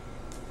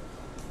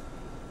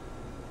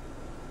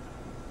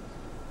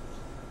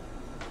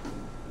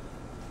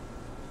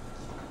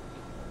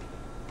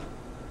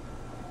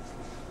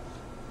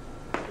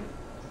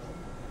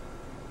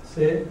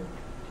 See,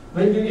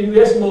 when you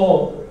invest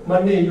more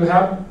money, you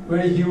have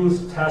very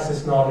huge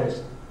tacit knowledge.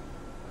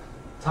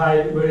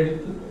 Thai very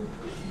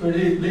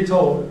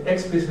little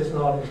explicit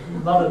knowledge,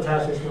 not a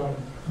tacit knowledge.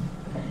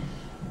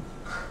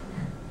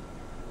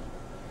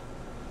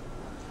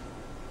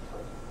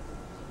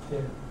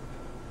 Okay.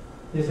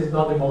 This is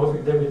not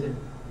demographic dividend.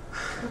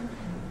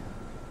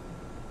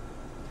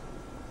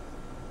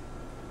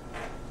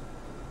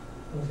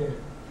 Okay.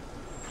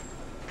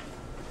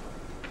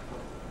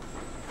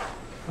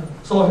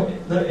 So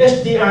the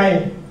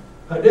HDI,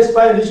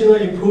 despite additional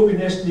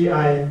improvement in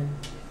HDI,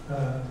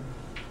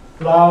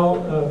 Lao,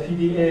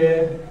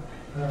 PDA,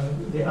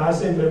 the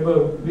ASEAN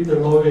member with the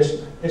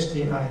lowest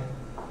HDI,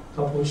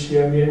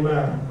 Cambodia,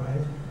 Myanmar,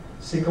 right?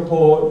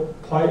 Singapore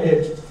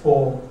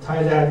 0.84,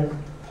 Thailand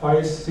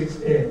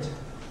 0.68.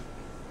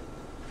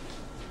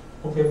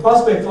 Okay,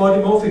 prospect for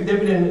demographic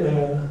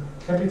dividend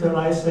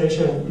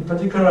capitalization, in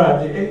particular,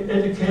 the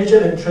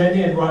education and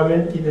training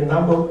environment in a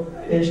number of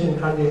Asian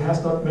countries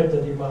has not met the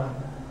demand.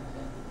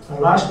 A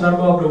large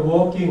number of the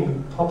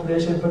working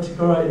population,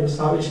 particularly in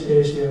Southeast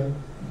Asia,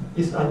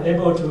 is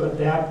unable to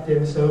adapt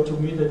themselves to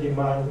meet the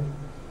demand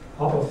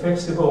of a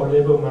flexible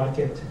labor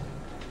market.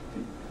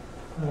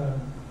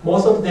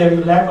 Most of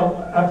them lack of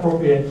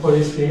appropriate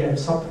policy and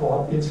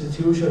support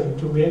institutions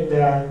to make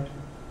their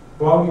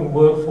growing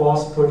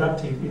workforce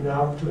productive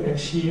enough to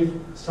achieve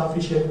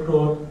sufficient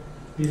growth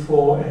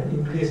before an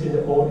increase in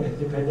the old age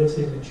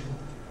dependency ratio.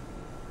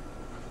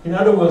 In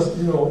other words,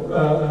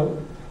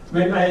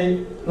 when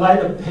I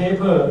write a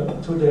paper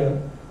to the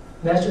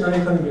National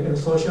Economic and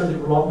Social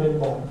Development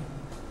Board,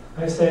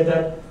 I say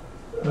that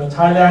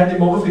Thailand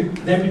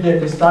demographic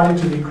dividend is starting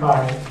to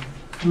decline.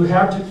 You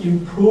have to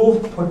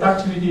improve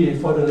productivity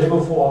for the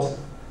labor force.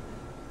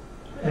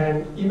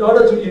 And in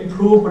order to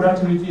improve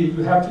productivity,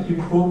 you have to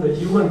improve the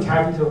human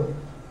capital.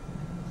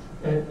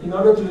 And in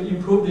order to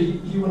improve the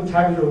human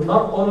capital,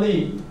 not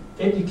only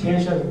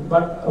education,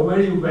 but a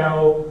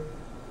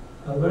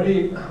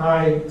very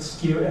high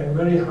skill and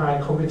very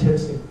high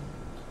competency.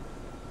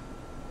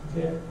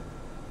 Okay?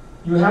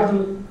 You have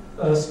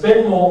to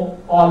spend more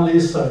on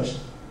research.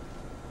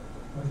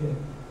 Okay?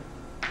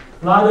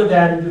 Rather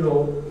than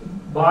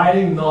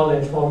buying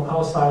knowledge from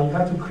outside, you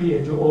have to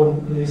create your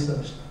own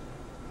research.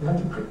 You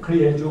have to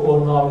create your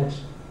own knowledge.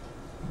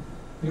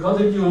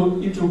 Because if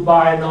you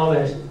buy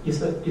knowledge,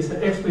 it's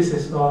an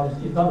explicit knowledge,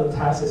 it's not a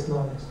tacit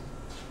knowledge.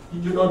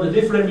 You know the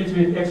difference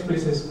between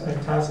explicit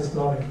and tacit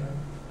knowledge. Right?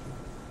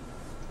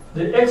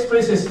 The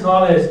explicit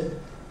knowledge,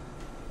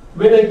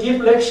 when I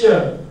give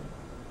lecture,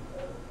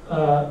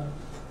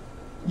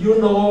 you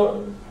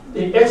know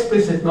the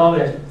explicit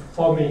knowledge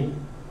for me.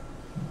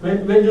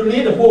 When you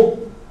read a book,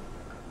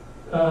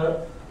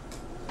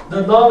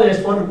 the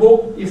knowledge for the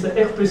book is the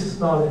explicit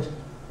knowledge.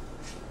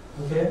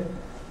 Okay?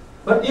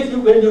 But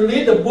when you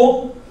read the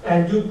book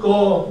and you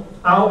go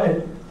out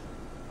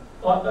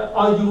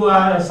or you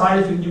are a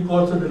scientist, you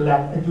go to the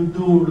lab and you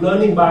do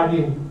learning by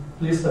doing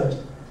research,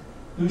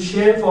 you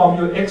change from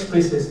your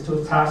explicit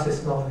to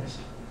tacit knowledge.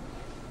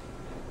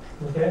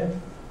 Okay?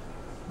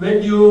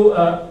 When you,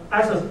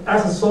 as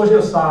a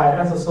social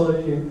science,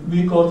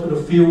 we go to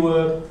the field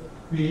work,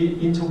 we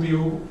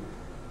interview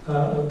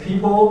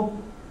people,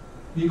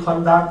 we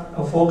conduct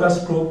a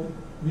focus group,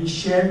 we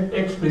change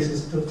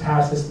explicit to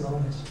tacit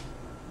knowledge.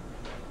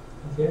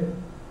 Okay?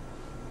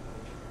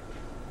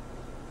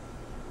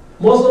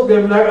 Most of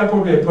them lack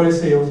appropriate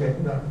policy. Okay,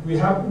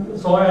 now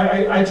so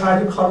I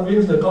try to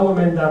convince the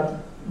government that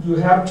you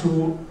have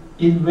to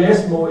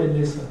invest more in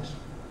research.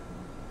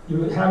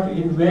 You have to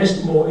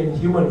invest more in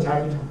human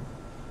capital.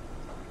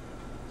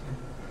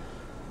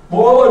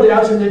 Moreover, the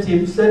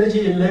alternative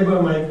strategy in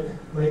labor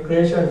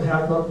migration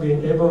have not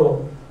been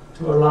able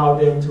to allow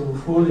them to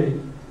fully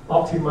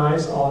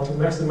optimize or to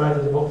maximize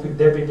the demographic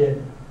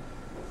dividend.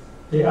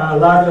 They are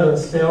rather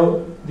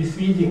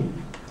self-defeating.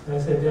 I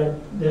said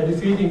they're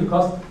defeating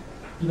because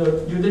you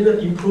didn't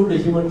improve the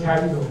human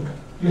capital.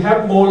 You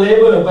have more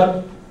labor,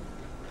 but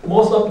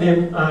most of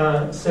them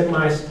are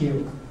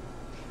semi-skilled,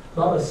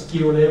 not a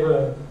skilled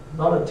labor,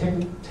 not a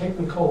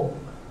technical,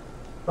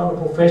 not a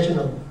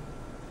professional.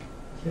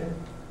 Okay.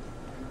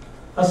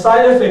 A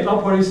side effect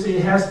of policy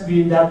has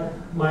been that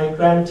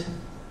migrant,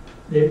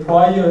 the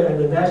employer, and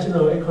the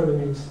national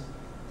economies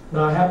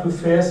now have to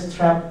face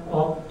trap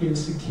of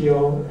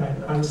insecure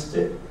and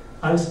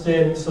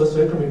unstable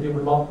socioeconomic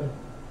development.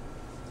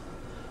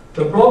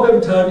 The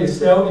problem turned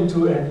itself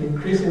into an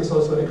increasing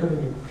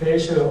socioeconomic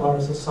pressure on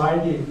the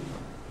society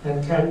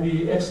and can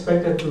be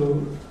expected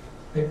to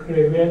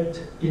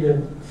aggravate in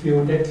a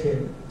few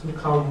decades to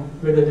come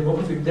when the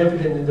demographic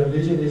dividend in the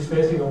region is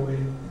facing away,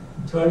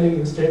 turning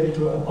instead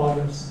into an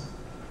honors.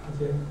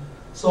 Okay.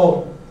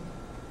 So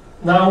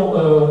now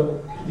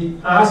the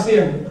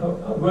ASEAN,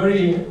 a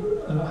very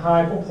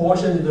high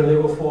proportion in the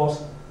labor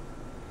force,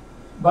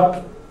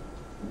 but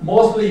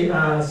mostly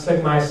are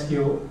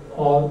semi-skilled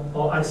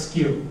or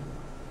unskilled.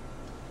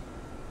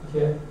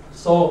 Okay.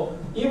 So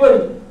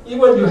even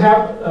you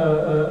have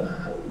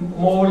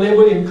more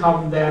labor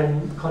income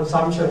than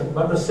consumption,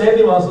 but the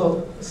saving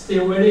also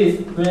still very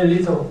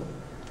little.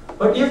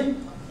 But if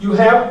you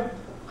have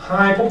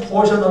high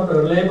proportion of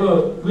the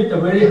labor with a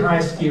very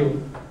high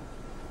skill,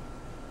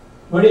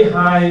 very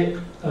high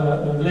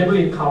labor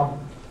income,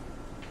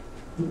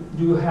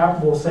 you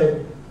have more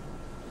saving.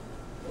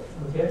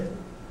 Okay.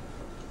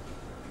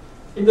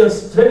 In the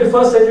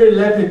 21st century,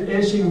 rapid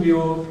aging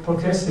will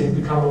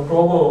progressively become a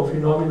global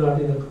phenomenon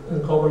in a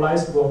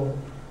globalized world.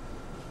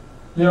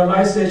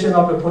 Realization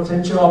of the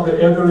potential of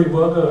the elderly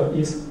worker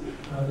is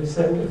a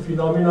recent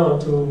phenomenon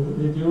to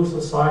reduce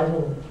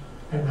societal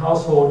and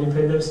household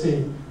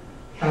dependency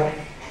at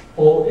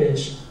old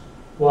age,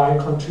 while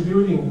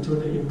contributing to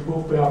the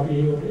improved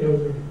well-being of the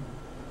elderly.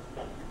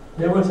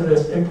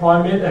 Nevertheless,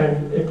 employment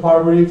and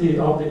employability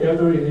of the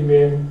elderly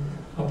remain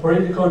a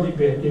political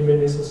debate in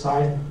many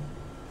societies.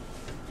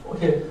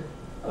 Okay,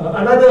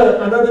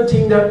 another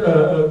thing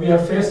that we are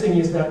facing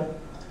is that,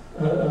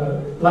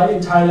 like in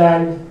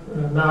Thailand,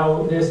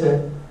 now they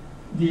said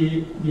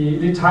the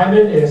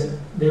retirement age,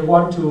 they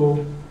want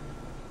to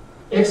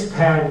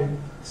expand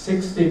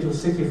 60 to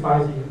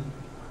 65 years.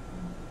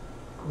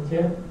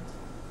 Okay,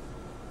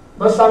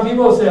 but some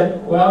people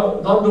said,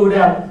 well, don't do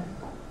that,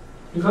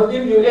 because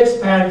if you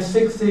expand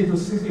 60 to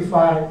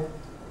 65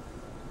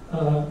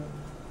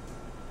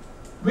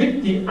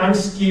 with the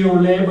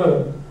unskilled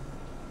labor,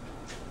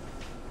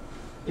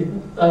 it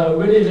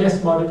very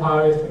less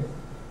multiplier effect.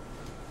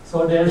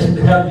 So they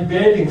are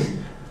debating.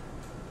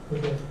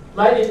 Okay.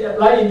 Like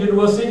in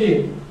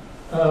university,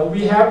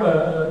 we have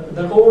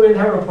the government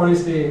have a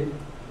policy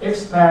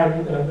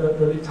expand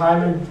the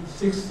retirement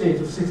 60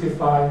 to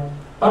 65,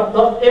 but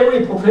not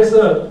every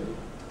professor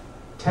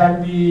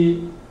can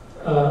be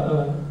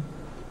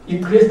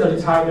increase the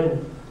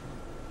retirement.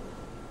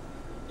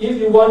 If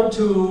you want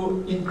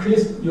to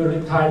increase your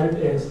retirement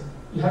age,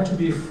 you have to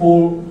be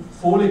full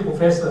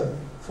professor.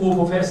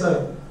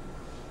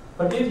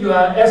 But if you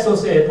are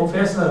associate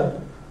professor,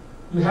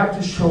 you have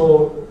to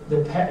show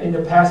in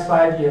the past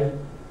 5 years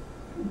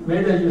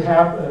whether you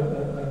have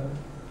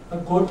a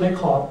good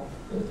record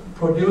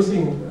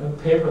producing a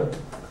paper.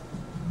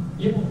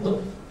 If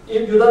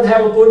you don't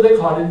have a good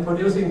record in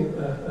producing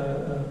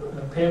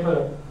a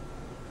paper,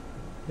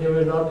 they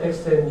will not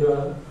extend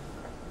your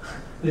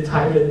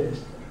retirement age.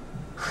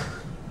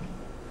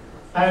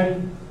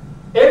 And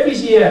every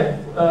year,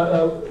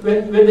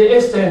 when they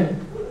extend,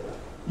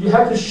 you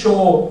have to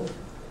show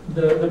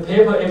the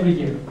paper every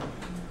year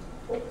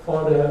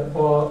for the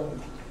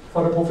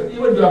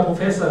even you are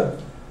professor,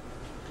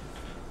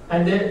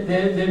 and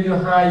they will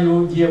hire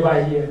you year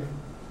by year.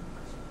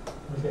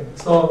 Okay,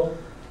 so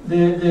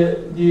they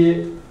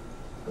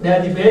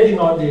are debating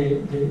on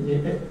the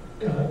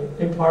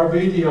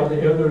employability of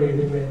the elderly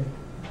remain.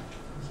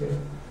 Okay.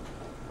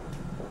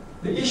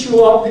 The issue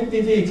of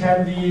dignity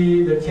can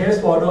be the case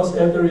for those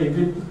elderly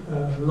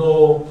with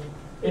low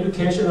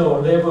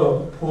educational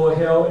level, poor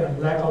health, and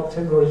lack of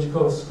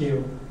technological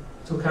skill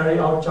to carry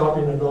out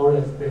jobs in a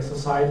knowledge-based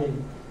society.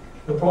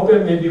 The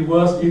problem may be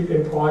worse if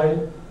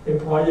employer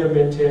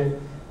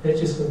maintain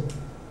ageism.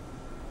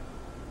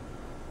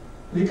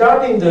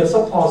 Regarding the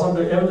support of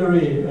the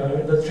elderly,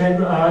 the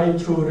trends are in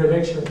two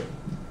directions.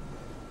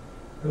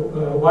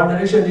 One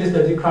direction is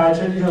the decline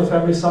traditional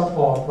family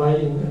support, like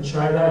in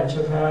China and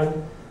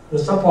Japan. The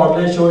support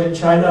ratio in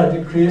China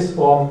decreased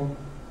from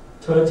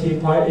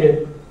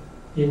 13.8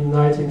 in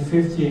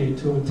 1950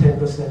 to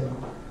 10%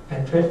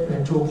 and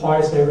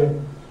 2.7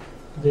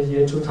 in the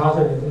year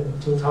 2000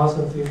 and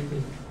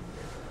 2050.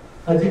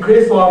 A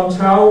decrease from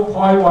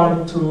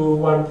 12.1 to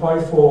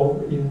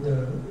 1.4 in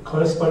the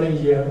corresponding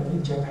year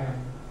in Japan.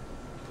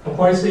 a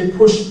policy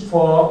pushed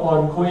for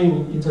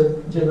ongoing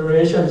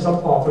intergeneration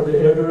support for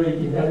the elderly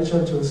in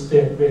addition to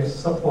state-based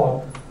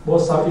support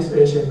both Southeast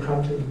Asian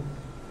countries.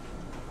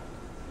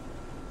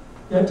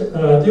 Yet,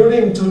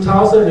 during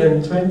 2000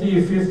 and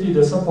 2050,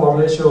 the support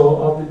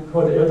ratio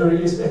for the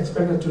elderly is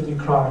expected to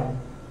decline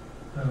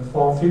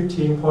from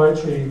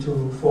 15.3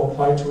 to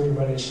 4.2 in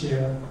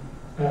Malaysia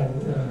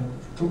and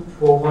to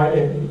 4.8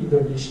 in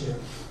Indonesia.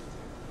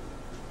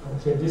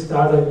 Okay, this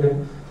data,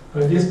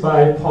 this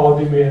by Paul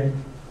Dividend.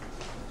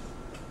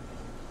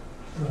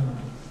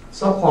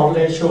 Support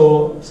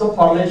ratio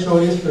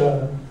is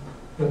the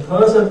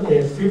person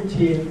aged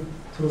 15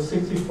 to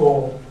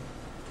 64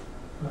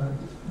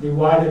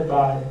 divided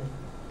by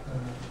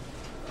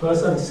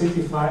person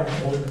 65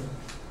 and older.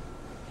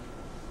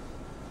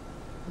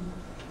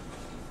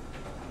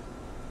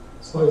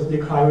 So it's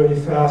declined very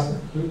fast.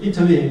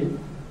 Italy,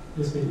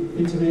 you see,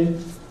 Italy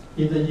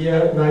in the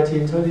year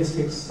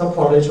 1936,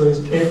 support ratio is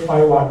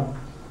 8.1.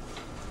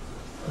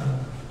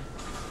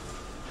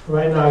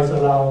 Right now it's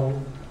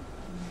around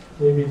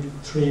maybe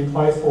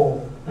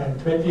 3.4, and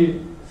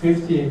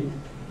 2050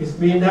 it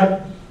means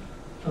that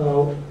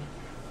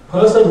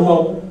persons who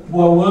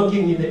are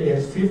working in the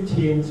age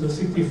 15 to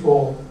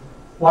 64,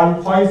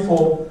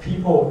 1.4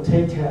 people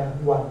take care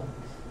of one.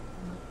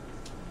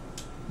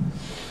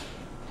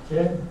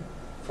 Okay.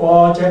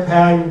 For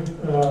Japan,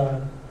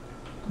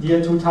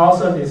 year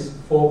 2000 is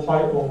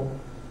 4.0,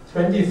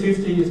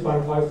 2050 is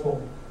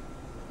 1.4.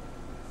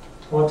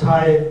 For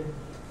Thai,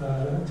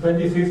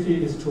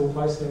 2050 is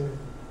 2.7.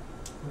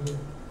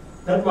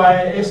 That's why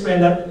I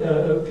explain that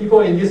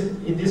people in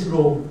this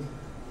room,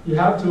 you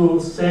have to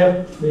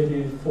save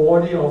maybe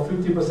 40 or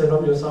 50%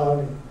 of your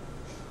salary.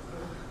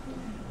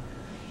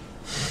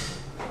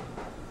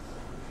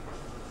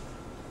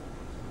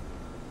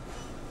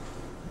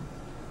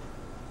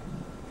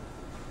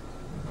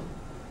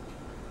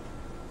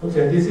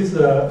 Okay, this is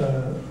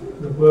the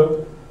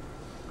work.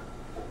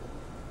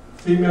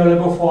 Female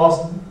labor force.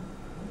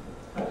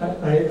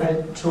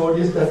 I showed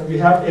this that we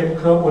have M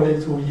curve only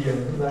 2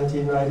 years,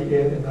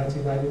 1998 and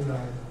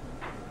 1999.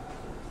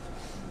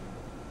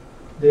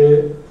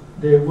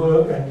 They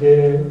work and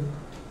they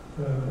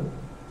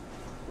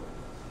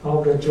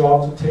out the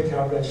job to take care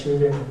of their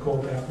children and go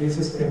back. This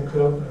is M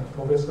curve,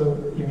 Professor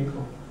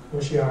Imiko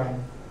Oshiai.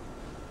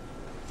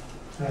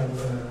 And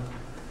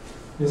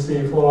you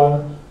see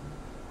for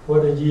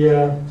the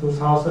year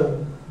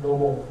 2000, no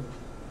more.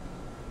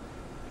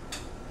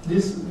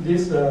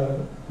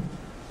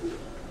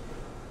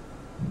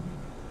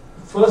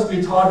 First,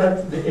 we thought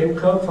that the M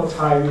curve for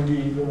Thai will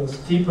be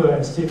steeper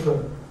and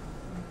steeper.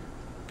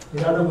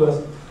 In other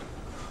words,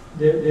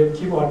 they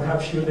keep on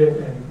have children,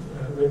 and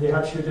when they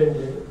have children,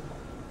 they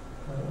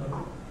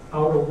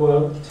out of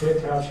work, take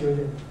care of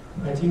children.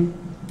 I think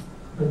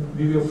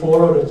we will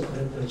follow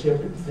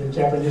the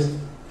Japanese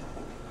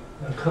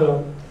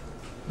curve,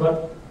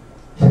 but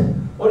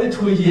only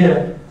 2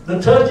 years. The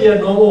 3rd year,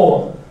 no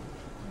more.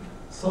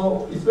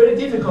 So it's very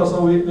difficult.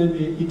 So when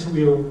we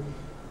interview.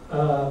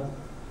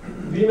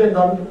 Women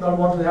don't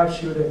want to have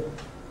children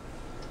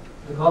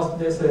because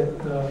they said,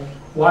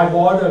 why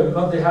bother?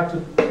 Because they have to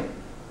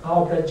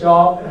out their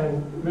job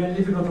and very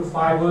difficult to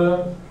find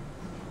work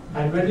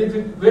and very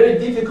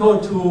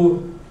difficult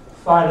to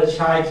find a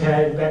child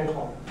care in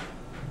Bangkok.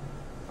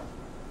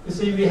 You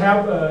see, we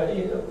have,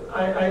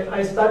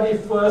 I studied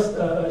first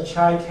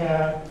child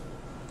care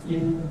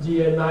in the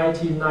year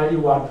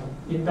 1991.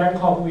 In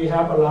Bangkok, we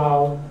have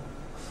around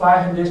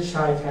 500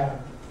 child care.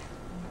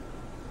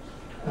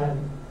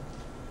 And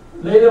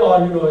later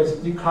on, it's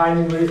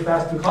declining very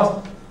fast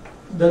because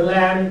the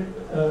land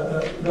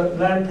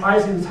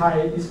price in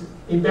Thai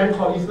in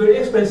Bangkok is very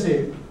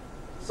expensive.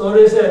 So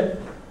they said,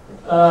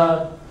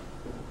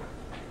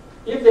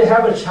 if they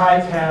have a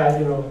child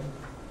care,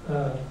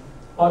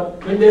 or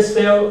when they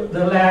sell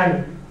the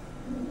land,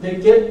 they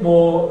get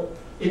more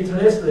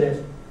interest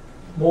rate,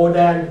 more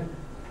than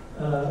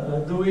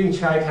doing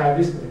child care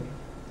business.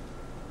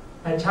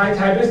 And child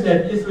care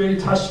business is very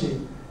touchy.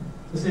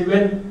 You see,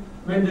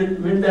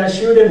 when their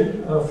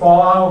children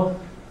fall out,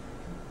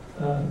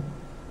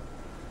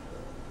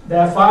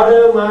 their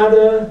father,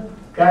 mother,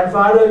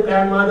 grandfather,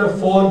 grandmother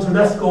phone to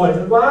that school and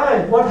say,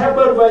 why? What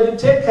happened? Why you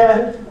take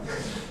care?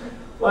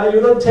 Why you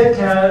don't take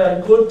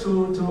care good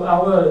to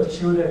our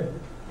children?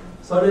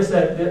 So they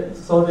said,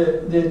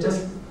 they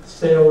just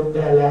sell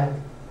their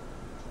land.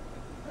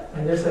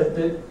 And they said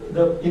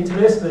the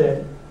interest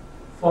rate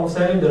from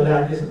selling the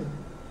land is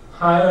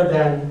higher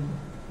than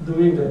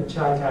doing the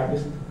child care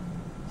business.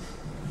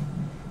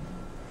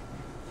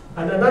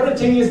 And another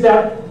thing is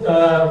that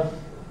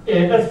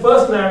at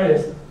first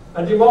marriage,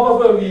 at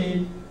demographer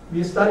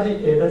we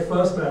study at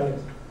first marriage.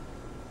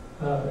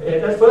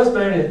 At first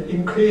marriage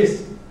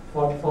increased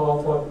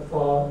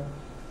for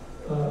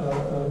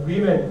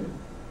women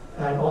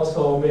and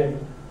also men.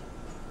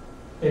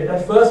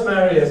 At first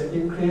marriage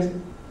increased.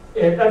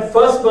 At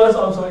first birth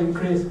also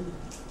increased.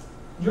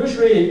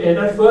 Usually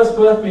at first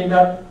birth means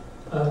that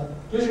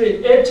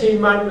usually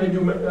 18 months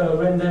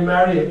when they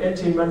marry,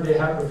 18 months they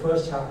have the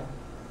first child.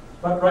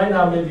 But right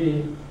now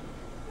maybe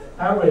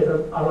average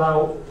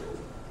around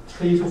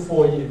 3 to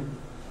 4 years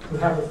to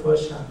have the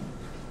first child.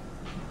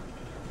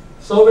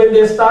 So when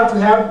they start to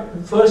have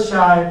first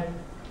child,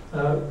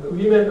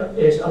 women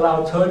age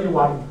around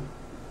 31,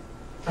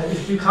 and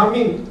it's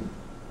becoming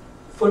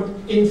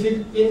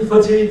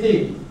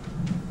infertility.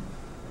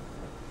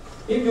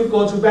 If you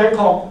go to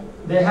Bangkok,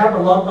 they have a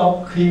lot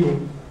of clinic.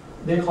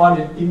 They call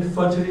it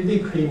infertility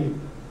clinic.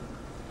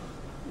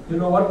 You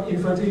know what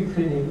infertility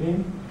clinic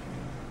means?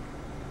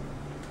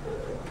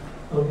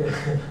 Okay.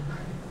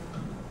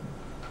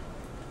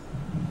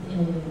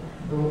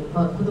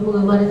 子供が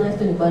生まれない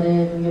人にバ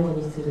レるよう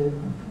にする、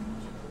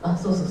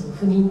そうそうそう、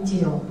不妊治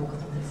療のこ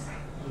とです。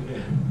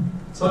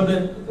So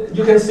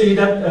you can see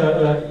that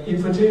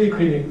infertility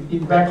clinic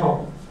in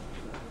Bangkok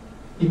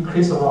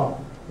increase a lot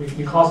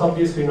because of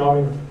this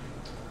phenomenon.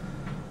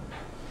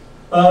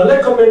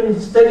 Recommend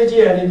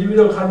strategy at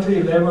individual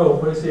country level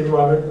policy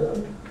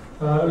environment.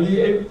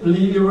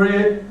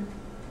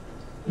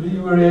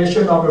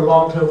 Reevaluation of the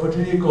long-term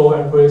fertility goal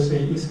and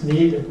policy is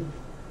needed.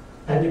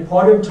 An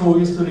important tool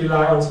is to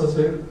rely on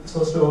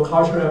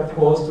socio-cultural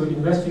approach to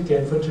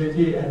investigate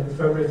fertility and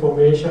family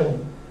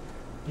formation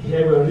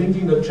behavior,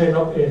 linking the trend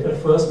of age at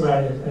first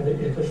marriage and the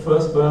age at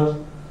first birth,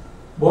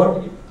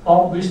 both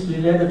of which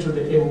related to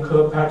the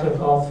M-curve pattern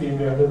of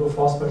female labor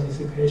force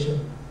participation.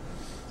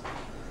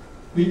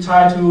 We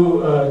try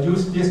to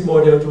use this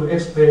model to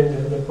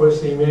explain the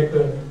policy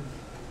maker,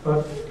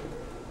 but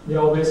they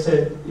always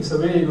said it's a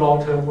very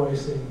long-term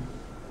policy.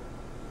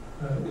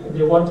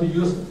 They want to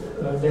use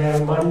their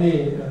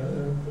money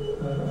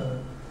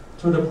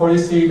to the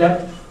policy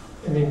that,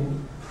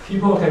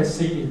 people can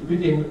see it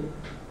within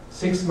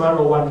 6 months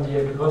or 1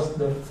 year, because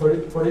the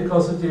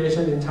political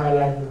situation in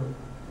Thailand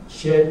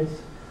changed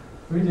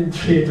within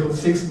 3 to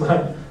 6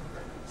 months.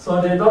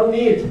 So they don't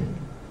need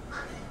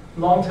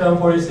long-term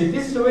policy.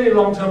 This is a very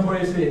long-term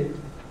policy.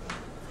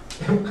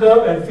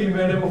 M-curve and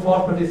female labor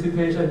force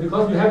participation,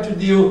 because you have to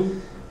deal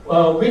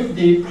with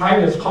the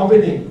private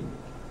company.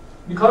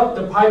 Because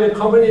the private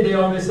company, they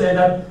always say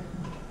that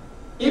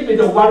if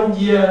it's a 1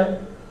 year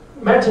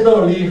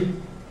maternal leave,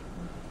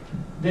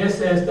 they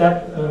say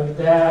that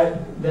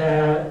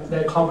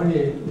their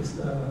company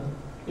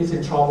is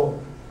in trouble.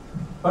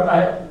 But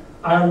I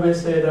always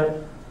say that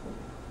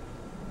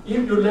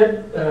if you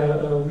let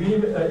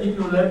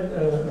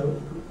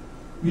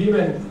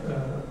women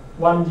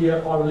 1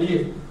 year on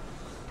leave,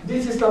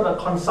 this is not a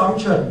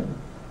consumption.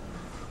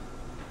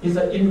 It's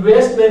an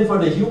investment for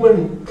the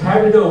human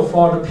capital,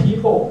 for the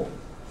people,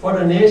 for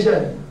the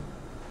nation.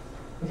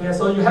 Okay,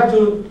 so you have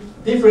to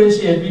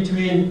differentiate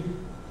between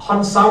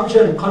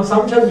consumption.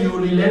 Consumption will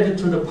relate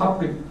to the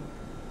public,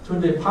 to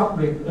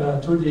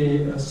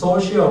the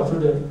social, to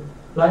the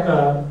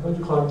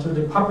to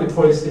the public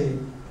policy.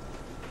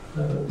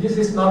 This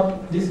is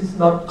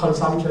not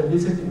consumption.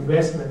 This is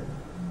investment.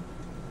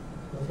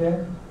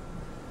 Okay.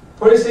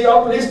 Policy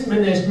of risk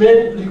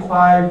management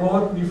require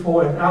both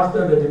before and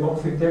after the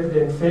demographic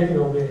dividend fading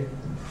away,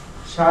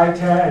 child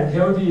care and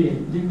healthy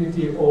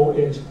dignity old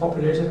age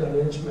population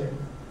arrangement.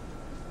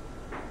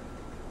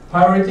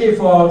 Priority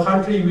for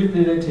country with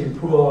relative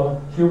poor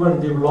human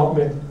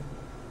development,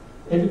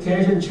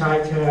 education,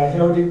 child care,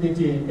 health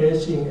dignity,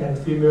 aging, and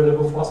female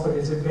labor force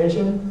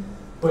participation.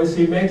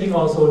 Policy making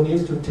also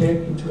needs to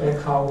take into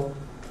account.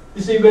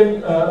 You see,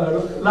 when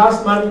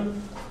last month,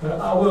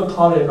 our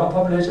college, our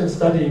population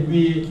study,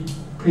 we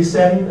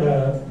present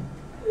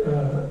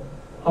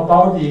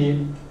about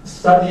the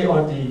study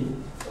on the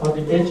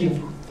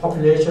aging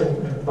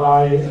population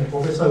by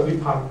Professor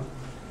Vipan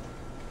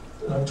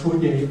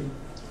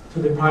to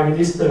the Prime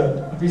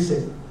Minister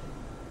visit.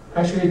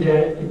 Actually,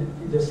 they're in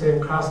the same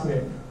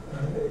classmate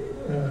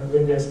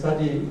when they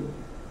study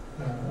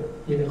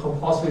in a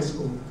compulsory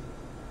school.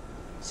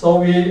 So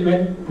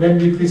when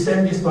we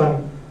present this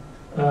one,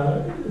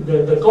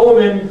 the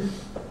government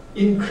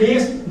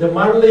increased the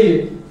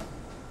monthly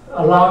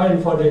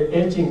allowance for the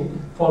aging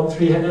from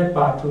 300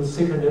 baht to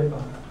 600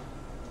 baht.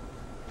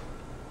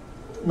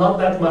 Not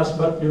that much,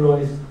 but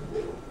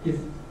it's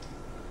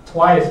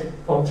twice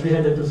from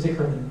 300 to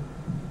 600.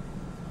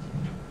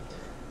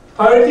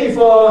 Priority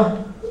for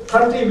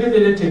country with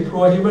relative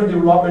poor human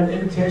development,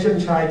 education,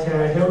 child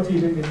care, healthy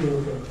dignity.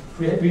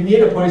 We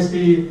need a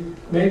policy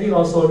making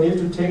also need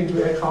to take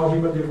into account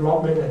human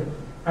development and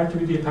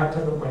activity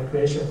pattern of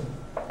migration.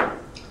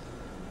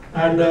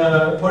 And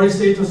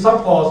policy to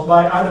support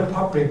by other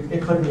public,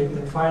 economic,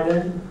 and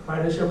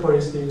financial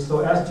policies so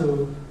as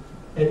to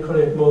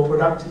encourage more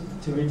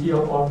productivity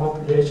of our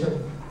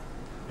population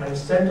and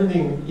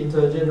strengthening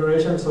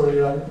intergenerational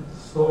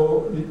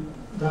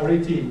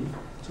solidarity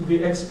to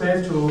be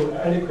expressed through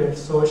adequate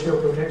social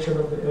protection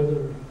of the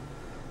elderly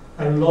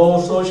and low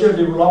social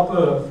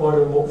developer for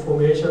the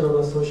formation of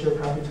the social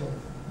capital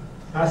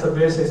as a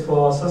basis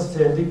for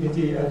sustained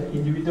dignity at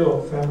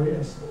individual, family,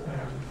 and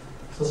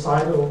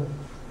societal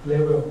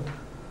level.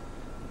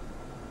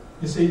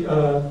 You see,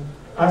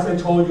 as I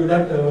told you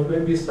that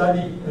when we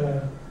studied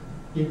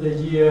in the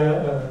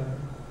year,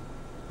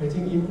 I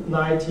think in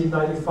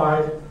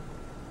 1995,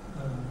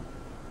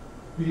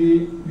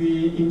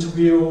 we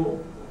interview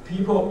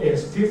people age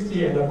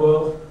 50 and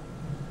above,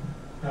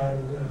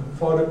 and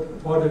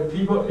for the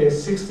people age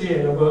 60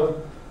 and above,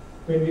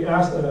 when we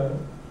ask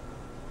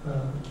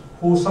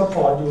who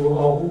support you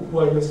or who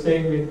are you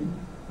staying with,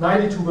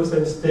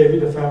 92% stay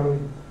with the family.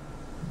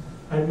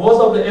 And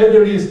most of the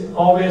elderly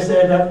always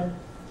say that,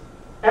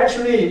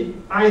 actually,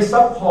 I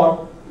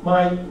support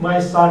my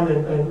son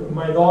and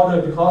my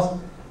daughter because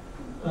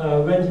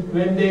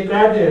when they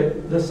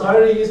graduate, the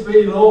salary is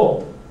very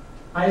low.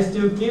 I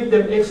still give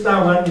them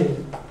extra money.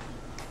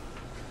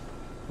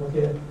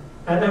 Okay,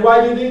 and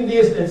why you doing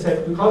this? And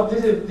said because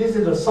this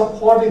is a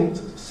supporting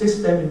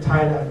system in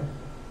Thailand.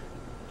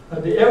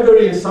 The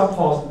elderly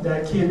support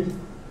their kids,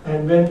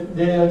 and when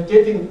they are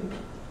getting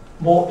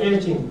more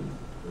aging,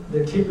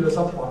 the kids will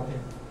support them.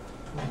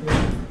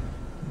 Okay.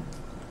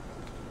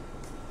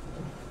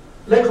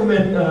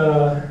 Recommend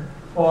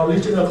for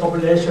regional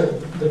cooperation.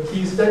 The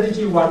key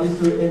strategy one is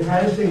to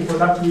enhancing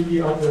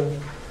productivity of the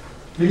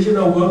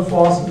regional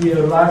workforce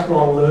via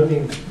lifelong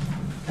learning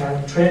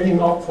and training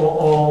up for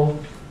all,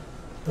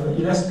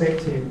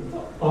 irrespective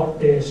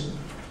of age,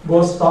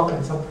 both stock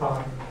and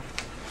supply,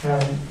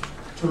 and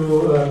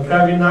to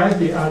galvanize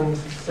the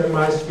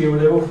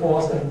semi-skilled labor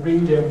force and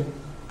bring them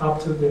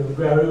up to the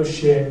value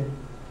chain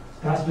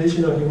as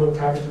regional human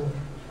capital.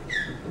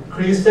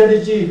 Key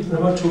strategy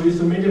number 2 is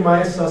to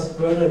minimize such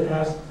burden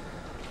as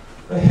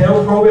a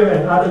health problem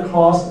and other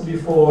costs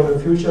before the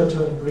future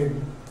turn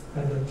grim.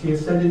 And the key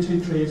strategy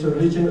 3 is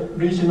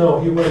regional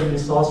human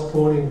resource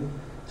pooling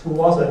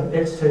towards an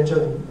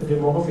extension, a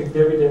demographic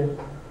dividend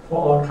for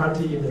all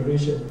countries in the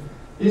region.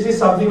 This is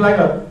something like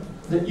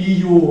the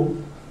EU,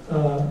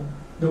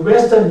 the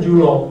Western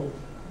Europe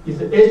is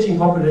the aging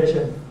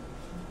population,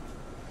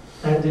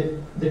 and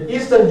the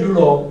Eastern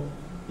Europe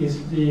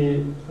is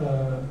the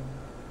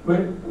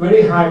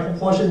very high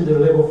proportion in the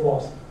labor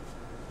force.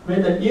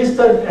 When the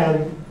Eastern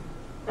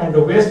and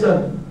the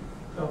Western,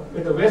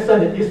 when the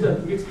Western and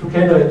Eastern mix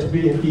together to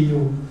be in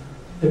EU,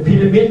 the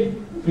pyramid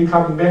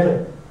becomes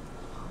better.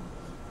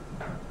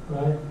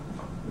 Right?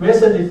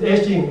 Western is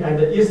aging and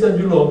the Eastern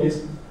Europe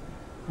is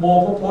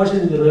more proportion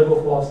in the labor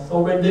force.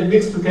 So when they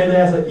mix together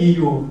as an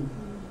EU,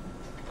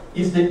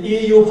 is the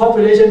EU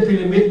population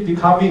pyramid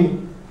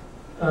becoming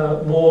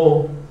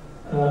more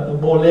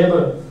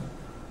labor?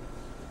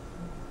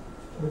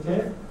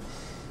 Okay.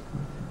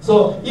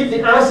 So if the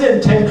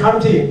ASEAN 10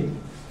 country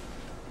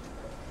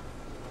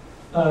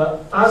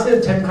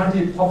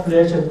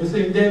population, you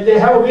see, they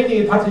have a meeting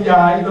in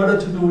Pattaya in order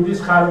to do this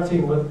kind of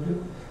thing, but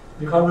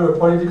because of the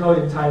political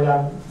in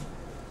Thailand,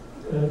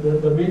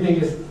 the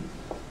meeting is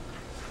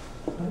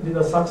did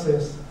a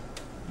success.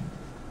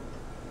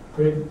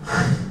 Very,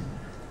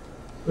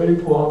 very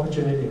poor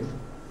opportunity.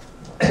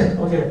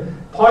 Okay.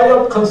 Point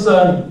of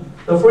concern.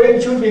 The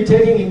following should be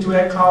taken into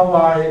account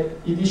while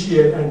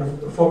initiating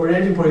and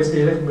formulating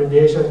policy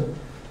recommendation.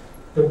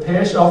 The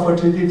pace of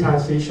fertility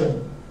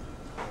transition.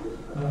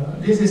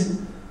 This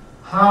is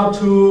how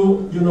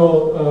to,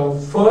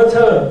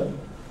 further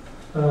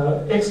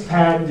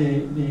expand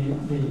the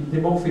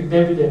demographic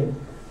dividend.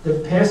 The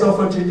pace of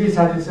fertility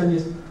transition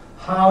is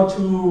how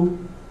to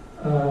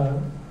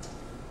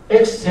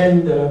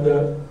extend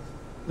the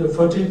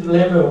fertility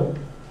level.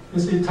 You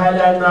see,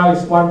 Thailand now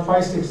is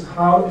 1.6.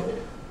 How?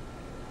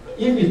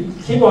 If it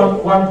keep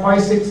on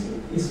 1.6,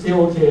 it's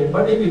still okay.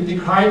 But if it's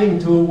declining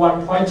to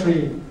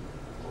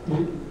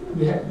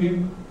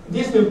 1.3,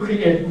 this will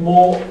create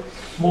more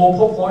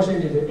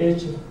proportion in the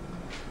aging.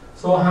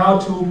 So how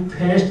to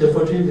pace the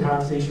fertility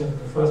transition,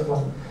 the first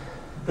one.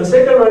 The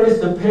second one is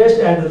the pace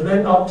and the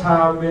length of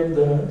time when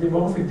the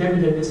demographic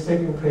dividend is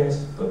taking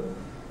place.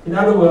 In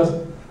other words,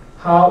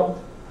 how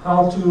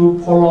to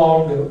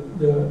prolong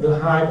the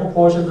high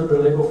proportion of the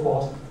labor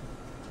force,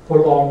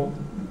 prolong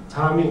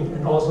timing,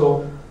 and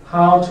also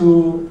how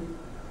to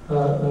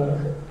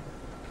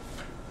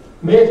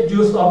make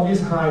use of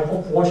this high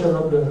proportion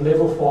of the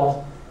labor force,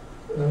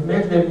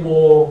 make them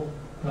more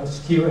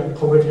skill and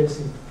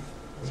competency.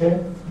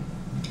 Okay.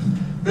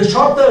 The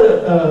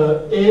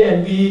shorter A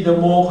and B, the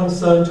more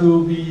concern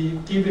to be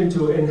given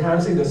to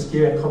enhancing the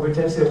skill and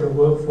competency of the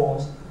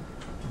workforce.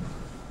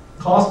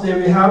 Because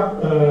they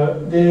have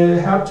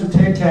to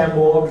take care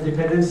more of the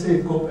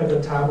dependency group at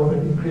the time of an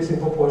increasing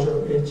proportion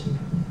of aging.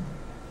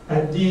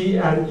 And D,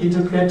 an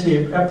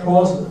integrative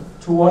approach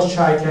towards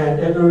child care and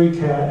elderly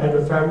care at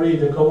the family,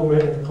 the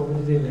government, and the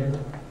community level.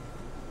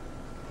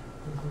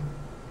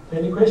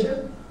 Any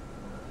question?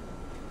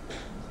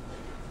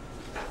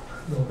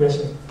 No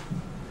question.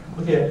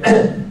 Okay,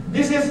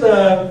 this is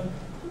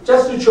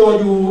just to show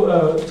you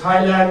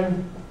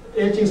Thailand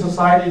aging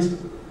society is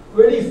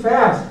very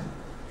fast.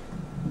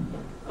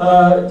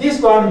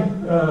 This one,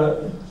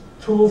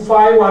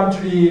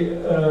 2513,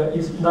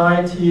 is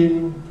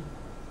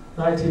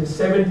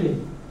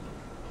 1970.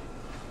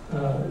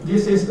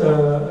 This is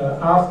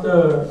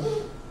after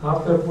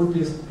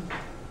Buddhist,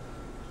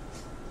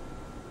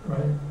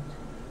 right?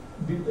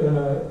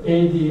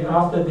 AD,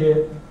 after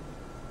that,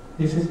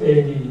 this is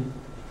AD.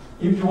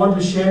 If you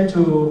want to change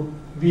to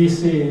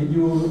BC,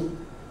 you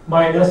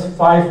minus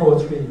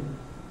 543.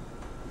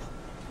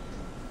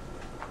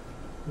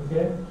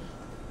 Okay,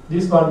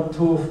 this one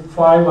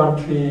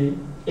 2513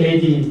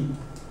 AD.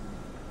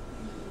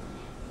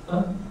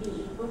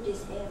 BE,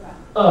 Buddhist era.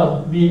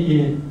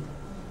 BE.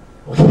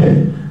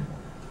 Okay,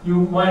 you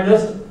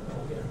minus. Okay.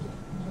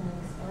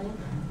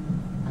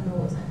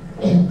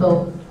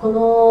 こ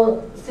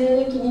の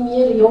西暦に見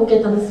える4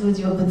桁の数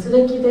字は仏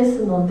暦で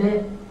すの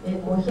で、543っ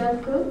て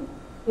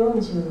言い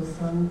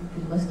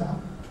ました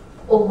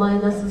をマイ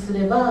ナスす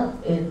れば、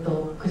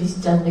クリ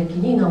スチャン暦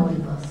に直り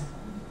ます。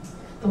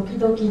時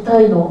々タ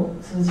イの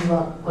数字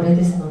はこれ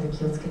ですので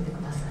気をつけてく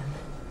ださ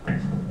い。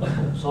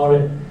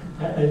Sorry,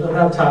 I don't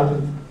have time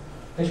to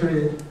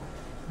actually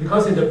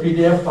because it's a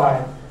PDF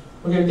file.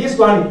 Okay, this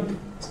one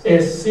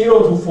is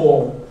 0 to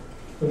 4,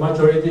 the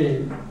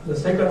majority. The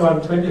second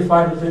one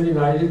 25 to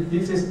 29.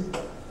 This is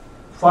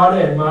father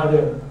and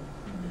mother,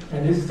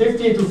 and this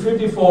 50 to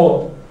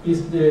 54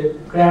 is the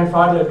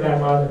grandfather,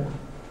 grandmother,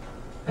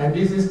 and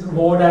this is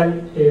more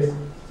than is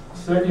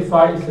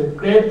 35 is the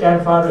great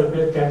grandfather,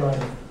 great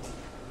grandmother.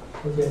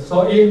 Okay,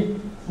 so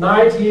in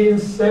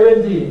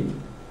 1970,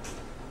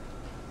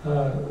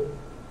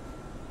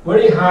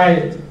 very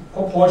high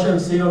proportion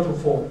 0 to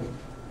 4.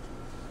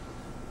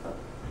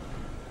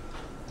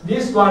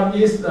 This one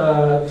is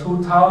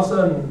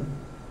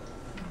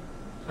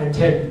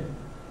 2010.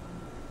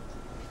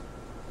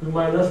 You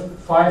minus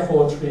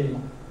 543.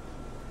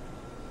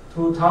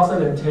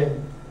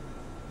 2010.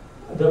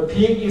 The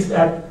peak is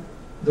at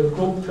the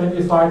group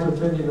 25 to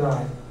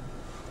 29,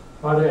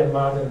 father and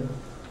mother.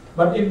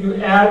 But if you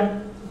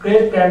add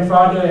great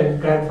grandfather and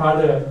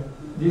grandfather,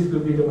 this will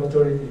be the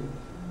majority.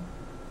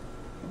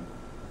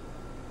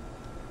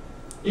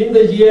 In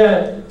the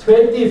year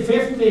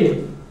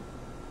 2050,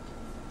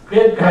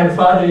 great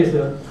grandfather is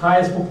the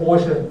highest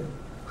proportion.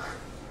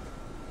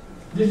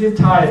 This is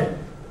Thai.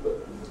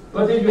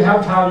 But if you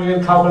have time, you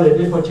can calculate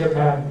this for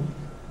Japan.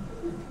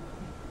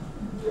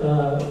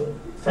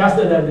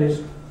 Faster than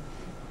this.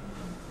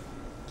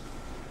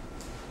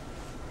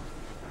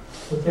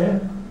 Okay?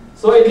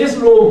 So in this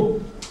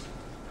room,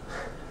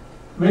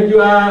 when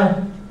you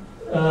are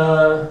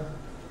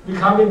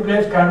becoming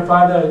great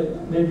grandfather,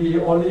 maybe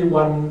only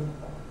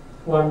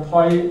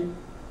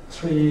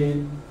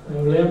 1.3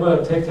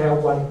 labor take care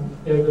of one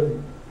elderly.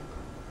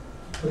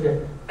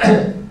 Okay.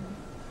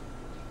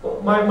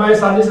 My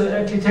son is an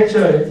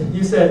architecture.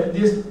 He said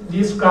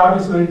this graph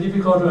is very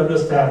difficult to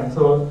understand,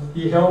 so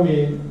he helped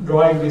me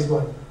drawing this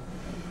one.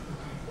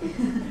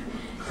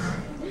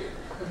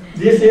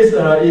 This is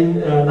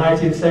in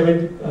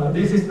 1970.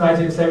 This is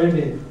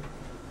 1970,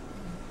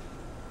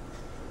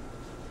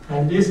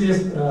 and this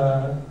is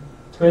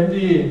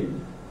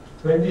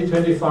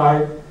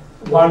 2025.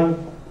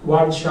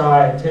 One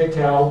child take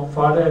care of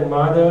father and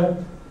mother,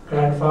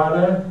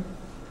 grandfather,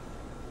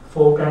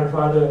 4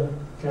 grandfather,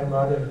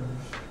 grandmother,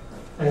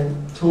 and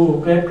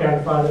 2 great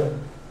grandfather.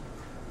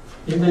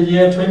 In the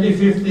year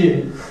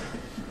 2050,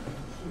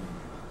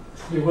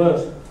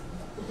 reverse.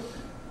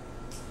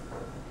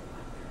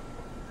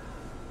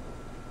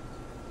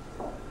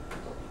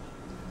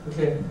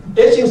 Okay,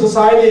 aging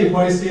society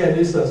policy and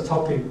research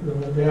topic.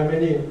 There are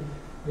many.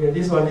 Okay,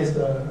 this one is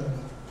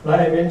like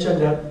I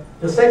mentioned that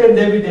the second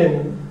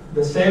dividend,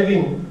 the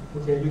saving.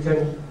 Okay, you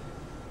can.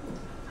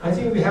 I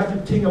think we have to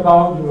think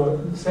about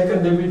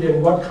second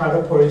dividend. What kind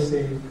of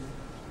policy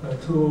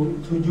to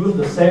use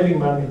the saving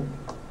money?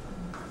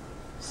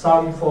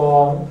 Some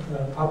for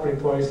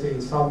public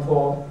policy, some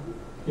for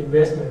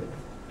investment.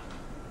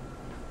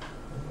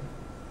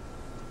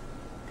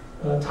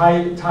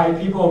 Thai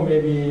people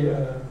may be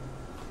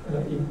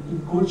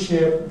in good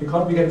shape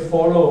because we can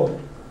follow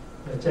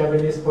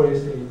Japanese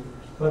policy,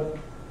 but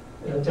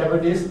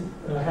Japanese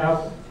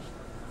have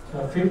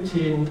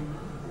 15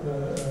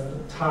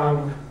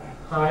 times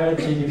higher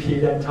GDP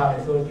than Thai,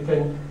 so you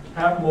can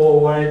have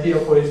more variety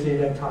of policy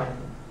than Thai.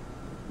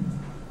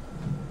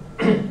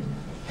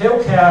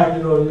 Healthcare,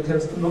 you can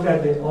look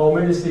at the all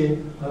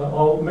medicine,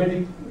 all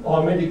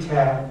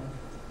Medicare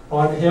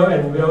on health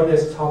and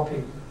wellness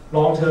topic,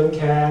 long-term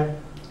care,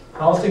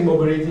 housing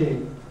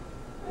mobility,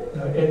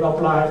 end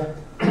of life.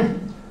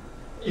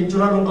 In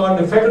Chulalongkorn,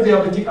 the Faculty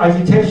of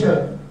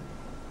Architecture,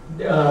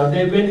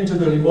 they went into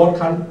the remote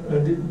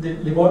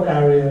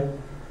area,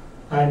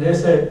 and they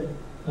said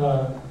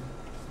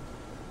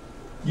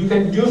you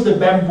can use the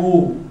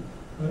bamboo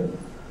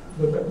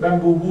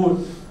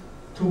wood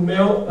to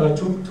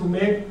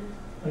make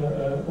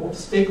a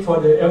stick for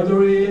the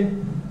elderly,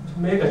 to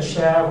make a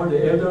chair for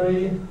the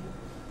elderly.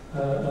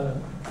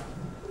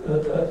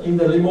 In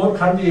the remote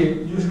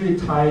country, usually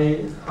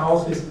Thai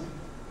house is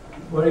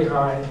very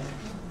high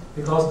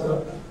because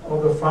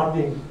of the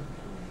funding.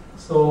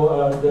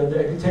 So the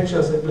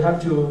architecture said we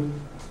have to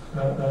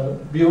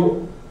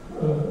build,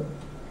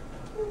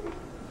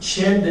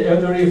 change the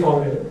elderly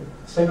from the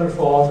second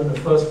floor to the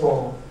first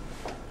floor.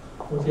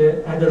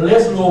 Okay, and the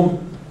restroom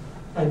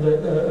and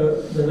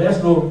the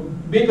restroom,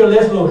 bigger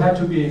restroom had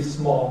to be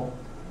small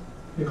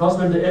because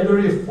when the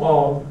elderly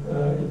fall,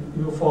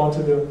 you fall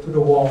to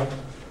the wall.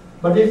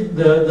 But if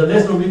the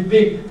restroom is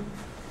big,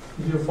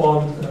 if you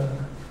fall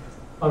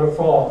on the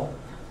floor,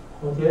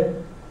 okay.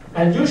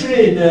 And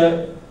usually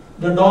the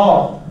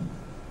door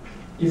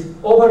is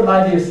open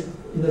like this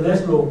in the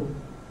restroom.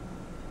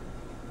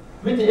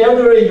 With the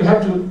elderly, you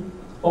have to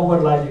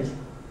open like this.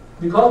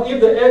 Because if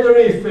the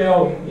elderly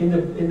fell in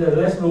the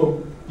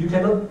restroom, you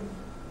cannot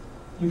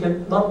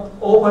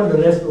open the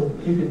restroom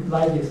if it's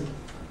like this.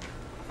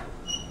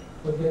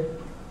 Okay?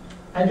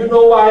 And you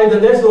know why the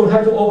restroom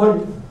have to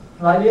open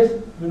like this?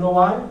 You know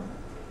why?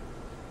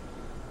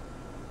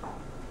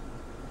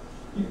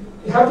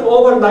 You have to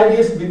open like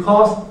this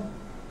because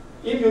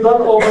if you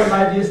don't open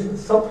like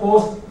this,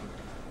 suppose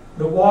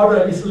the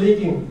water is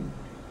leaking,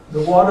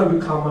 the water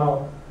will come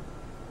out.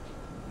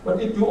 But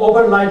if you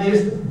open like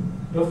this,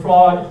 the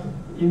floor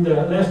in the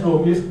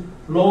restroom is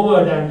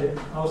lower than the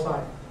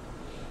outside.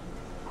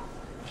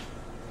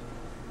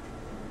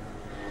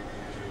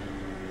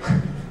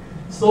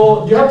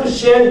 So you have to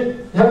change,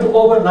 you have to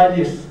open like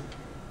this.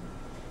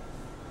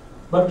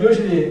 But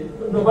usually,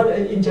 but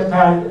in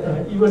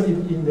Japan, even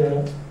in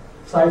the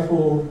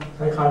Saifu,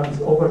 Saikan,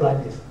 it's open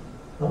like this,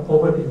 not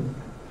open in.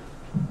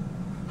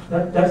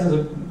 That's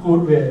a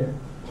good way.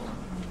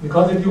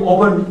 Because if you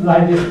open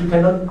like this, you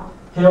cannot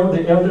help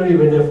the elderly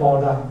when they fall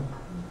down.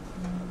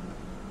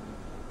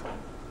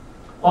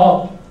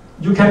 Or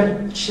you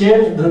can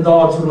change the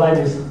door to like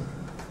this.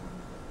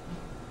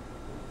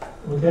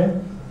 Okay?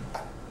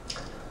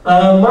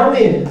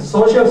 Money,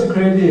 social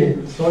security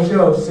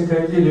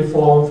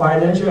reform,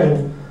 financial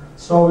and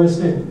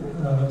solvency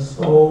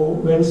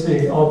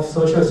of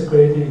social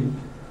security,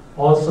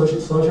 or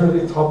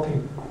social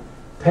topic,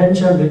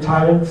 pension,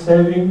 retirement,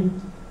 saving,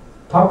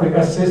 public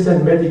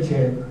assistance,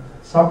 Medicaid,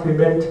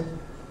 supplement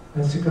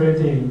and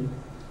security,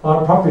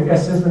 or public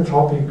assistance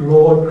topic,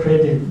 loan,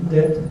 credit,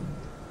 debt,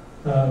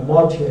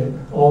 mortgage,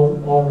 all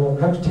loan.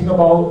 Have to think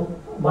about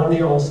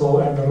money also,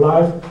 and the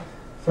life,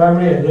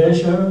 family and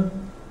leisure,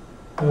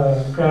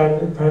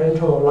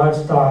 grandparental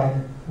lifestyle,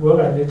 work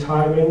and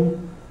retirement.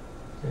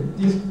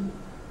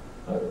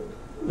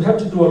 We have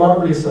to do a lot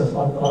of research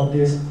on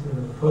this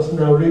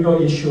personal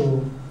legal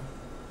issue,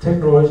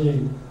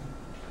 technology,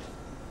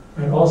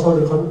 and also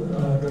the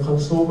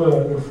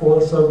consumer, the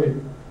phone service,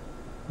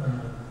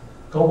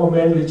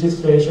 government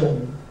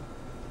legislation,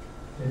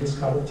 and this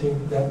kind of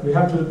thing. That we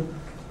have to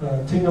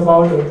think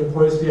about the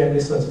policy and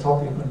research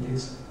topic on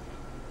this.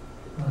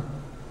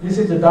 This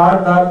is the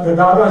data. The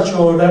data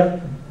show that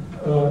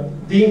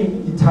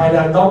in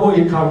Thailand, double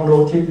income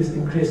no kid is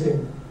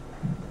increasing.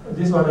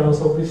 This one I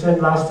also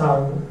presented last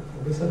time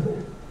with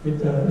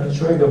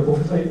showing the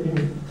Professor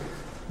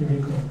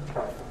Imiko.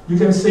 You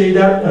can see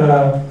that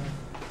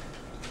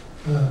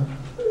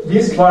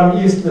this one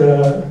is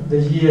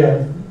the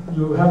year.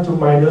 You have to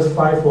minus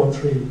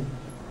 543.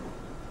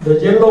 The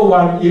yellow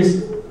one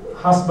is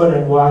husband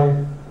and wife.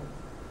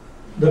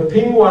 The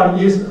pink one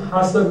is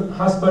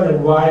husband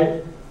and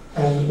wife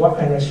and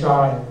a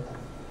child.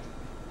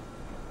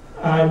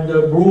 And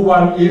the blue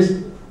one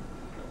is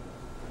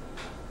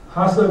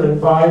husband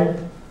and wife,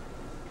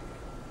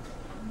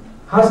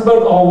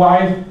 husband or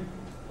wife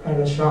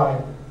and a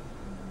child.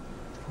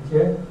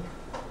 Okay.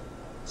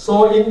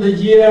 So in the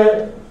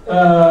year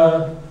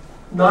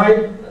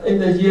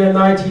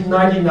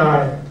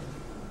 1999,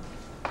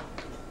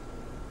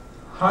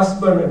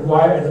 husband and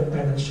wife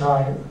and a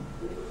child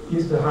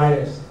is the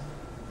highest.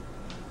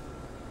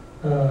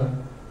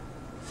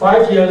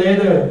 5 years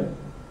later,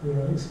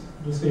 you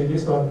see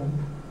this one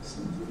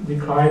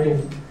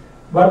declining,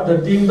 but the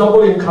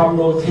double income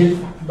notice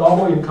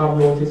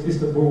is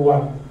the blue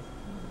one.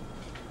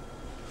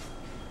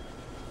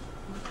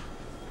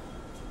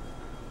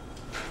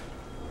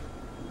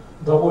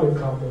 Double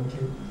income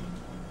notice.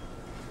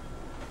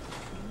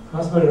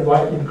 Husband and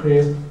wife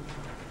increased.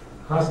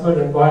 Husband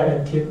and wife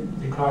and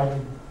kid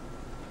declining.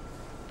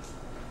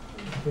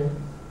 Okay.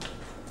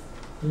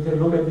 You can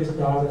look at this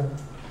data.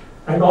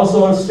 And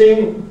also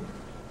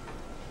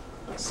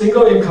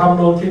single income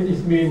notice,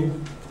 it means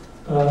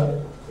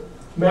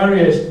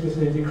marriage is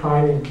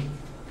declining.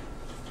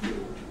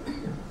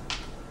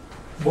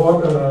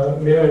 Both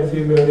male and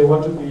female, they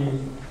want to be,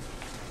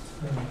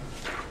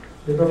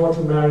 they don't want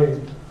to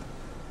marry.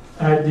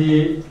 And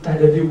the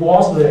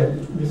divorce rate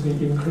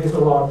increased a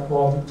lot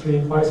from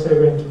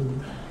 3.7 to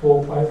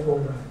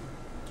 4.49.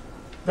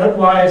 That's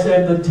why I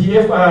said the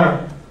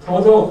TFR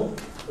total,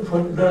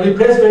 the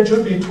replacement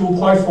should be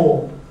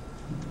 2.4.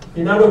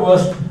 In other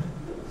words,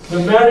 the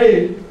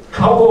married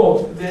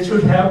couple, they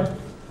should have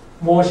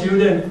more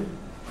children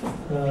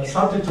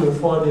substitute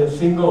for the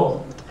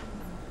single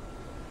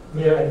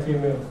male and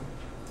female.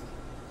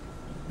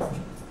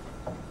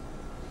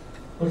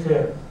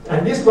 Okay,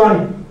 and this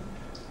one,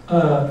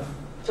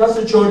 just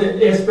to show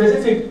a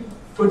specific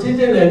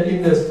fertility rate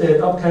in the state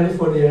of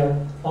California,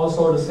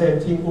 also the same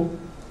thing.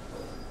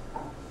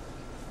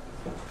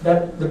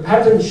 That the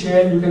pattern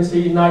change, you can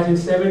see in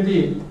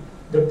 1970,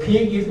 the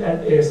peak is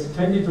at age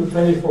 20 to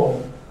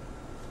 24,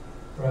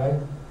 right?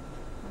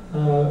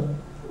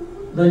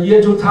 The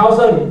year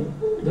 2000,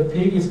 the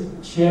peak is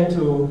changed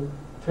to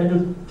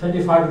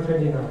 25 to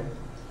 29.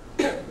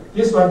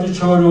 This one to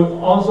show you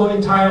also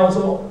in Thailand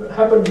also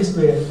happened this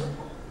way.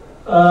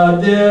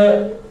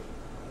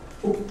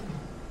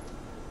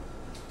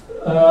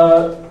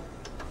 The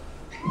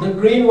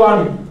green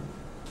one,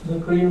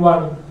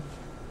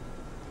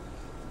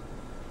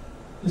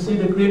 you see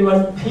the green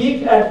one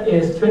peak at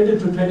age 20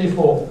 to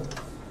 24.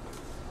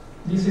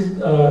 This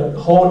is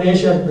whole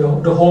nation,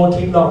 the whole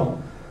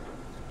kingdom.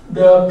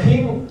 The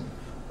pink,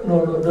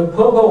 the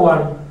purple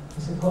one,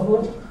 is it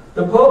purple?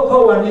 The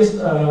purple one is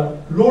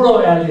rural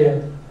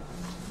area.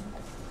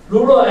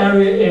 Rural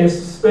area is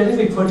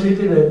specific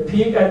fertility rate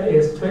peak at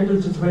age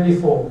 20 to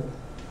 24.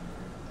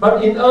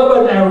 But in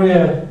urban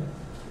area,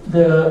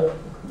 the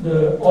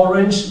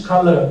orange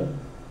color,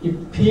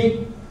 it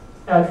peak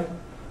at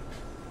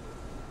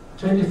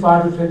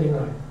 25 to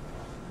 29.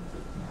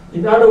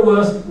 In other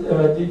words,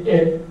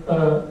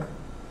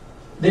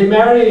 they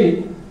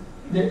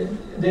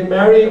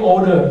marry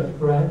older,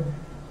 right?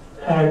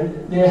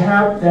 And they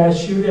have their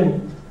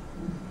children.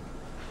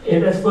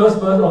 And at first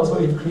birth also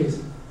increase.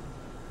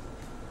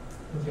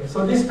 Okay,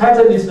 so this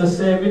pattern is the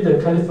same with the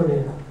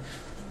California.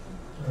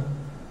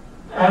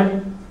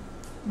 And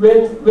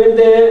when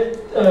they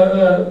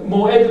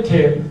more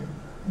educated,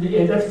 the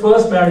age at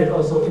first marriage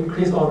also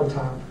increase all the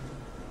time.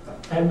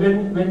 And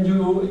when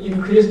you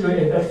increase your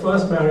age at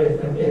first marriage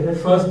and age at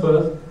first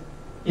birth,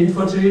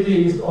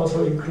 infertility is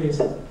also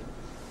increased.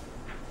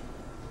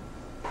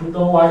 You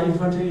know why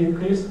infertility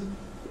increase?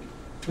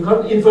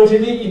 Because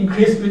infertility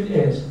increase with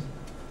age.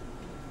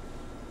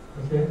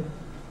 Okay.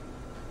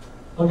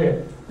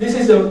 Okay. This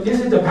is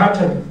the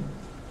pattern.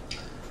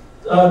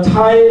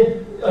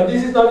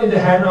 This is not in the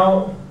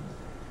handout.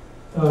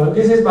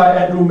 This is by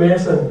Andrew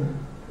Mason.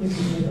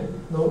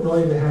 No,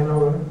 in the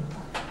handout. Right?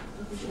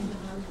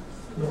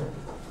 No.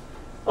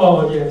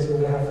 Oh yes,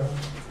 in the handout.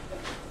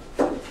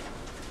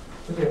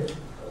 Okay.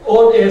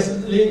 Old age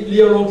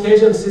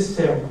relocation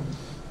system.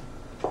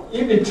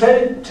 If a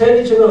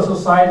traditional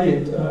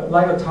society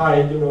like a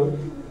Thai,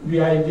 we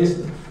are in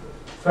this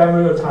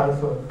family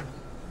transfer.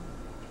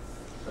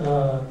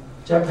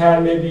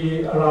 Japan may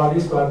be around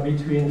this one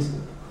between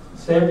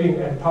saving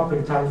and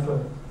public transfer.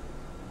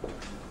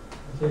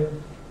 Okay.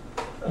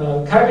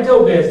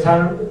 Capital-based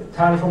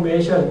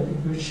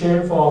transformation, you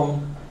change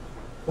from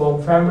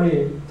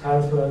family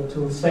transfer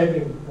to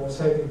saving or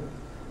saving.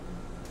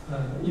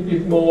 If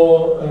it's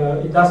more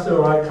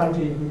industrialized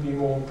country, it will be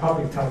more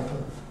public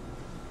transfer.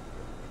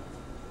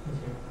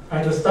 Okay.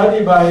 And a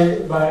study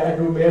by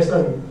Andrew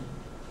Mason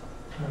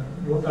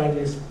looked like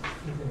this.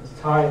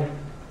 Thai.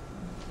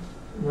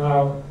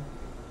 Now,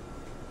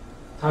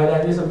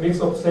 Thailand is a mix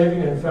of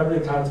saving and family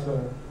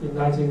transfer in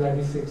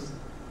 1996.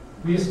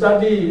 We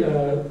studied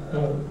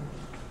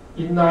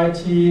in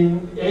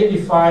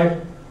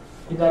 1985.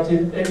 In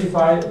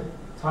 1985,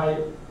 Thai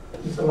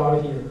is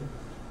allowed here.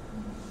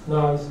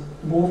 Now it's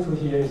moved to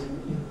here. It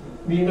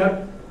means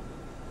that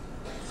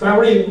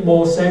family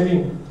more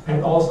saving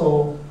and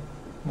also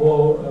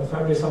more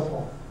family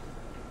support.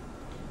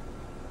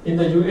 In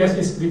the US,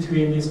 it's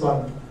between this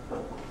one,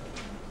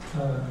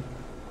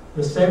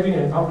 the saving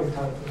and public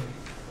transfer.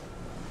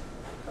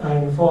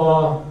 And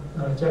for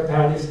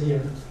Japan is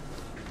here.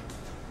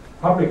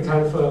 Public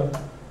transfer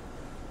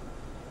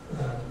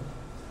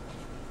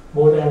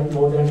more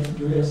than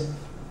US.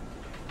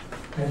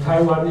 And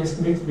Taiwan is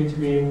mixed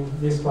between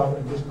this one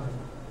and this one.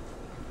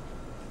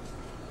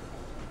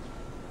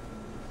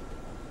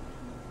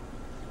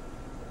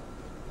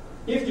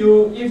 If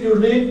you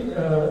read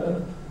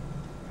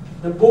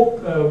the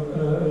book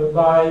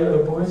by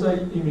Professor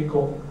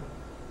Imiko,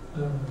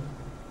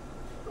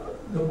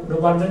 the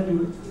one that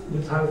you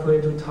transfer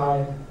into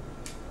Thai,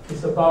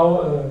 it's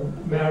about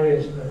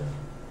marriage.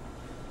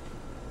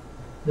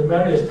 The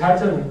marriage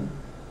pattern.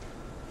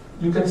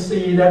 You can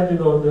see that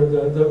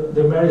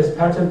the marriage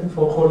pattern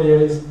for Korea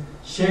is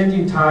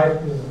changing type,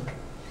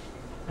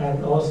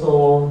 and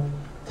also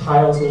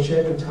Thai also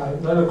changing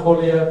type. Like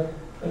Korea,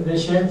 they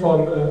change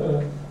from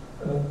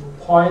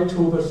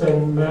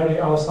 0.2% marry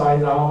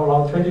outside now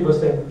around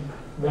 20%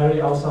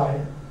 marry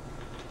outside.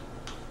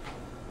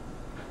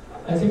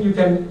 I think you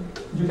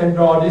can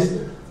draw this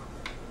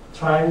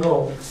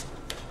triangle.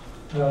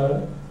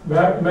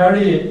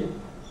 Marry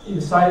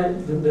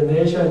inside the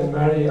nation,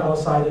 marry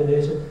outside the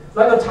nation.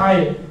 Like a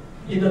Thai,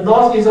 in the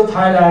northeast of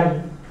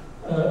Thailand,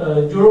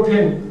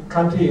 European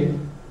country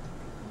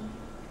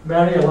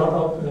marry a lot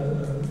of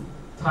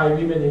Thai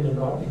women in the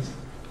northeast.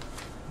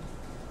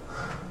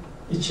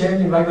 It's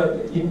changing like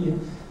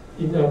in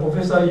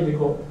Professor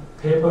Imiko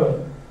paper,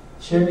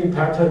 changing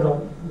pattern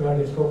of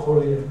marriage for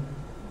Korea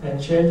and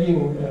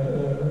changing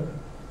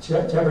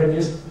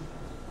Japanese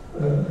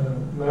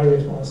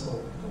marriage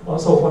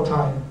also for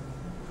Thai.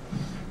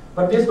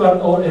 But this one,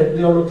 at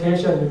the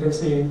location, you can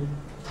see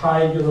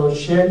Thai,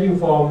 changing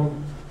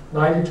from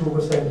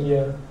 92%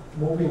 here,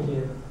 moving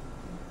here.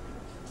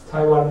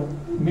 Taiwan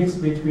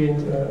mixed between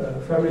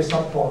family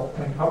support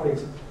and public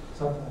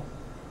support.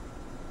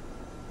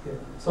 Okay.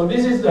 So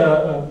this is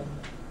the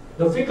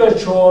figure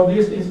show.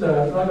 This is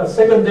like a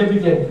second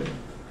dividend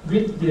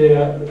with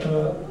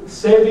the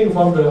saving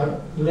from the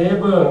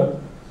labor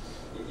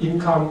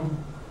income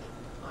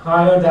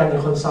higher than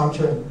the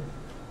consumption.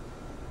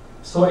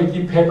 So it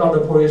depends on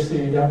the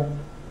policy that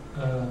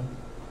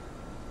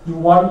you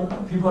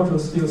want people to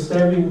still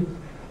saving,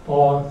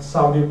 or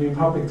some will be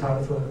public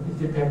transfer. It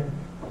depends.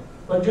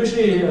 But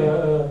usually,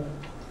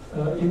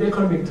 in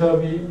economic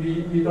terms,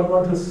 we don't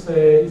want to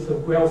say it's a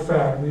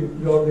welfare.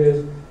 We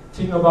always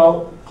think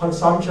about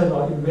consumption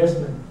or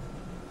investment.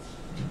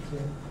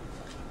 Okay.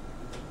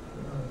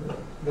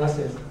 That's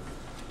it.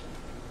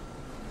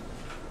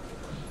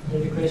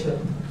 Any question?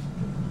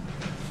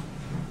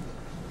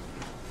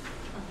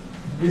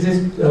 This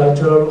is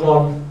journal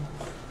on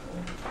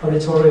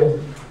auditorium.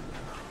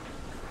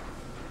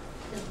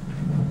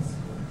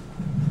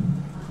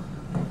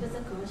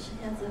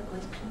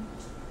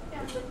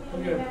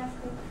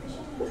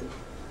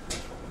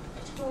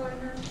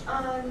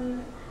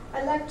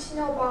 I'd like to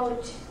know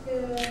about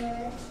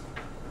the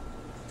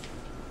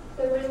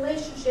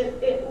relationship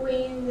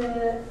between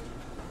the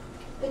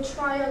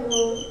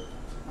triangle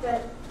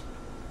that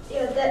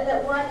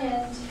one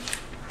end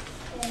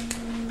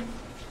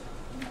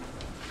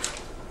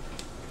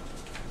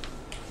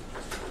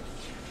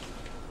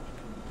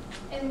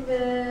and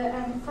the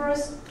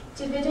first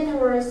dividend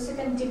or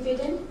second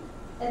dividend,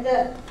 and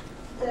that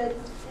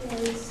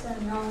is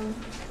on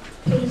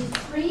page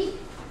 3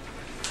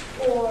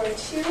 or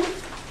 2.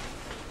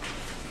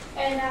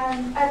 And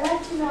I'd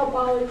like to know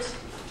about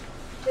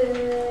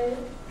the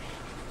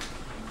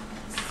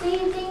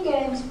saving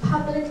and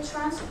public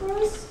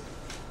transfers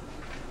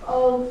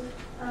of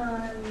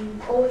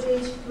old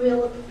age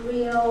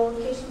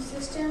reallocation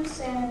systems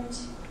and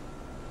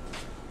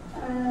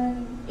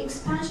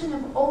expansion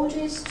of old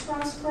age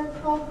transfer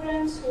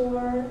programs,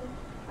 or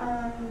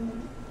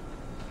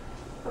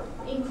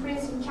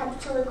increase in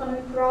capital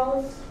economic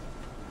growth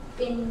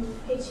in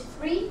page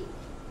 3,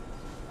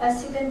 a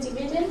second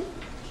dividend.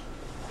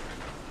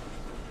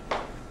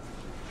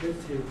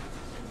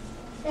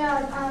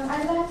 Yeah,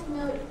 I'd like to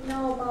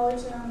know about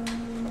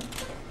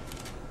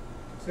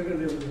Second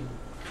dividend.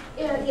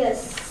 yes,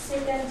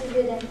 second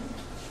dividend.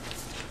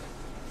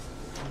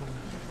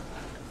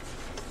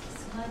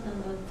 Slide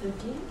number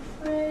 13.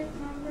 Right,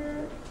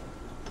 number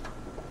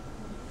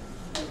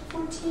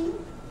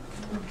 14.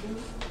 Okay.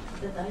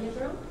 The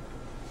diagram.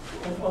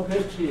 On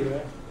page 3,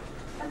 right?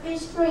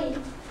 Page 3,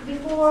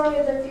 before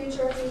the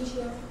future page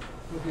here.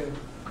 Okay.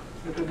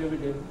 Second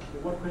dividend.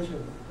 What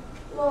question?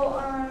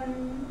 Well,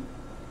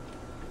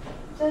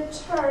 the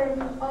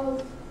term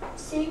of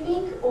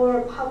saving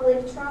or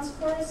public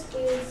transfers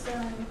is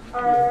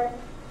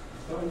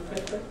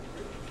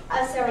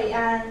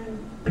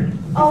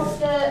of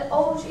the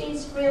old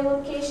age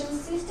relocation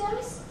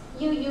systems.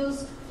 You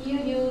use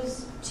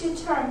two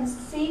terms,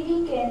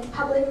 saving and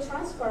public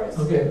transfers.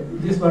 Okay,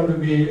 this one will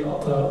be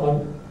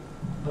on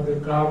the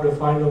graph, the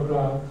final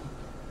graph.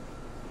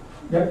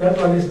 That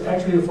one is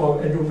actually from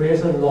Andrew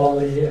Mason,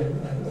 Longley,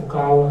 and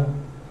Okawa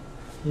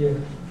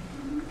here.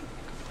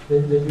 They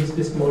use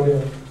this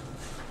model.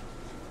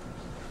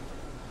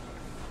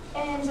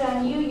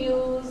 And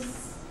you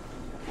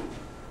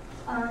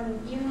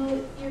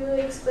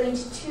explained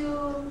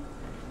two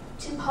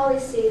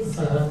policies.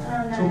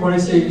 Two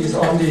policies is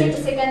on the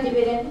second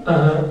dividend.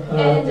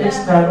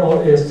 expand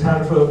old age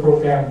transfer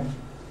program.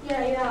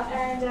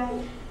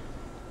 And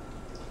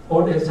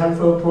Old age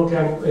transfer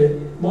program,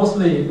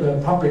 mostly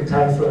public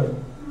transfer.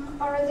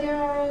 are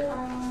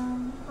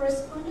there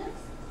correspondence?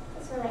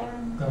 Sorry,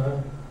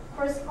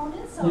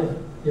 correspondence.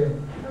 Yeah.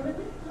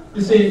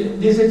 You see,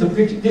 this is the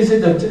picture.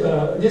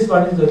 This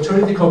one is the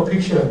theoretical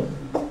picture.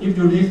 If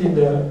you live in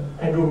the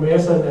Andrew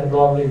Mason and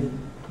Longley,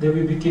 they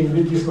will begin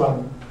with this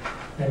one,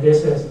 and they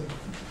says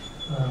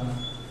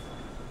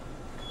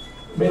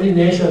many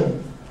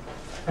nations,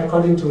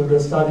 according to the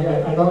study,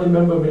 I don't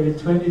remember, maybe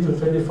 20 to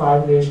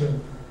 25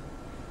 nations,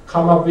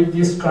 come up with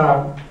this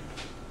graph,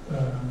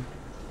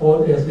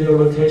 old age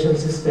relocation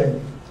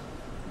system.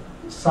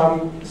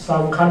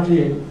 Some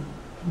country,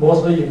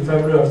 mostly in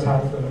family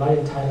transfer, like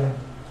in Thailand.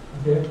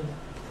 Okay?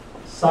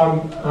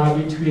 Some are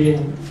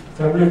between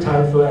family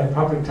transfer and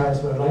public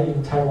transfer, like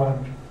in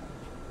Taiwan.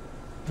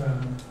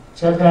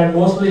 Japan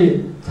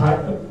mostly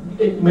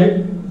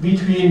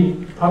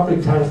between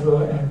public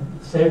transfer and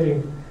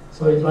saving,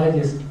 so it's like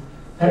this.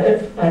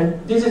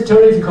 And this is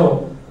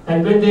theoretical.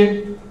 And when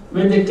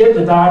they get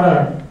the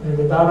data, and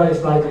the data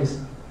is like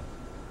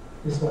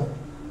this one.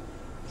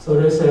 So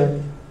they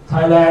said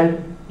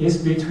Thailand is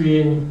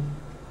between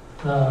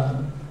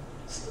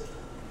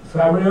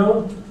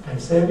family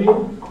and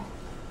saving,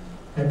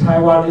 and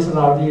Taiwan is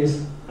allowed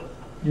this,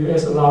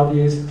 US allowed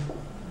this,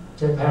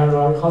 Japan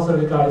allowed, Costa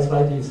Rica is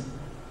like this.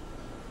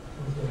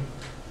 Okay.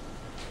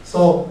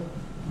 So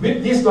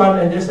with this one,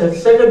 and they said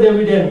second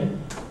dividend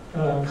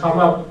come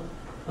up,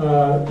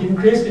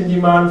 increase in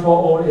demand for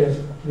old age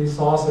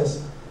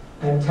resources,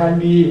 and can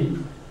be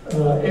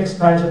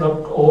expansion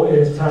of old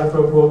age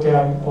transfer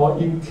program or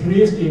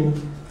increase in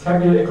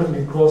capital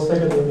economic growth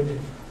second dividend.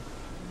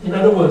 In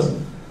other words,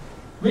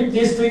 with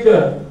this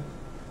figure,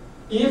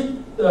 if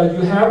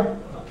you have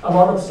a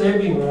lot of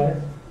saving, right?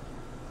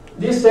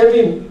 This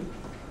saving,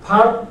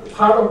 part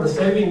of the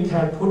saving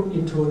can put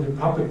into the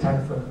public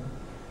transfer,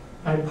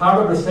 and part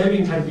of the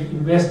saving can be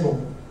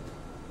investment.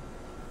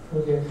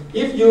 Okay.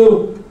 If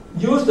you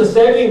use the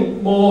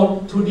saving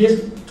more to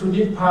this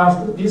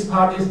part. This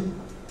part is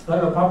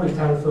like a public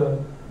transfer.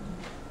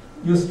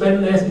 You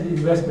spend less in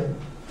investment.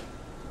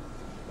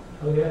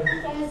 Okay.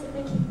 Yes,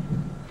 thank you.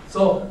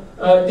 So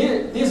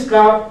this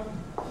graph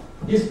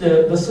is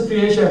the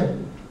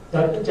situation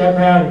that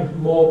Japan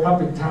more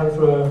public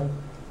transfer,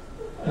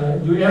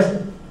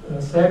 U.S.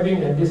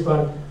 Saving, and this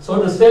one.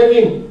 So the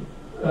saving,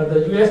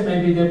 the U.S.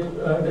 maybe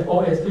the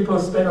OS people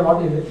spend a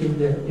lot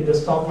in the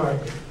stock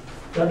market.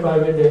 That's why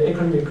when the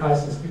economic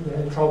crisis, people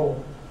are in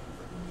trouble.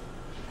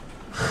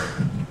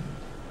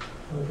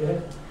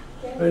 Okay.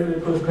 Yes. Very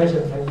good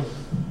question. Thank you.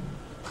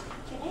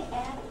 Can I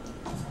add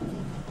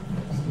something?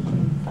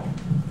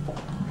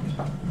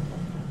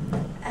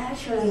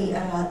 Actually,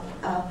 our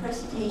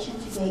presentation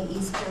today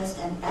is just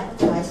an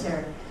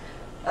appetizer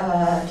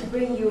to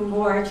bring you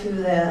more to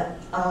the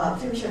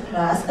future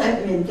class,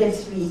 I mean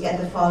this week and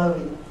the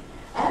following.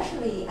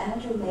 Actually,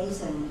 Andrew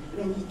Mason,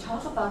 when he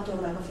talked about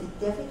demographic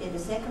deficit, the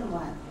second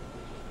one,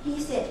 he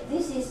said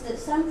this is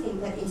something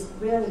that is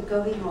really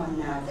going on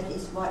now, that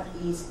is what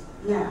is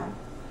now.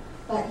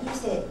 But he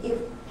said if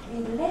we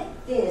let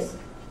this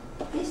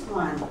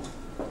one,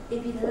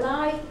 if we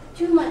rely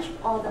too much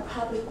on the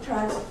public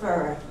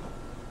transfer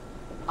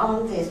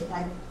on this,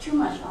 like too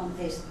much on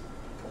this,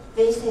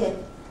 they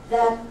said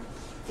that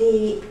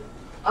the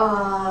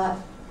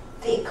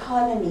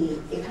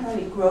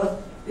economic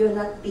growth will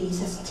not be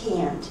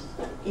sustained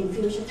in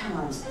future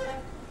times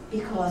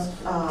because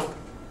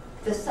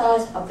the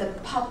size of the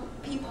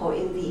people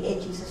in the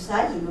aging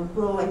society will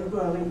grow and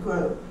grow and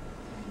grow.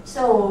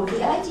 So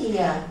the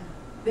idea,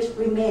 which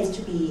remains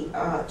to be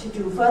to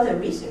do further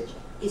research,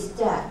 is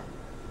that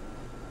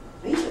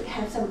we should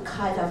have some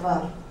kind of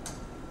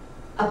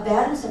a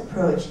balanced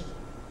approach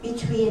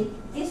between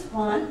this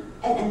one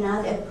and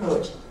another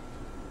approach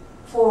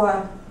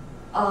for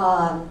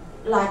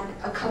like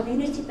a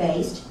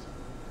community-based,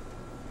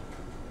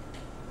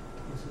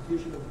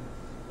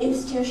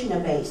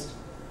 institutional-based,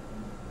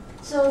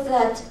 so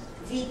that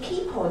the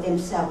people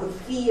themselves would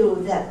feel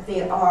that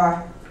they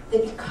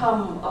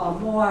become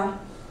more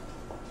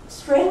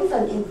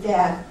strengthened in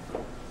their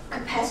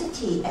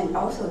capacity and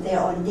also their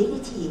own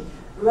dignity,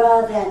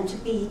 rather than to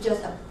be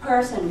just a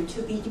person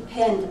to be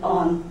dependent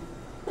on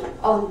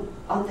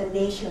the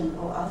nation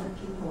or other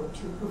people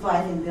to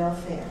provide them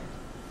welfare.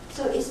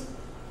 So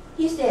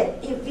he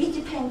said if we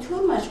depend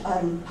too much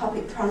on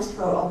public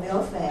transfer or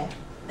welfare,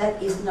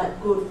 that is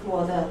not good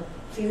for the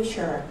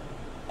future.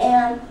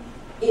 And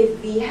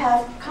if we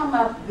have come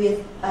up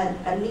with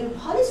a new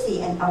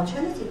policy, an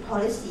alternative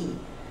policy,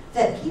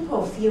 that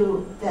people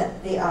feel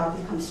that they are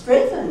become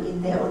strengthened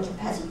in their own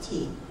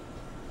capacity,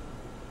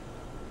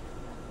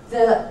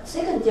 the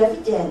second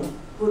dividend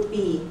would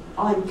be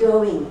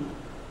ongoing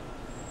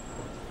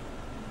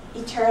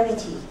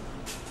eternity.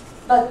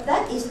 But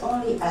that is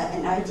only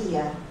an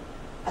idea,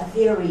 a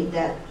theory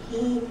that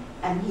he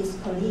and his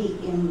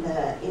colleague in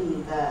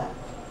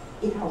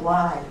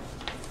Hawaii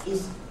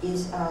is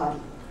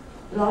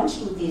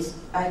launching this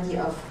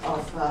idea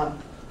of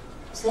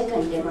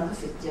second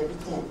demographic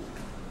dividend.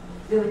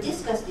 We will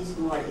discuss this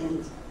more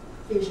in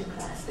future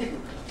class. Thank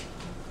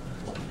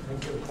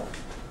you.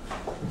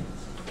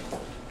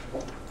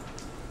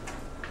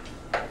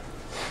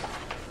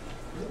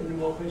 Any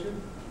more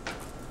questions?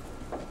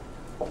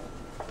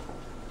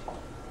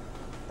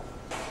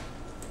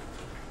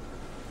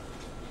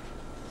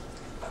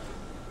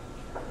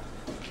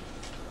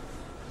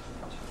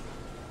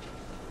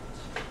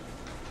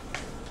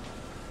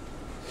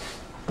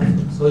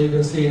 So you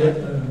can see that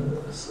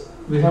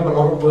we have a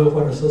lot of work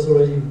for the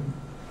sociology.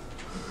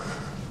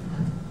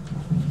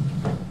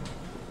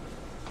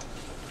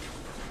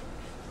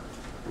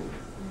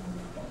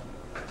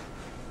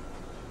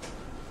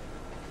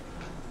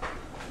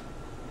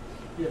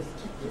 Yes.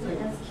 Can I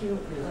ask you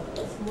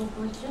a small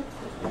question?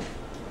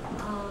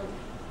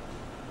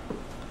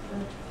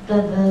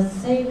 Does the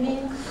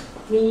saving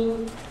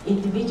mean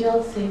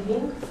individual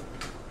saving?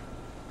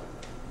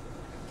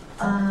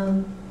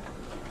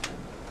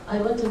 I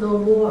want to know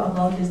more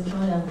about this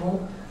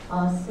triangle.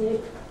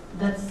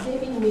 Does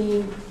saving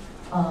mean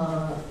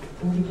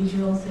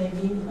individual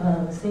saving,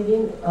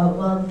 saving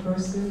one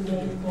person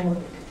made for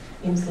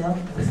himself,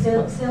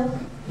 self?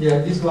 Yeah,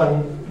 this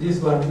one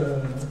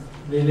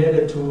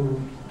related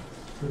to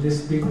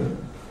this figure.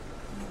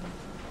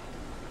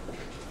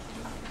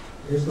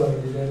 This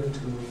one related to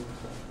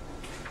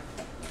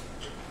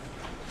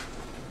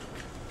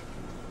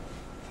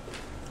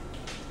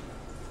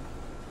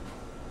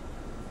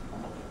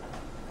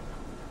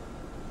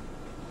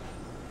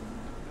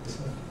this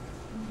one.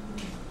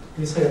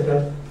 He said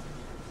that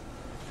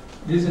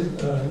this is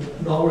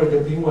normally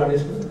the big one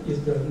is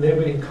the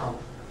labor income,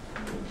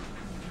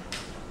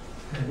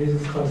 and this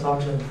is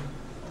consumption.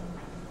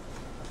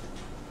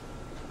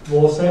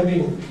 More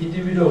saving,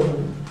 individual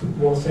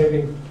more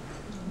saving,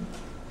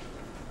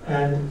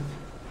 and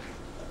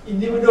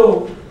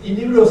individual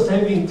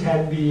saving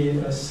can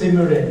be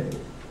simulated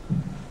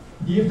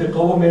if the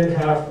government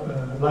have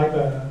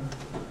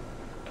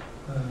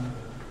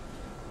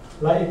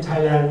like in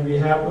Thailand we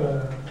have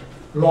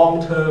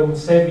long-term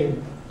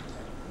saving.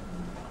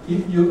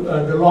 If you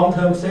the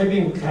long-term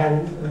saving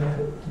can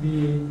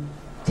be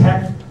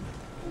tax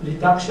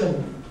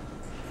reduction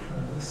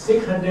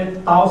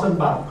 600,000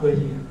 baht per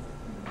year.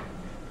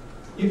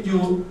 If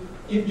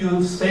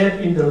you save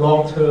in the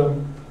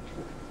long-term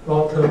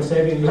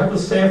saving, you have to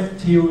save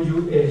till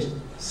you age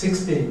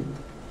 60.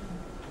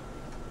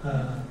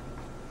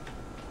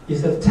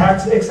 It's a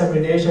tax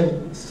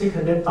examination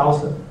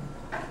 600,000.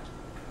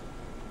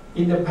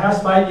 In the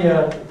past 5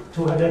 years,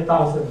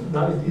 200,000.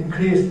 Now it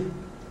increased.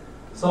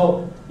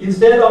 So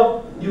instead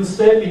of you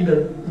save in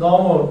the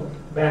normal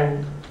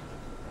bank,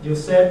 you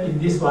save in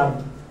this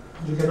one.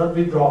 You cannot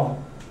withdraw,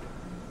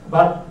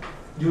 but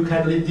you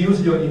can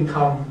reduce your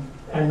income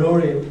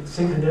annually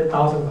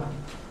 600,000 baht.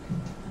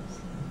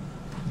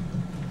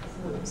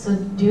 So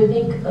do you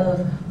think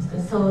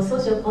so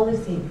social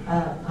policy,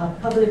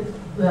 public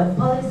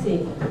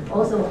policy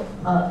also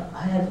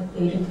have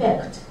an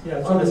effect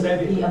on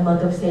the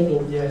amount of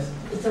saving? Yes.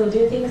 So do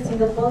you think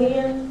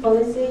Singaporean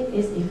policy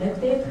is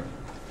effective?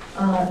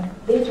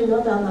 They do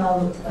not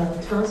allow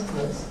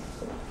transfers.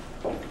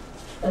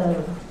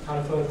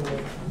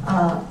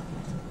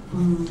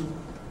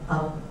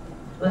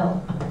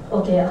 Well,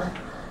 okay.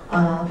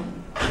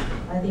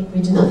 I think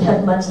we do not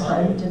have much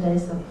time today,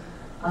 so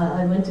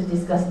I want to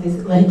discuss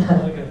this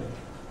later. Okay.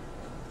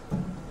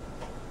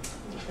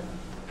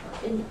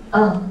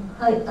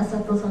 Hi,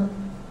 Asato-san.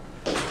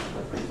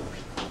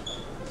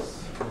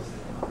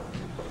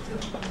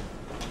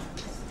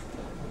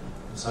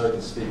 Sorry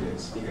to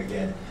speak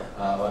again.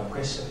 One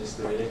question is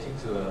relating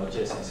to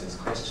Ojie Sensei's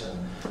question.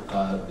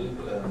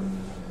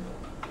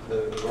 The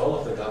role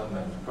of the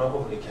government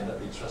probably cannot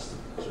be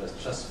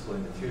trustful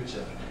in the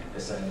future,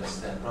 as I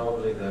understand.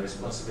 Probably the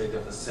responsibility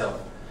of the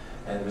self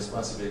and the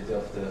responsibility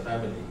of the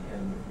family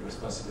and the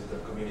responsibility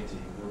of the community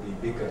will be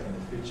bigger in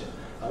the future.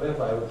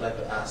 However, I would like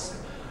to ask,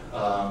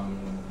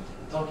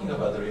 talking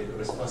about the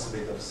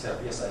responsibility of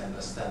self, yes, I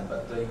understand,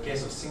 but in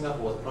case of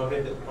Singapore,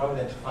 Provident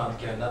Fund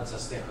cannot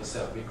sustain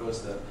herself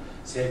because the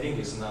saving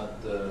is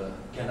not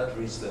cannot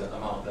reach the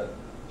amount that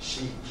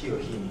he or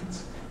he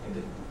needs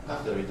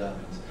after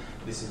retirement.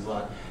 This is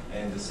one.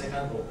 And the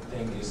second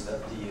thing is that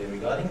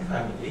regarding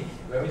family,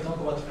 when we talk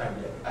about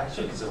family,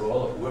 actually it's a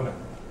role of women,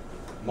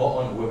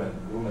 more on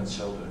women's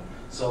shoulder.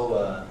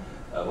 So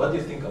what do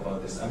you think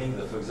about this? I mean,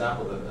 for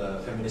example, the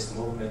feminist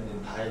movement in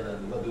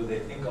Thailand, what do they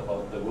think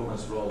about the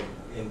woman's role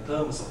in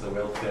terms of the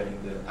welfare in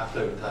the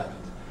after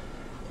retirement?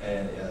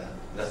 And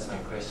that's my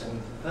question.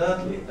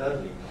 Thirdly,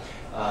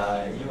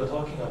 you were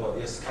talking about,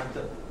 yes,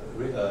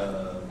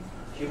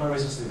 human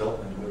resource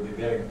development will be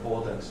very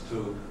important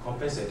to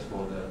compensate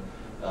for the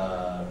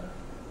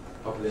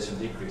population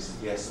decrease.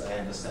 Yes, I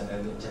understand.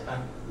 And in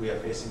Japan, we are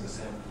facing the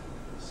same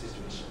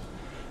situation.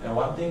 And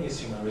one thing is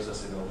human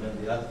resource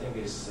development. The other thing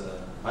is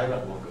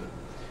migrant worker.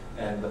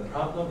 And the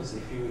problem is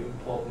if you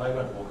import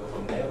migrant worker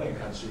from neighboring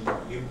country,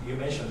 you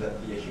mentioned that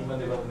the human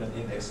development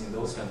index in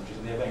those countries,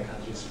 neighboring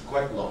countries, is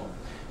quite low.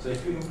 So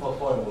if you import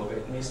foreign worker,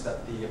 it means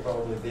that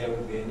probably there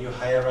will be a new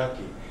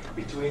hierarchy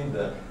between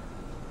the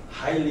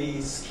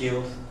highly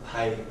skilled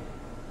Thai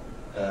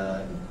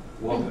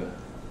worker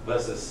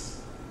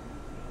versus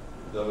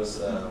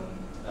those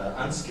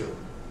unskilled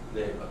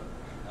labor.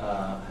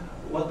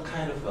 What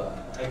kind of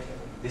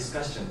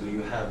discussion do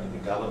you have in the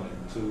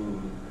government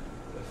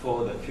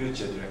for the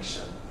future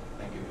direction?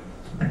 Thank you.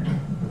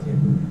 Okay.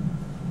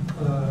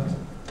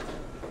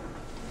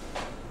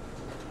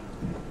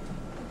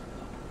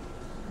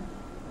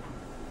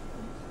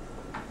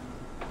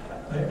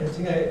 I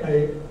think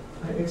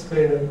I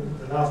explained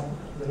the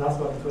last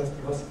one first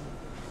because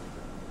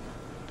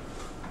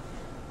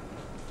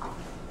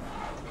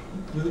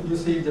you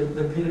see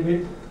the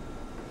pyramid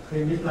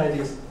like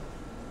this.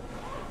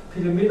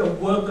 Pyramid of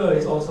worker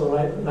is also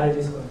like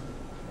this one.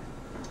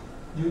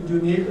 You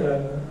need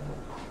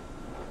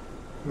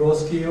low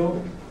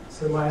skill,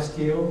 semi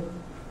skill,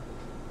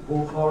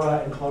 blue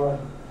collar and collar.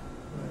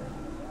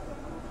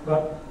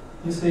 But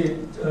you see,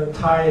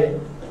 Thai,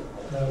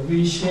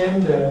 we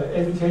changed the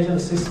education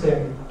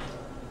system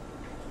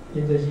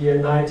in the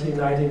year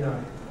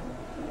 1999.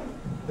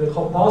 The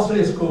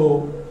compulsory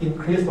school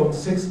increased from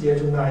 6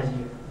 years to 9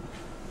 years.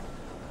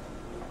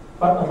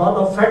 But a lot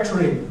of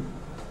factories,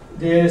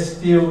 they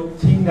still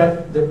think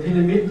that the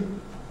pyramid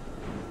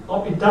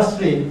of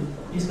industry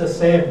is the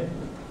same.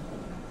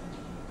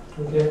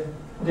 Okay,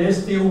 they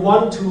still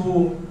want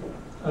to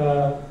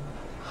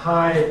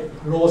high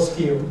low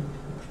skill.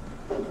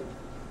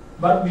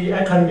 But we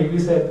economic, we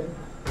said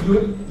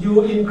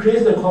you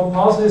increase the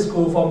compulsory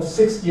school from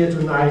 6 years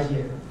to 9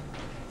 years.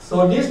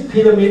 So this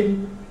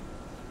pyramid,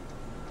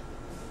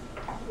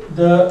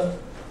 the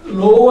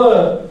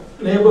lower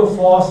labor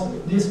force,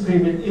 this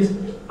pyramid is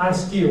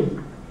unskilled.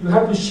 You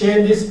have to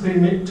change this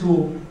pyramid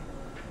to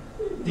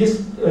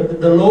this.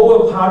 The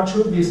lower part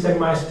should be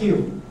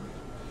semi-skilled,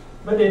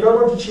 but they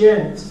don't want to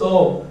change,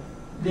 so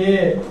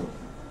they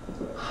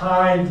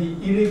hire the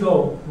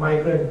illegal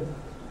migrant.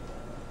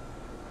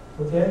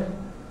 Okay,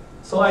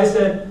 so I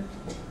said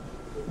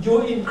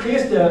you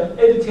increase the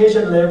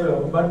education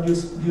level, but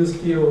you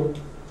still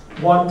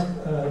want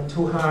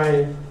to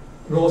hire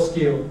low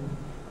skill.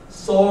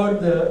 So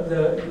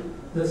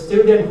the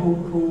student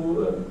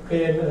who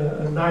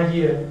gain 9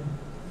 years,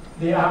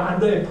 they are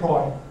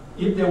underemployed.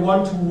 If they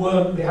want to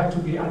work, they have to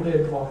be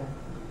underemployed.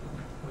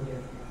 Okay.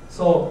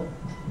 So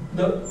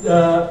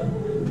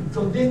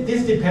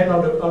this depends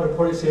on the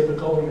policy of the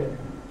government.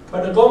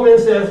 But the government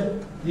says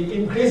the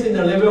increase in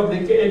the level of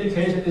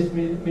education is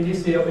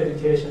Ministry of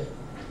Education.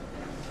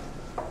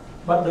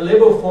 But the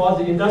labor force,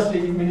 the industry,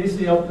 is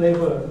Ministry of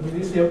Labor,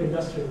 Ministry of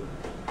Industry.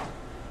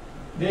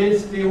 They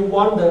still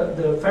want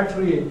the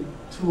factory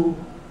to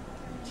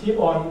keep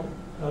on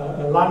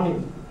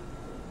running.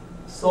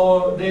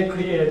 So they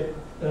create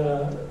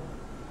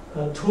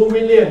 2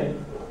 million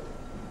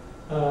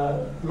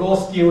low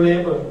skill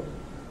labor.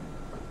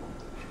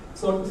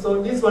 So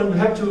this one you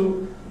have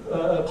to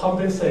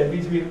compensate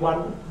between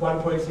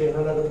one policy and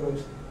another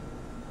policy.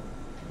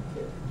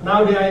 Okay.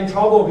 Now they are in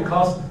trouble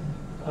because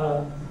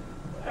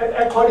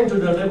according to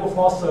the labor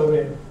force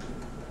survey,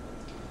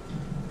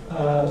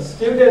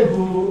 students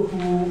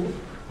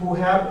who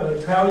have a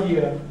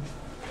 12-year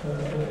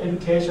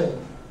education,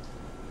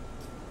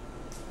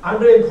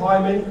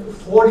 underemployment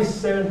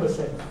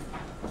 47%.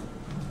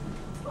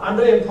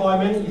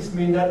 Underemployment is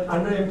mean that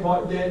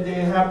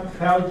they have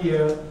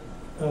 12-year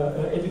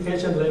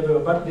education level,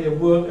 but they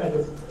work at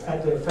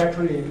the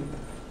factory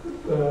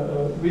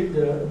with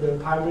the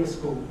primary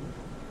school.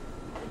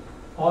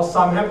 Or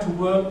some have to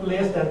work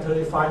less than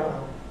 35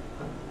 hours.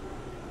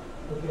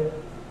 Okay.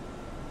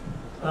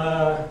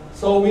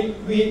 So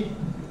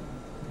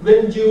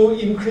when you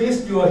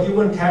increase your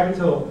human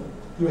capital,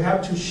 you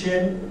have to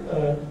change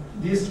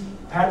this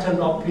pattern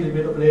of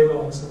pyramid of labor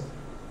also.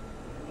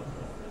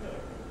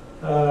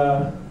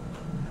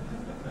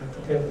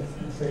 Okay,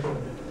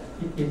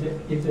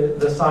 it's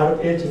the side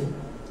of aging.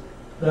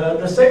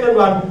 The second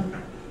one,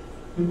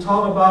 you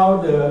talk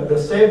about the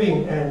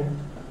saving, and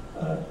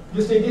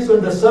you see this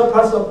one, the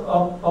surplus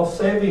of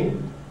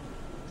saving.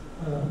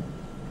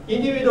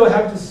 Individuals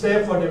have to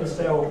save for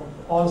themselves.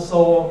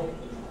 Also,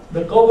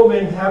 the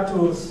government have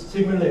to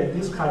stimulate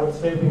this kind of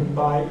saving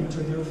by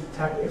introducing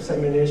tax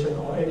examination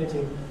or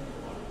anything.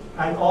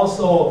 And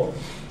also,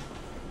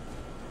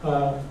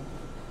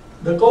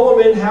 the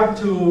government have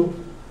to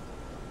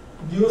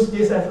use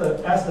this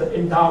as an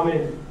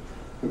endowment.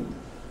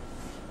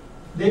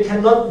 They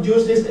cannot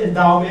use this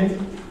endowment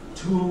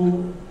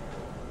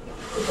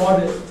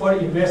for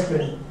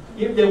investment.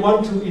 If they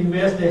want to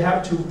invest, they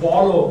have to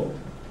borrow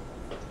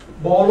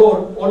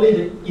only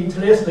the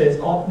interest rates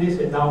of this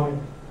endowment.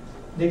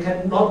 They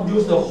cannot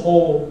use the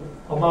whole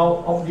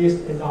amount of this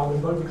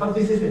endowment, but because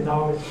this is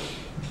endowment.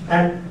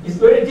 And it's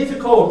very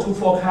difficult to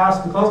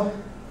forecast because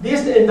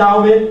this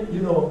endowment,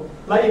 you know,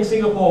 like in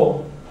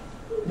Singapore,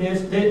 they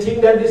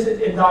think that this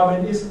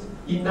endowment is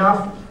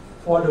enough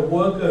for the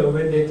worker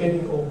when they're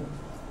getting old.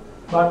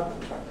 But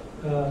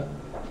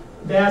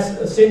there's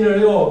a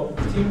scenario,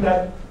 think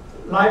that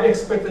life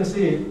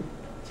expectancy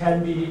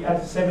can be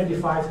at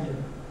 75 years.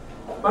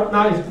 But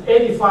now it's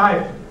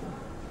 85.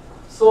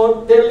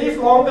 So they live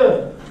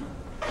longer.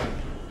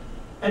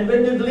 And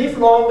when you live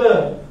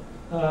longer,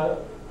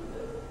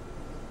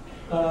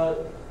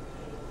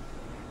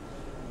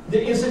 the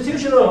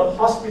institutional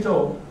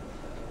hospital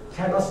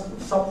cannot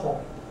support.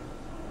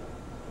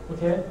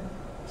 Okay?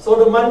 So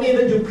the money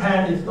that you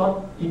plan is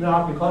not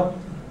enough because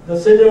the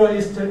scenario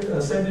is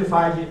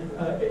 75,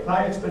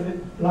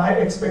 life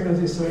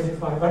expectancy is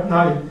 75, but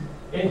now it's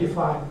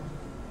 85.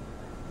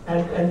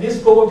 And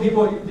this group of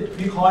people,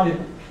 we call it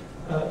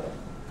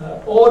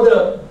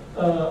older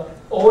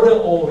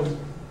old.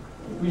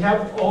 We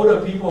have older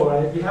people,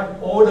 right? We have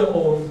older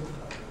old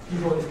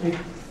people. It's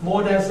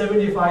more than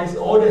 75 is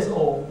oldest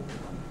old.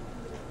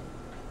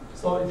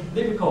 So it's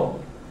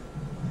difficult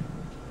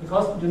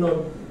because, you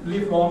know,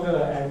 live longer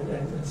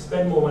and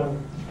spend more money,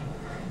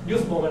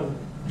 use more money.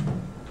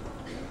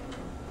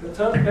 The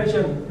third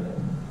question,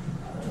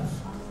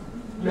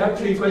 you have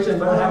 3 questions,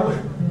 but I have,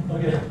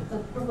 okay.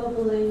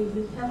 Probably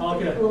we have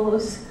to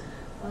close.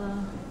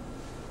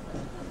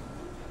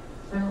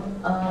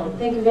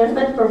 Thank you very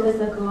much,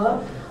 Professor Kua.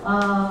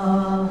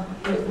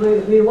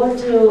 We want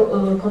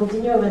to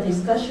continue our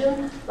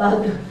discussion,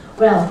 but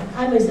well,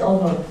 time is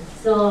over.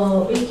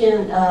 So we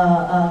can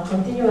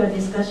continue our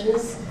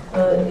discussions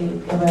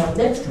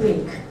next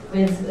week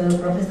with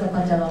Professor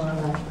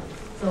Patcharawalai.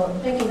 So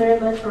thank you very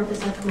much,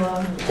 Professor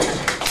Kua.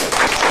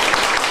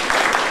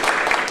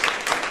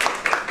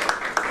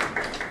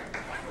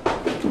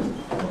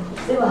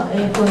 では、こ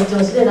ういう調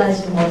子で来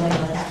週もお願いし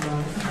ます。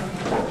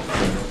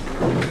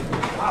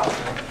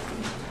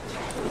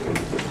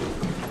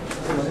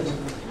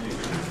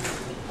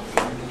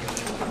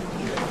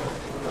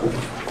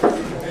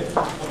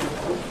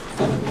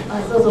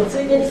そうそう、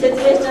ついでに説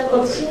明しちゃう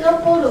と、シンガ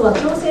ポールは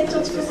強制貯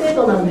蓄制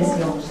度なんです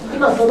よ。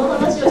今その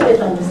話をして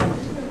たんです。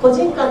個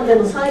人間で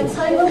の再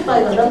分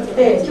配がなく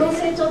て、強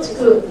制貯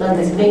蓄なん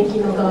です、年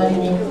金の代わり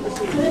に。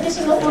それで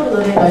シンガポールの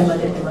例が今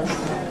出てました。